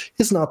this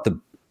is not the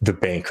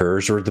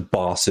bankers or the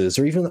bosses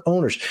or even the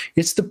owners.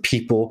 It's the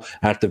people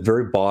at the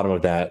very bottom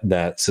of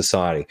that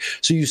society.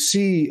 So you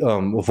see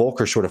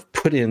Volcker sort of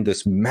put in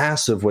this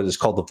massive, what is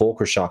called the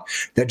Volcker shock,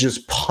 that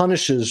just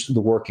punishes the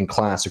working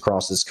class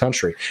across this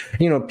country.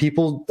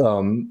 People,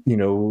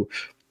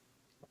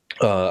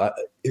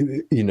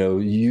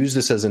 use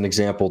this as an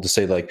example to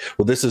say, like,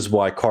 well, this is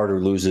why Carter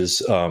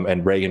loses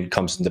and Reagan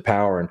comes into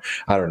power. And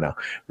I don't know,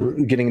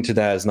 getting into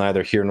that is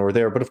neither here nor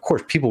there. But of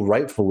course, people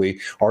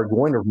rightfully are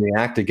going to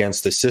react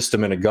against the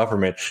system and a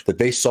government that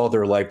they saw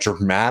their life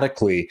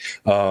dramatically,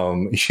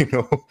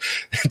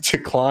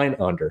 decline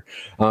under.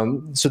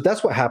 So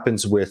that's what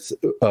happens with,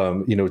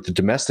 the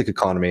domestic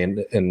economy.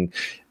 And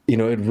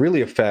it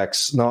really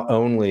affects not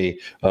only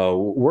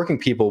working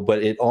people,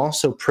 but it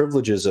also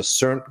privileges a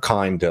certain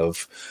kind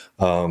of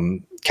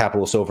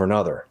capitalists over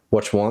another.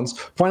 Which ones?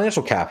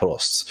 Financial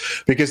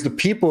capitalists. Because the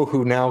people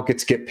who now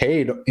get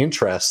paid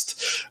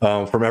interest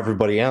from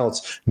everybody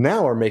else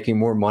now are making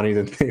more money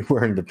than they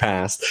were in the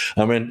past.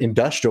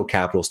 Industrial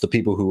capitalists, the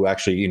people who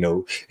actually,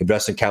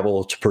 invest in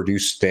capital to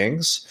produce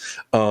things,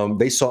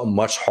 they saw it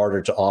much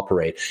harder to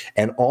operate.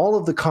 And all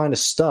of the kind of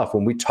stuff,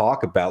 when we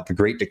talk about the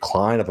great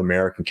decline of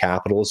American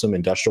capitalism,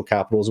 industrial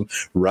capitalism,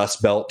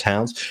 Rust Belt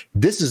towns,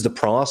 this is the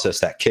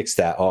process that kicks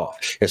that off.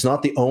 It's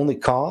not the only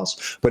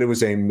cause, but it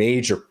was a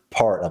major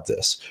part of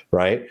this,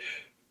 right?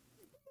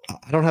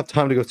 I don't have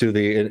time to go through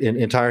the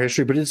entire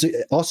history, but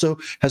it also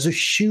has a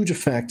huge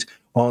effect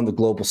on the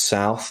global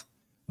South,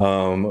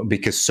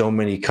 because so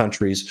many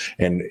countries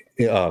and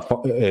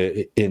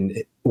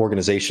in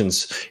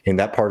organizations in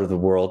that part of the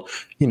world,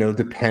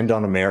 depend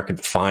on American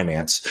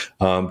finance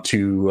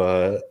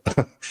to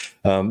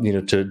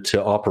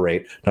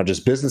operate, not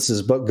just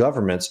businesses but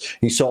governments.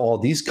 You saw all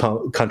these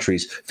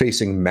countries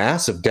facing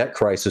massive debt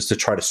crisis to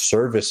try to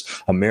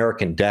service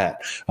American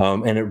debt,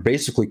 and it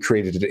basically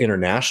created an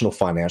international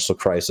financial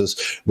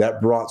crisis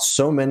that brought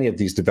so many of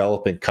these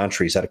developing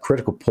countries at a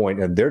critical point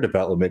in their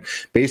development,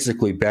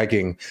 basically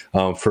begging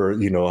for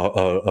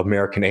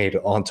American aid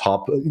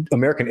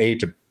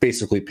to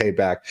basically pay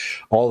back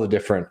all the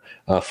different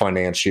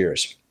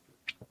financiers.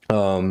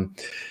 And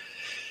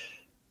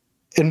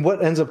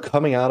what ends up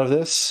coming out of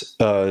this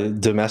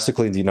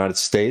domestically in the United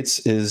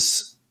States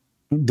is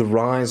the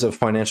rise of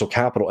financial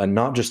capital, and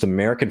not just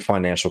American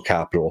financial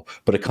capital,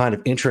 but a kind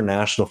of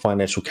international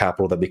financial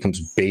capital that becomes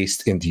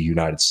based in the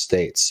United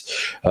States.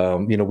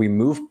 We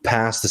moved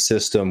past the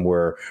system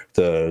where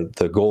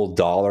the gold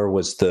dollar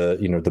was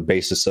the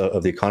basis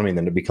of the economy, and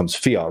then it becomes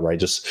fiat, right?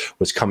 Just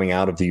was coming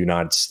out of the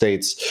United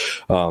States,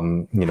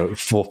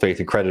 full faith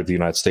and credit of the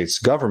United States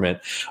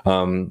government.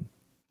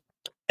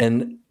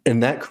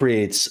 And that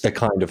creates a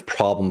kind of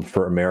problem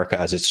for America,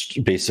 as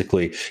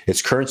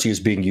its currency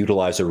is being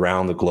utilized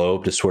around the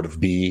globe to sort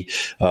of be,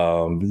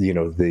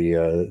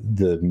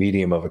 the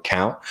medium of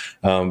account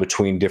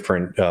between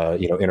different,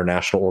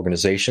 international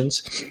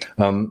organizations.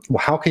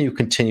 How can you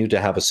continue to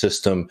have a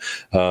system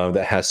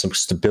that has some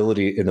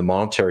stability in the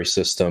monetary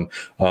system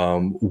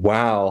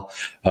while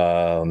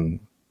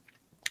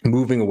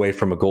moving away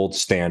from a gold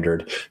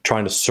standard,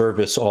 trying to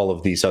service all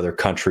of these other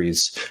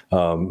countries'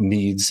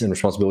 needs and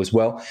responsibilities?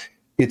 Well,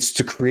 it's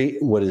to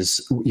create what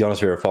is Yanis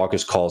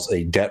Varoufakis calls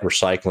a debt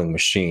recycling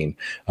machine.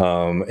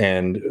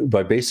 And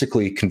by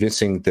basically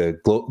convincing the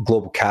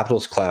global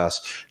capitalist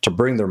class to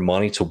bring their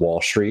money to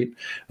Wall Street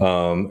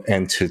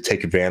and to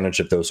take advantage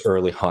of those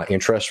early high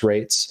interest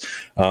rates,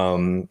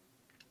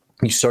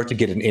 you start to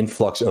get an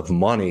influx of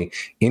money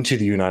into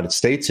the United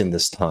States in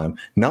this time.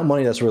 Not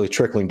money that's really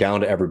trickling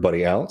down to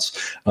everybody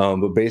else,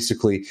 but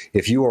basically,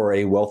 if you are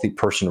a wealthy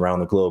person around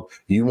the globe,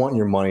 you want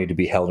your money to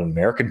be held in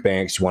American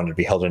banks, you want it to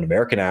be held in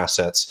American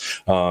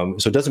assets. So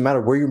it doesn't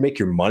matter where you make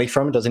your money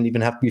from. It doesn't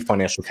even have to be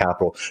financial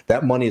capital.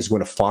 That money is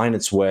going to find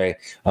its way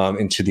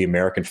into the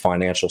American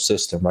financial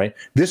system, right?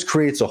 This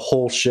creates a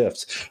whole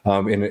shift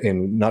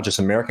in not just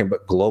American,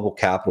 but global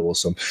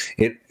capitalism.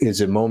 It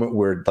is a moment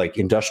where like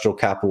industrial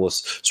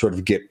capitalists sort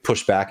of get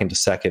pushed back into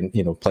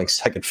playing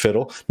second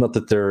fiddle. Not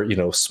that they're,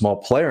 small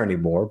player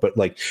anymore, but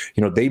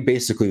they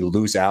basically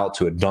lose out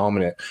to a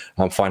dominant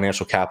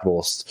financial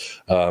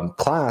capitalist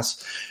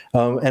class.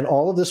 And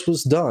all of this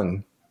was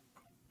done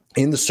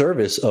in the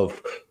service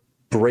of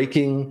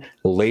breaking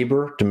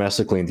labor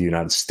domestically in the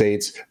United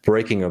States,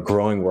 breaking a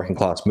growing working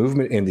class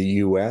movement in the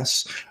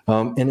U.S.,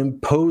 and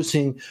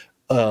imposing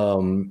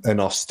an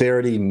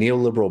austerity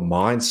neoliberal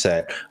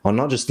mindset on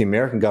not just the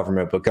American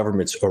government, but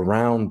governments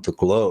around the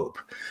globe,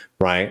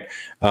 right?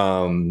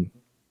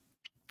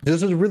 This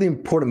is a really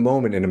important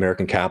moment in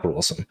American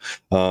capitalism.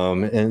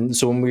 And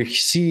so when we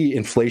see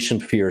inflation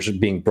fears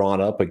being brought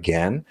up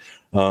again,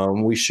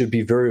 we should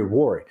be very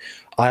worried.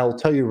 I'll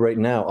tell you right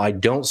now, I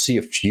don't see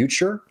a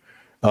future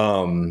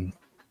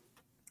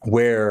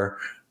where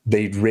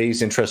they'd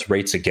raise interest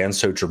rates again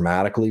so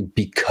dramatically,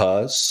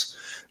 because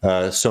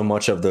so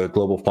much of the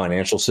global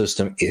financial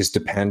system is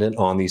dependent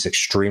on these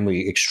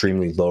extremely,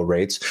 extremely low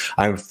rates.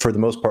 For the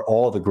most part,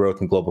 all of the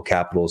growth in global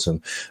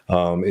capitalism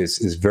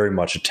is very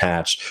much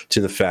attached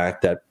to the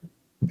fact that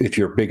if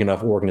you're a big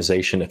enough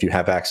organization, if you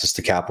have access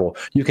to capital,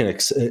 you can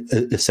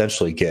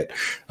essentially get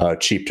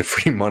cheap to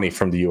free money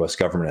from the U.S.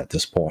 government at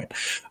this point.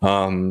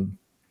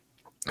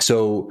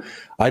 So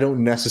I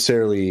don't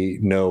necessarily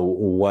know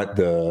what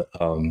the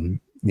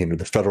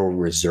Federal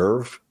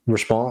Reserve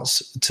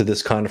response to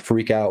this kind of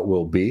freak out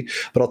will be,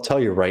 but I'll tell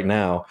you right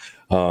now,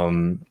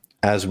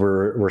 as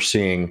we're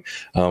seeing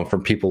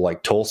from people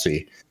like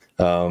Tulsi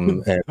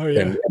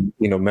and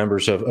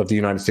members of the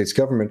United States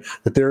government,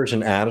 that there is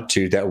an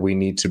attitude that we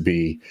need to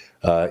be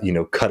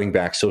cutting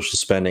back social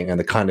spending, and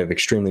the kind of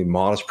extremely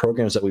modest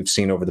programs that we've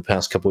seen over the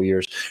past couple of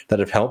years that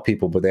have helped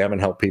people, but they haven't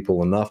helped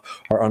people enough,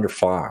 are under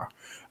fire.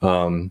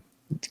 Can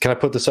I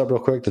put this up real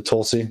quick to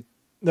Tulsi?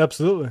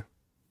 Absolutely.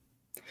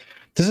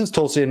 This is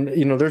Tulsi, and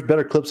there's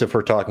better clips if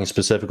we're talking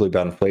specifically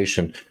about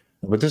inflation.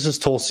 But this is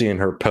Tulsi in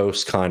her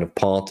post kind of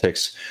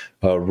politics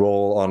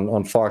role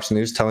on Fox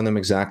News, telling them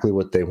exactly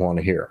what they want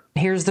to hear.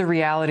 Here's the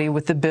reality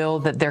with the bill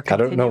that they're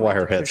continuing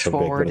to push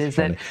forward is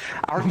that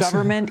our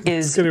government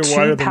is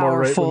too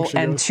powerful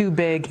and too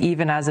big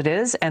even as it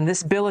is, and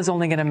this bill is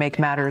only going to make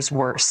matters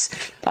worse.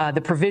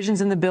 The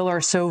provisions in the bill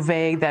are so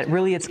vague that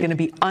really it's going to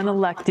be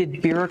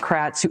unelected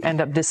bureaucrats who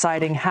end up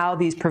deciding how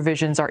these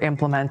provisions are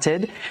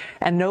implemented,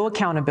 and no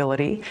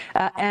accountability.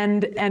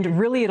 And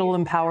really it'll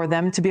empower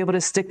them to be able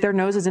to stick their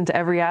noses into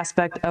every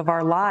aspect of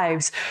our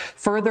lives,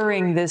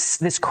 furthering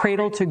this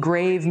cradle to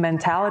grave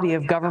mentality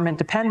of government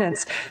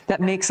dependence that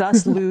makes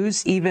us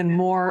lose even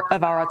more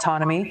of our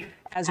autonomy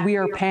as we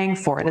are paying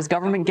for it. As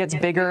government gets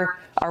bigger,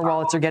 our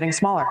wallets are getting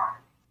smaller.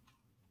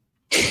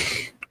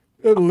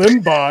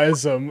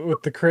 Limbaism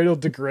with the cradle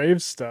to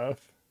grave stuff.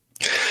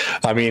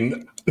 I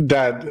mean,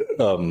 that,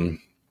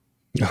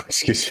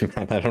 excuse me,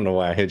 man, I don't know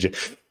why I hit you.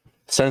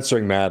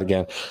 Censoring Matt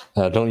again.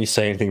 Don't you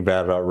say anything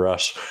bad about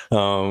Rush.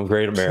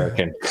 Great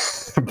American.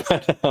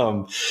 But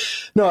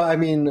no, I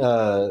mean,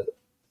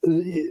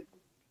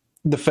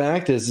 the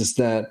fact is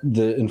that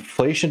the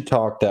inflation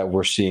talk that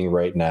we're seeing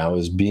right now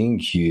is being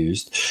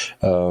used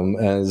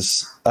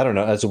as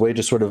a way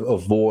to sort of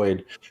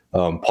avoid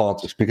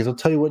politics. Because I'll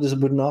tell you what, this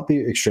would not be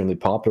extremely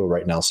popular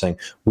right now, saying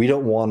we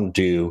don't want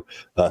to do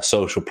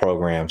social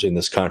programs in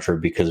this country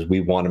because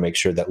we want to make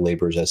sure that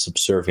labor is as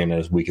subservient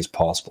and as weak as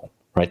possible.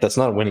 Right? That's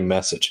not a winning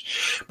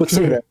message. But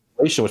saying that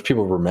inflation, which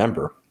people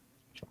remember,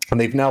 and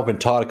they've now been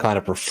taught a kind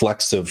of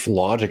reflexive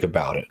logic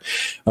about it.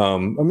 I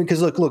mean,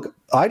 because look,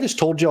 I just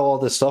told you all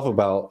this stuff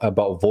about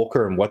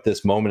Volcker and what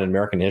this moment in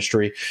American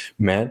history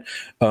meant.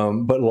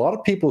 But a lot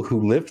of people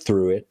who lived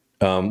through it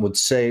will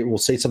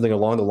say something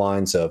along the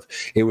lines of,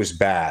 it was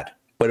bad,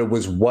 but it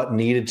was what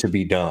needed to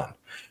be done.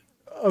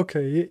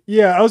 Okay,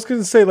 yeah, I was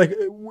going to say, like,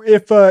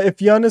 if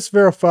Yanis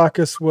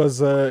Varoufakis was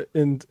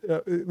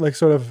like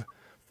sort of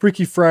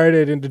Freaky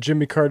Friday'd into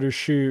Jimmy Carter's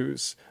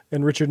shoes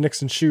and Richard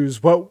Nixon's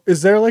shoes, what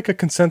is there like a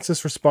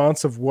consensus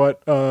response of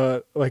what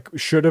like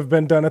should have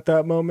been done at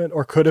that moment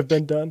or could have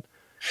been done?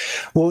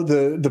 Well,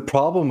 the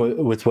problem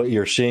with what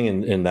you're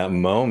seeing in that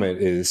moment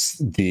is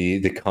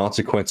the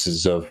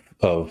consequences of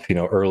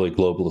early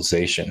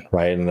globalization,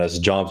 right? And as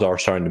jobs are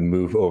starting to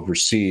move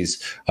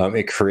overseas,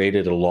 it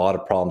created a lot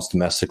of problems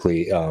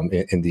domestically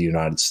in the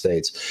United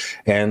States.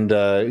 And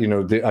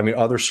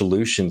other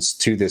solutions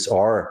to this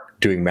are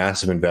doing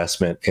massive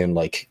investment in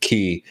like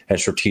key and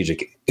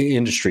strategic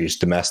industries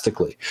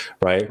domestically,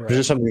 right? Which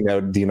is something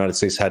that the United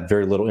States had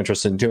very little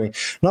interest in doing,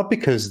 not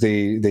because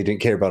they didn't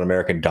care about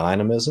American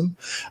dynamism,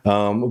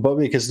 but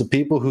because the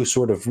people who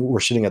sort of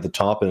were sitting at the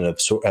top and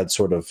had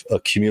sort of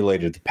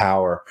accumulated the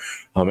power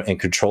and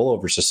control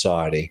over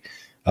society,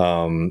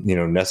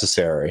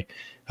 necessary.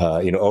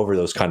 Over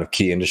those kind of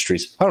key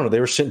industries. I don't know. They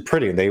were sitting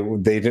pretty, and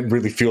they didn't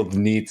really feel the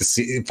need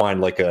to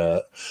find like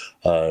a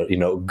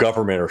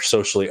government or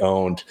socially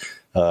owned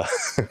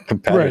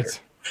competitor.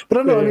 Right. But I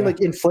don't know. I mean,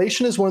 like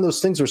inflation is one of those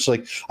things where it's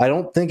like I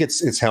don't think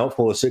it's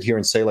helpful to sit here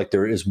and say like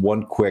there is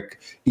one quick,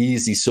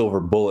 easy silver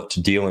bullet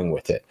to dealing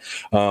with it.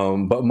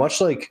 But much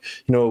like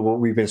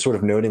what we've been sort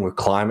of noting with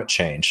climate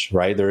change,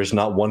 right? There is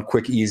not one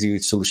quick, easy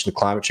solution to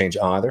climate change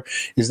either.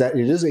 Is that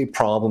it is a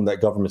problem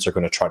that governments are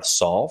going to try to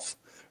solve.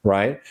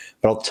 Right.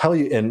 But I'll tell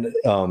you, and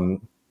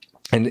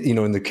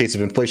in the case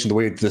of inflation, the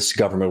way this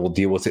government will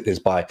deal with it is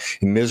by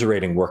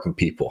immiserating working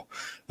people.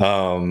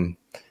 In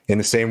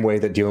the same way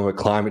that dealing with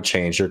climate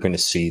change, you're going to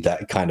see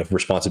that kind of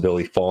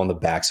responsibility fall on the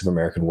backs of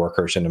American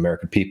workers and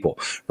American people.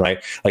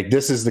 Right. Like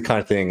this is the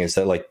kind of thing is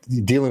that like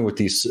dealing with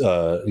these,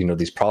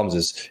 these problems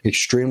is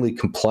extremely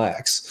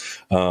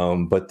complex.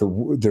 But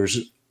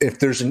if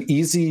there's an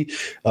easy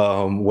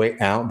way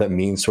out that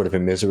means sort of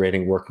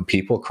immiserating working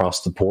people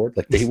across the board,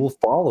 like they will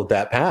follow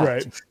that path.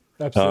 Right.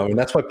 And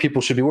that's why people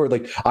should be worried.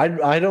 Like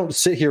I don't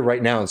sit here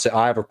right now and say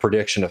I have a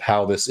prediction of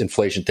how this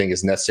inflation thing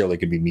is necessarily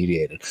going to be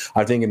mediated.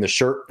 I think in the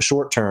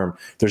short term,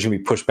 there's going to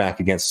be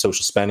pushback against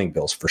social spending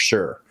bills for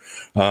sure.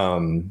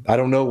 I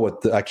don't know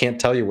I can't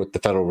tell you what the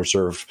Federal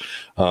Reserve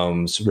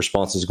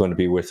response is going to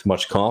be with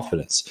much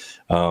confidence.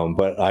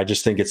 But I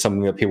just think it's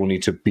something that people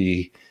need to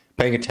be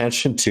paying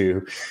attention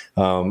to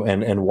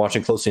and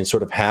watching closely and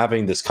sort of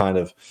having this kind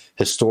of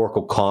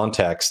historical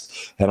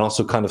context and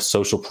also kind of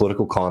social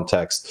political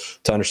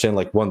context to understand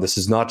like one, this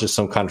is not just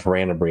some kind of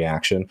random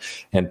reaction,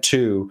 and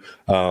two,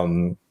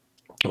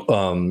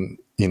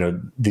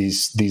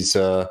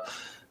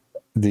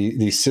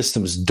 these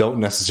systems don't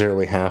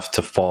necessarily have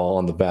to fall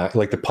on the back.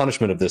 Like the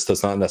punishment of this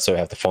does not necessarily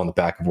have to fall on the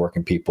back of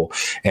working people.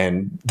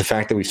 And the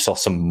fact that we saw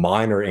some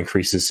minor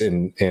increases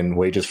in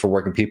wages for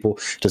working people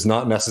does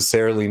not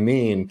necessarily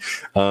mean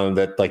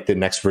that like the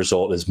next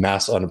result is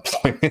mass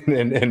unemployment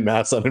and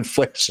mass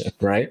uninflation,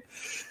 right?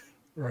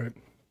 Right.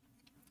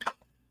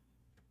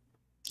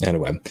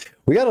 Anyway,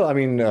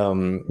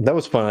 that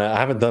was fun. I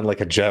haven't done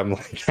like a gem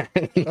like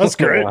that. That's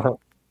great. I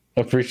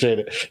appreciate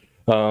it.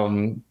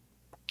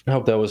 I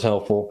hope that was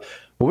helpful.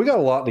 Well, we got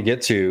a lot to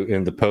get to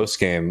in the post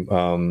game.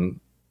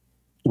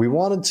 We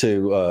wanted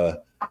to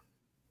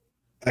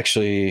I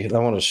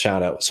want to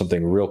shout out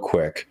something real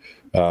quick.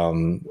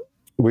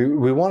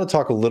 We want to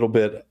talk a little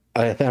bit.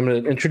 I'm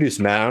going to introduce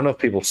Matt. I don't know if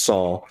people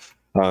saw,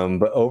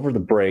 but over the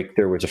break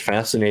there was a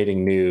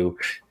fascinating new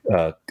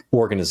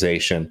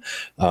organization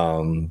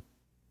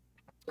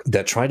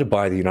that tried to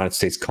buy the United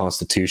States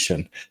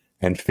Constitution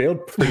and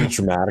failed pretty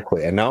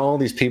dramatically. And now all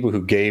these people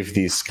who gave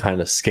these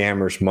kind of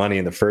scammers money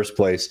in the first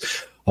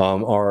place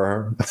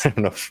are, I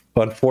don't know,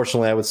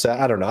 unfortunately, I would say,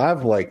 I don't know.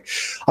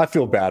 I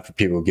feel bad for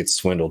people who get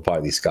swindled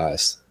by these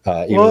guys.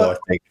 Though I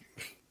think.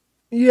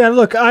 Yeah,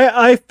 look,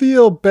 I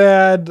feel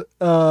bad.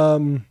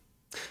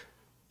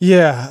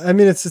 Yeah, I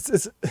mean,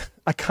 it's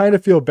I kind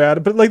of feel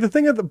bad, but like the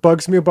thing that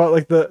bugs me about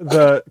like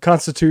the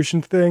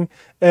Constitution thing,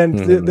 and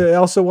they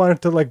also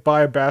wanted to like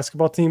buy a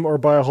basketball team or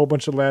buy a whole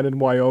bunch of land in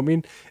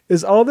Wyoming,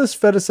 is all this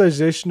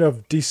fetishization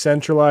of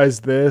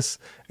decentralize this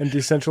and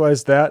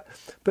decentralize that,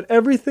 but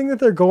everything that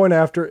they're going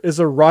after is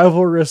a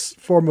rivalrous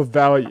form of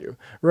value,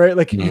 right?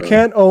 Like you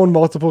can't own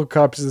multiple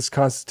copies of this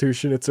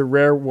Constitution. It's a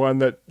rare one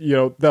that,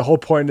 the whole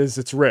point is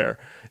it's rare.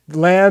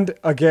 Land,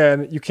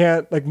 again, you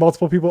can't, like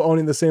multiple people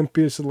owning the same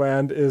piece of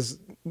land is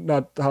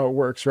not how it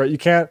works, right? You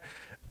can't,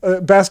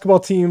 basketball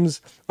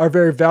teams are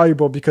very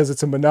valuable because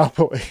it's a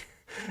monopoly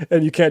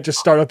and you can't just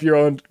start up your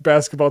own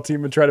basketball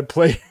team and try to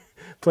play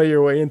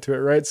your way into it,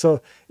 right?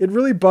 So it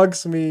really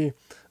bugs me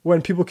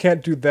when people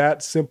can't do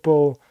that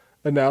simple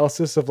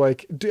analysis of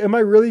like, am I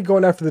really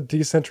going after the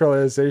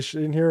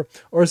decentralization here?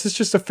 Or is this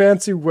just a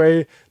fancy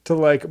way to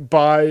like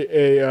buy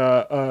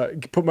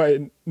put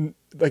my,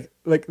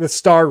 like the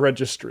star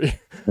registry,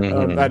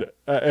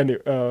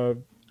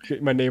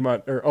 get my name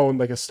on or own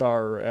like a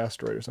star or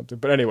asteroid or something.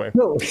 But anyway,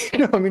 no,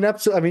 I mean,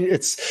 absolutely. I mean,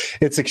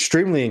 it's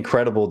extremely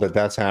incredible that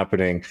that's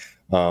happening.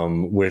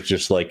 With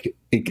just like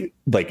I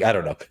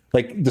don't know,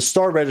 like the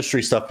star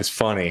registry stuff is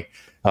funny,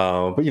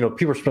 but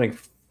people are spending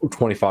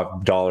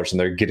 $25 and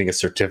they're getting a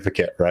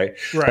certificate, right?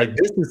 Like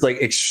this is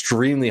like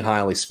extremely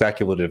highly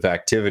speculative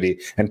activity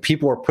and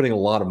people are putting a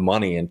lot of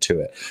money into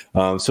it.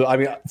 So I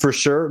mean, for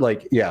sure,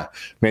 like, yeah,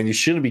 man, you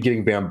shouldn't be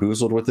getting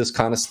bamboozled with this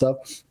kind of stuff.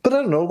 But I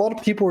don't know, a lot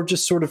of people are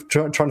just sort of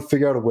trying to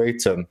figure out a way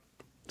to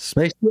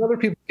make other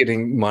people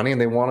getting money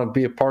and they want to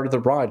be a part of the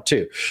ride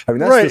too. I mean,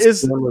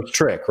 that's the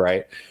trick,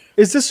 right?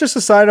 Is this just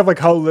a sign of like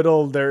how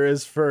little there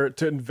is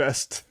to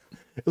invest?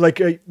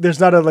 Like there's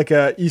not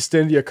a East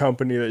India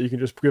company that you can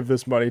just give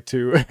this money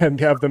to and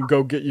have them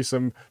go get you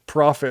some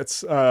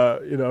profits,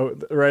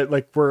 right?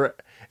 Like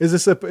is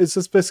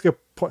this basically a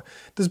point?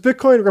 Does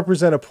Bitcoin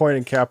represent a point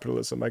in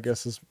capitalism? I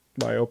guess is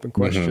my open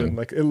question.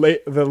 Like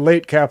the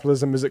late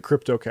capitalism, is it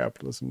crypto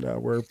capitalism now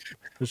where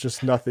there's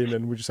just nothing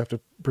and we just have to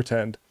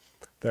pretend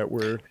that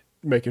we're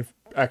making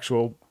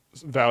actual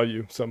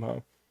value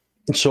somehow?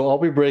 So I'll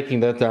be breaking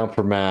that down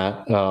for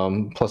Matt.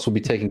 Plus, we'll be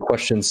taking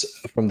questions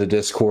from the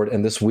Discord.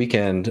 And this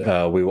weekend,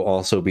 we will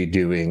also be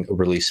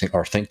releasing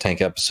our Think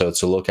Tank episode.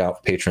 So look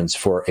out, patrons,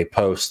 for a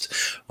post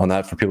on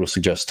that for people to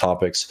suggest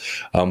topics.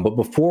 But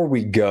before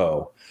we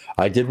go,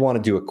 I did want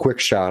to do a quick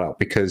shout out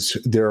because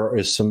there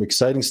is some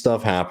exciting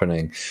stuff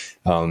happening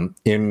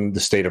in the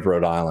state of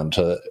Rhode Island,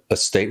 a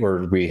state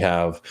where we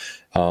have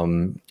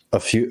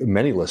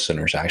many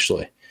listeners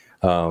actually.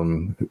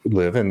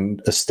 Live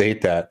in a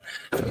state that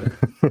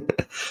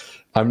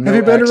have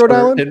you been to Rhode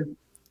Island?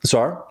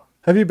 Sorry?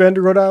 Have you been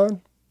to Rhode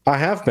Island? I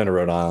have been to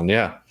Rhode Island,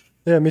 yeah.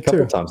 Yeah, me too. A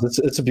couple times.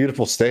 It's a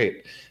beautiful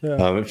state.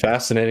 Yeah.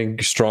 Fascinating,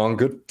 strong,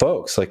 good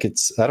folks. Like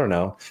I don't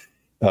know.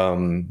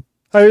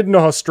 I didn't know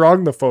how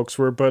strong the folks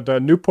were, but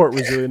Newport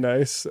was really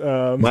nice.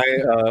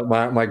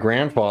 My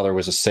grandfather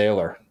was a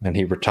sailor, and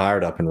he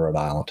retired up in Rhode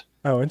Island.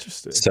 Oh,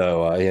 interesting.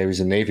 So yeah, he was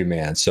a Navy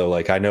man. So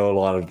like I know a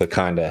lot of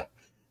the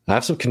I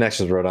have some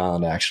connections with Rhode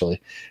Island,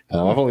 actually.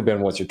 I've only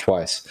been once or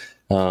twice.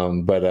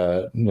 But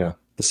the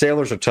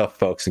sailors are tough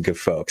folks and good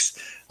folks.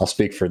 I'll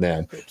speak for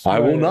them. I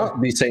will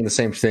not be saying the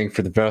same thing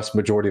for the vast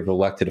majority of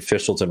elected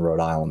officials in Rhode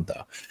Island,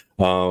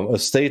 though. A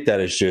state that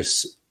is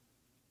just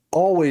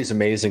always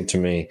amazing to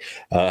me,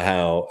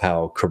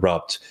 how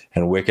corrupt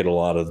and wicked a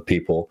lot of the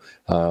people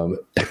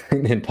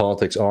in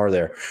politics are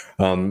there.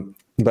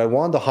 But I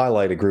wanted to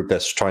highlight a group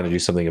that's trying to do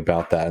something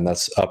about that, and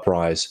that's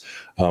Uprise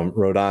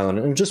Rhode Island,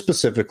 and just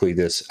specifically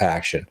this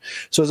action.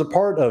 So as a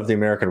part of the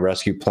American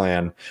Rescue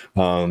Plan,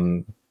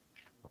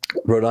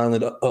 Rhode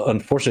Island,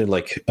 unfortunately,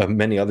 like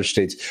many other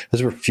states,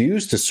 has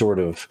refused to sort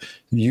of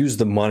use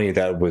the money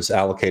that was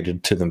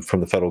allocated to them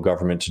from the federal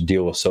government to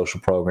deal with social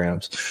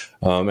programs.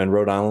 And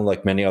Rhode Island,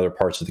 like many other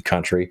parts of the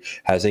country,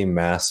 has a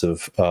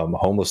massive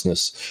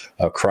homelessness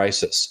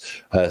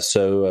crisis.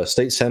 So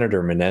State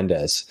Senator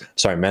Mendez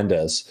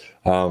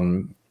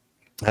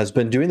has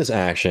been doing this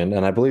action,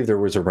 and I believe there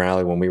was a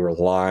rally when we were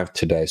live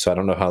today, so I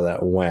don't know how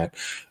that went.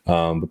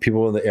 But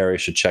people in the area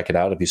should check it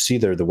out. If you see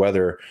there, the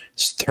weather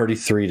is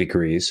 33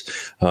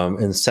 degrees,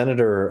 and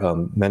Senator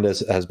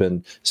Mendez has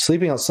been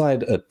sleeping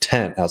outside a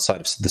tent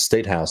outside of the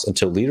State House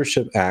until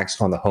leadership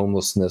acts on the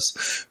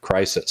homelessness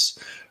crisis.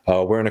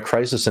 We're in a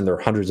crisis, and there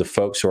are hundreds of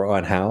folks who are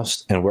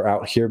unhoused, and we're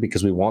out here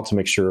because we want to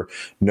make sure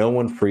no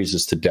one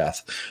freezes to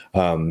death.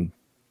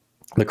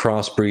 The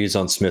cross breeze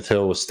on Smith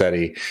Hill was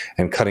steady,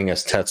 and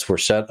cutting-edge tents were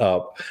set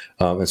up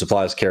and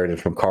supplies carried in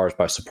from cars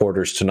by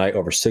supporters. Tonight,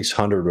 over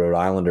 600 Rhode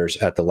Islanders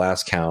at the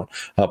last count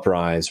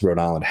Uprise Rhode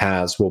Island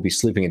will be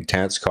sleeping in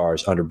tents,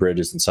 cars, under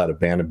bridges, inside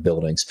abandoned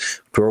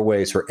buildings,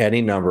 doorways, or any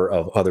number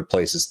of other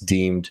places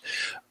deemed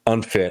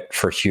unfit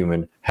for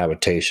human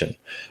habitation.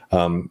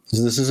 So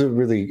this is a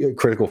really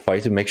critical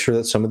fight to make sure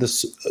that some of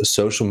this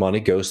social money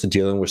goes to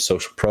dealing with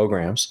social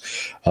programs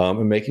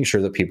and making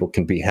sure that people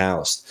can be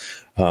housed.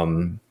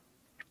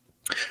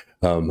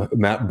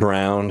 Matt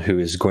Brown, who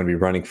is going to be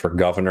running for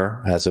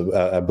governor,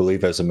 I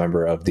believe as a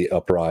member of the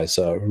Uprise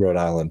Rhode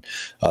Island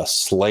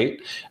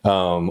slate,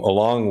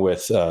 along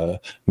with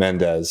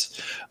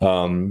Mendez,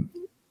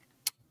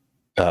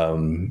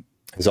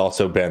 has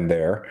also been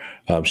there,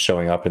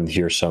 showing up, and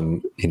here's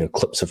some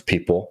clips of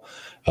people.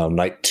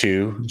 Night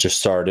 2 just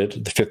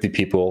started. The 50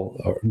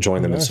 people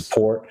joined them in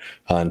support,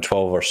 and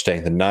 12 are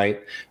staying the night.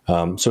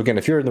 So again,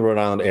 if you're in the Rhode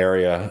Island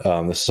area,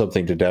 this is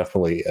something to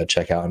definitely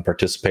check out and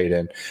participate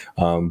in.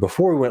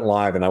 Before we went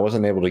live, and I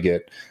wasn't able to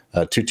get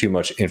too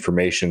much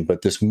information,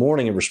 but this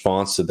morning in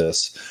response to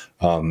this,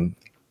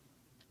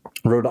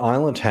 Rhode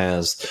Island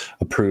has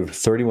approved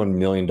 $31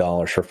 million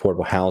for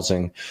affordable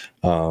housing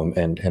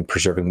and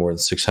preserving more than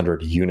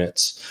 600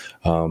 units.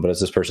 But as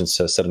this person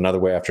said another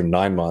way, after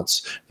 9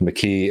 months, the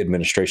McKee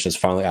administration is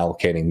finally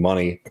allocating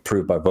money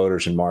approved by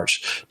voters in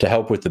March to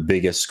help with the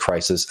biggest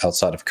crisis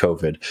outside of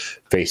COVID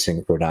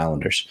facing Rhode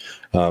Islanders.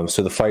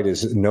 So the fight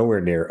is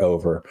nowhere near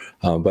over,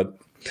 but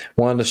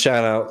wanted to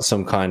shout out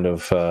some kind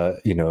of,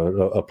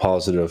 a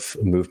positive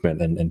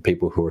movement and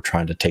people who are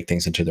trying to take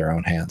things into their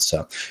own hands.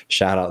 So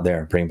shout out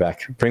there, bring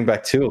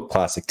back two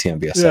classic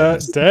TMBS. Yeah,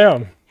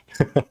 damn.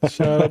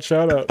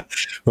 Shout out.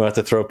 We'll have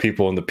to throw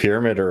people in the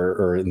pyramid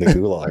or in the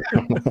gulag.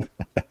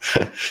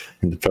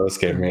 In the post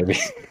game, maybe.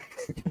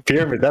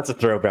 Pyramid, that's a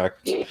throwback.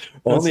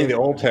 Only the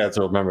old heads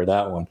will remember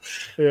that one.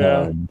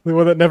 Yeah, the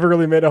one that never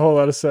really made a whole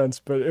lot of sense,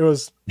 but it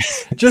was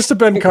just a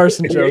Ben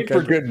Carson joke. Made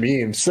for good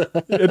memes.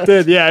 It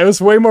did, yeah. It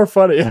was way more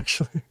funny,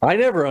 actually. I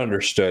never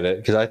understood it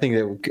because I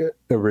think it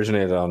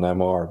originated on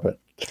MR, but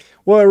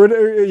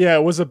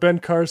it was a Ben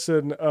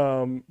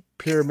Carson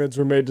pyramids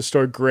were made to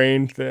store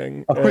grain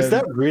thing. Oh, is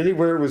that really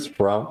where it was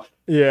from?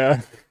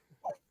 Yeah.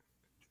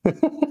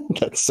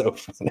 That's so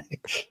funny.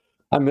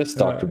 I miss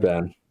Dr.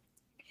 Ben.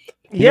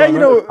 Yeah,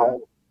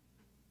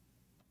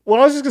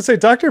 well, I was just going to say,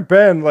 Dr.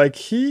 Ben, like,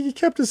 he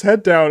kept his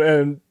head down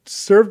and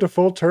served a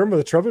full term of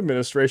the Trump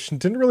administration.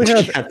 Didn't really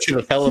have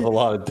a hell of a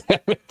lot of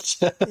damage.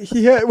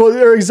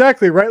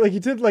 Exactly, right? Like, he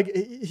did, like,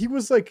 he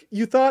was like,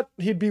 you thought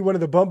he'd be one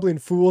of the bumbling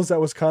fools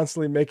that was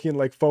constantly making,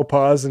 like, faux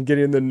pas and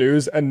getting in the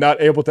news and not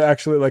able to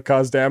actually, like,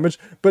 cause damage.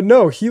 But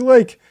no, he,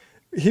 like,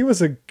 he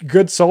was a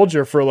good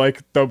soldier for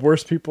like the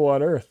worst people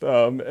on earth,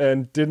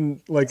 and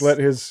didn't like let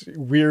his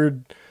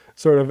weird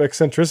sort of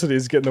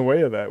eccentricities get in the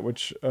way of that,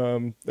 which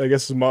I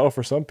guess is a model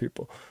for some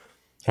people.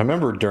 I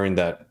remember during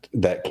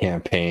that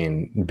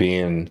campaign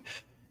being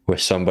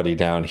with somebody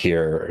down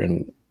here,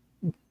 and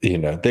you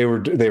know they were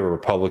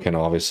Republican,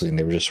 obviously, and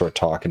they were just sort of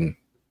talking.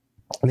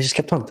 And they just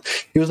kept on.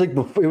 It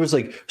was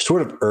like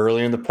sort of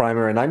early in the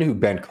primary, and I knew who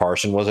Ben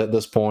Carson was at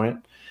this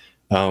point,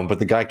 but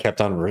the guy kept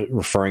on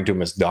referring to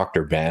him as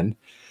Dr. Ben,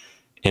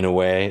 in a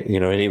way, you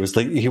know. And he was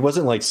like, he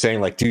wasn't like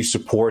saying like, "Do you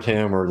support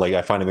him?" or like,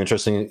 "I find him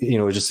interesting." You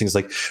know, it just seems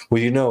like, well,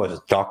 you know, as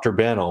Dr.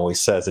 Ben always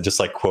says, and just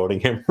like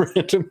quoting him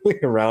randomly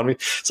around me.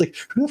 It's like,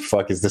 who the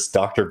fuck is this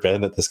Dr.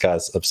 Ben that this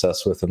guy's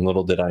obsessed with? And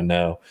little did I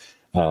know.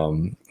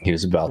 He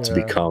was about to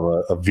become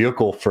a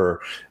vehicle for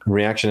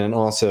reaction, and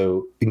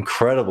also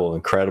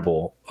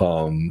incredible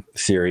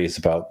theories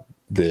about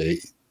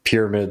the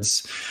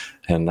pyramids.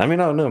 And I mean,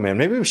 I don't know, man,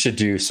 maybe we should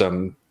do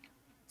some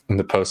in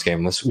the post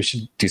game. We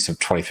should do some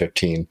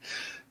 2015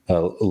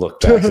 look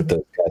back at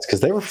those guys,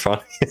 because they were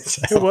funny.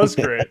 It was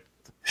great.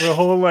 The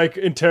whole like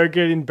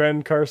interrogating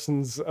Ben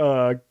Carson's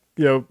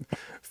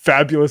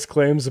fabulous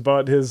claims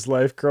about his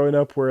life growing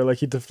up, where like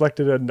he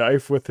deflected a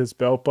knife with his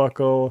belt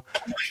buckle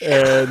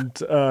and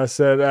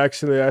said,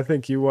 actually, I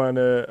think you want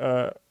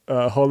to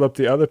hold up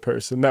the other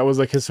person. That was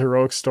like his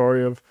heroic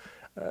story of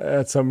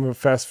at some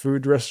fast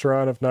food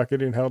restaurant of not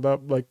getting held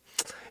up. Like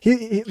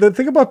the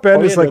thing about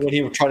Ben is like, when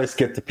he would try to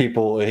skip the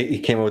people, he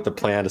came up with the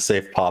plan to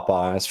save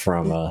Popeyes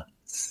from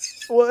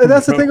well, and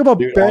that's the thing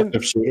about Ben.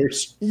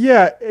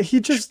 Yeah, he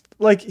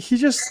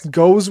just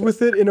goes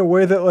with it in a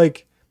way that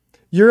like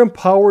you're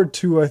empowered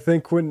to, I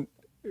think, when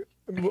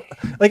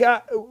like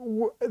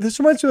this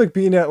reminds me of like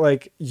being at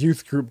like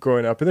youth group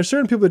growing up, and there's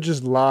certain people that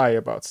just lie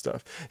about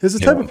stuff. There's the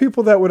type of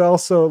people that would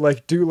also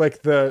like do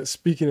like the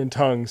speaking in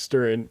tongues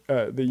during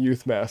the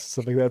youth mass,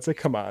 stuff like that. It's like,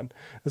 come on,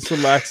 let's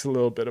relax a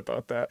little bit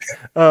about that.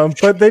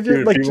 But they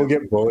just like people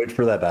get bullied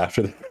for that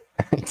after the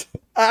fact.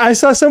 I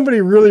saw somebody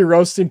really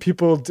roasting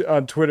people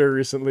on Twitter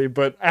recently,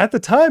 but at the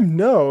time,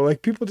 no,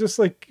 like people just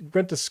like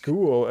went to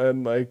school,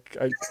 and like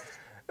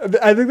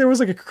I think there was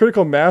like a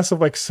critical mass of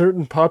like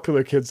certain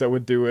popular kids that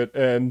would do it,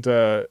 and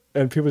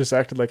people just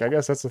acted like, I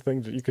guess that's the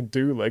thing that you could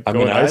do. Like, I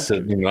mean, I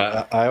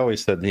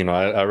always said,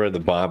 I read the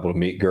Bible to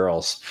meet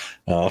girls.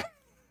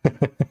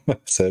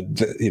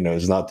 Said,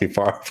 it's not too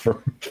far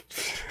from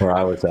where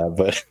I was at,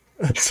 but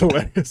that's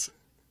hilarious.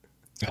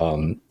 I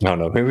don't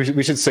know. Maybe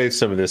we should save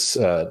some of this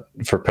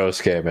for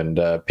post game,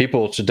 and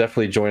people should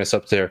definitely join us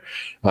up there.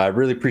 I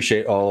really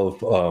appreciate all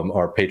of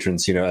our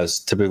patrons. As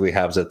typically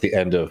happens at the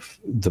end of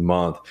the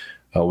month.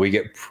 We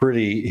get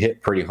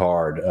hit pretty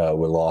hard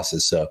with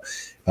losses. So,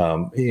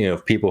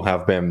 if people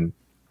have been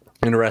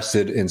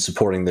interested in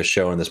supporting this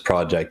show and this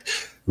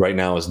project, right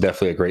now is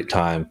definitely a great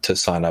time to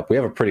sign up. We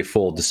have a pretty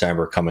full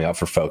December coming up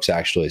for folks,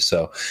 actually.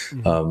 So,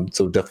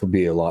 so definitely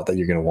be a lot that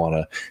you're going to want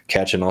to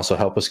catch, and also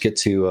help us get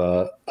to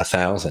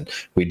 1,000.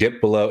 We dipped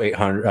below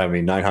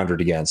 900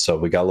 again. So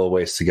we got a little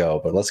ways to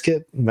go, but let's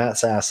get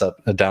Matt's ass up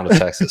down to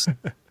Texas.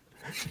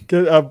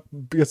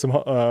 Get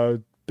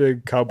some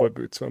big cowboy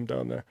boots when I'm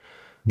down there.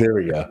 There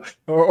we go.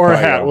 Or a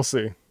hat. We'll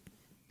see.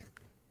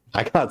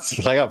 I got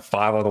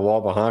 5 on the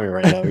wall behind me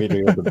right now.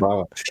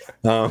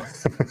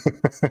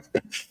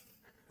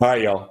 All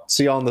right, y'all.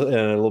 See y'all in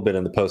a little bit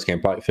in the post game,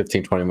 probably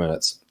 15, 20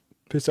 minutes.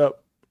 Peace out.